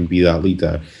back and be that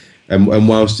leader. And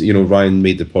whilst Ryan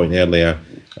made the point earlier,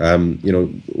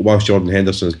 whilst Jordan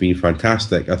Henderson has been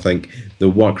fantastic, I think the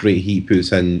work rate he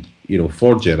puts in,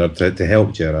 for Gerrard to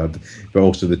help Gerrard, but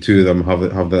also the two of them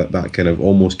have that kind of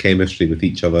almost chemistry with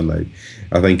each other now.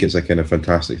 I think it's a kind of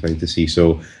fantastic thing to see.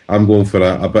 So I'm going for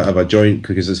a bit of a joint,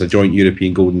 because it's a joint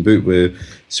European Golden Boot with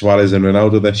Suarez and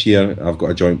Ronaldo this year. I've got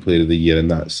a joint Player of the Year, and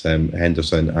that's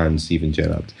Henderson and Steven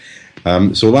Gerrard.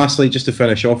 So lastly, just to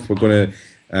finish off, we're going to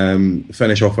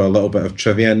finish off with a little bit of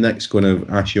trivia. Nick's going to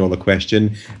ask you all a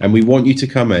question, and we want you to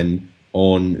come in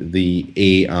on the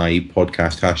AI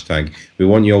podcast hashtag. We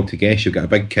want you all to guess. You'll get a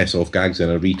big kiss off Gags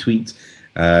and a retweet.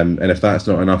 And if that's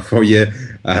not enough for you,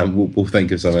 we'll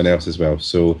think of something else as well.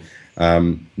 So,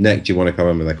 Nick, do you want to come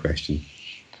in with a question?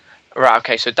 Right,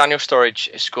 okay, so Daniel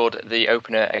Sturridge scored the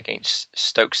opener against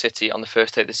Stoke City on the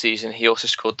first day of the season. He also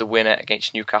scored the winner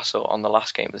against Newcastle on the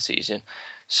last game of the season.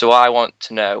 So I want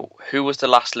to know, who was the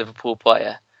last Liverpool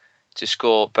player to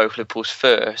score both Liverpool's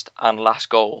first and last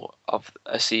goal of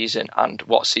a season, and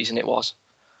what season it was?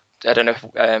 I don't know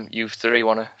if you three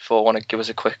want to give us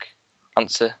a quick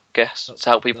answer, guess, to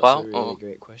help people out. That's a really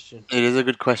great question. It is a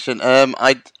good question.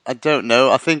 I don't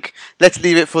know. I think let's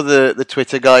leave it for the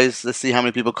Twitter guys. Let's see how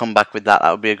many people come back with that.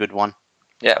 That would be a good one.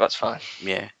 Yeah, that's fine.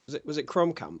 Yeah. Was it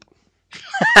Cromcamp?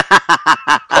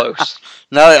 Close.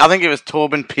 No, I think it was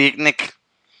Torben Picnic.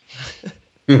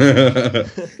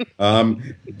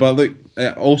 But look,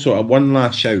 also one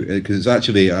last shout, because it's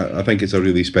actually I think it's a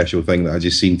really special thing that I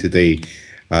just seen today.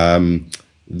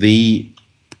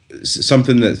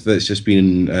 Something that's just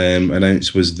been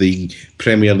announced was the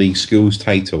Premier League schools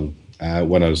title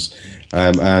winners,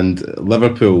 and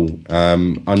Liverpool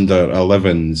under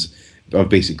 11s have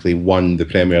basically won the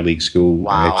Premier League school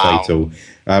title.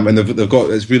 And they've got,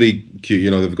 it's really cute,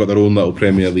 they've got their own little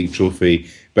Premier League trophy,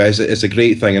 but it's a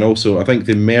great thing. And also I think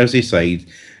the Merseyside,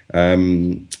 I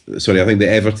think the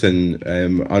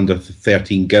Everton under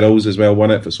 13 girls as well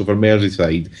won it. So for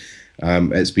Merseyside,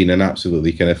 it's been an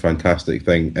absolutely kind of fantastic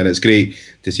thing, and it's great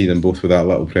to see them both with that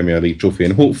little Premier League trophy,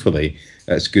 and hopefully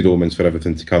it's good omens for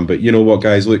everything to come. But you know what,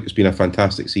 guys, look, it's been a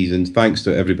fantastic season. Thanks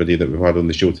to everybody that we've had on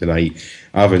the show tonight.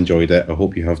 I've enjoyed it. I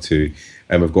hope you have too.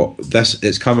 And we've got this,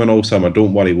 it's coming all summer.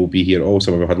 Don't worry, we'll be here all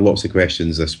summer. We've had lots of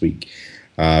questions this week.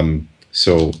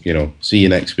 So, see you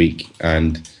next week,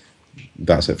 and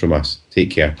that's it from us.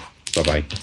 Take care. Bye-bye.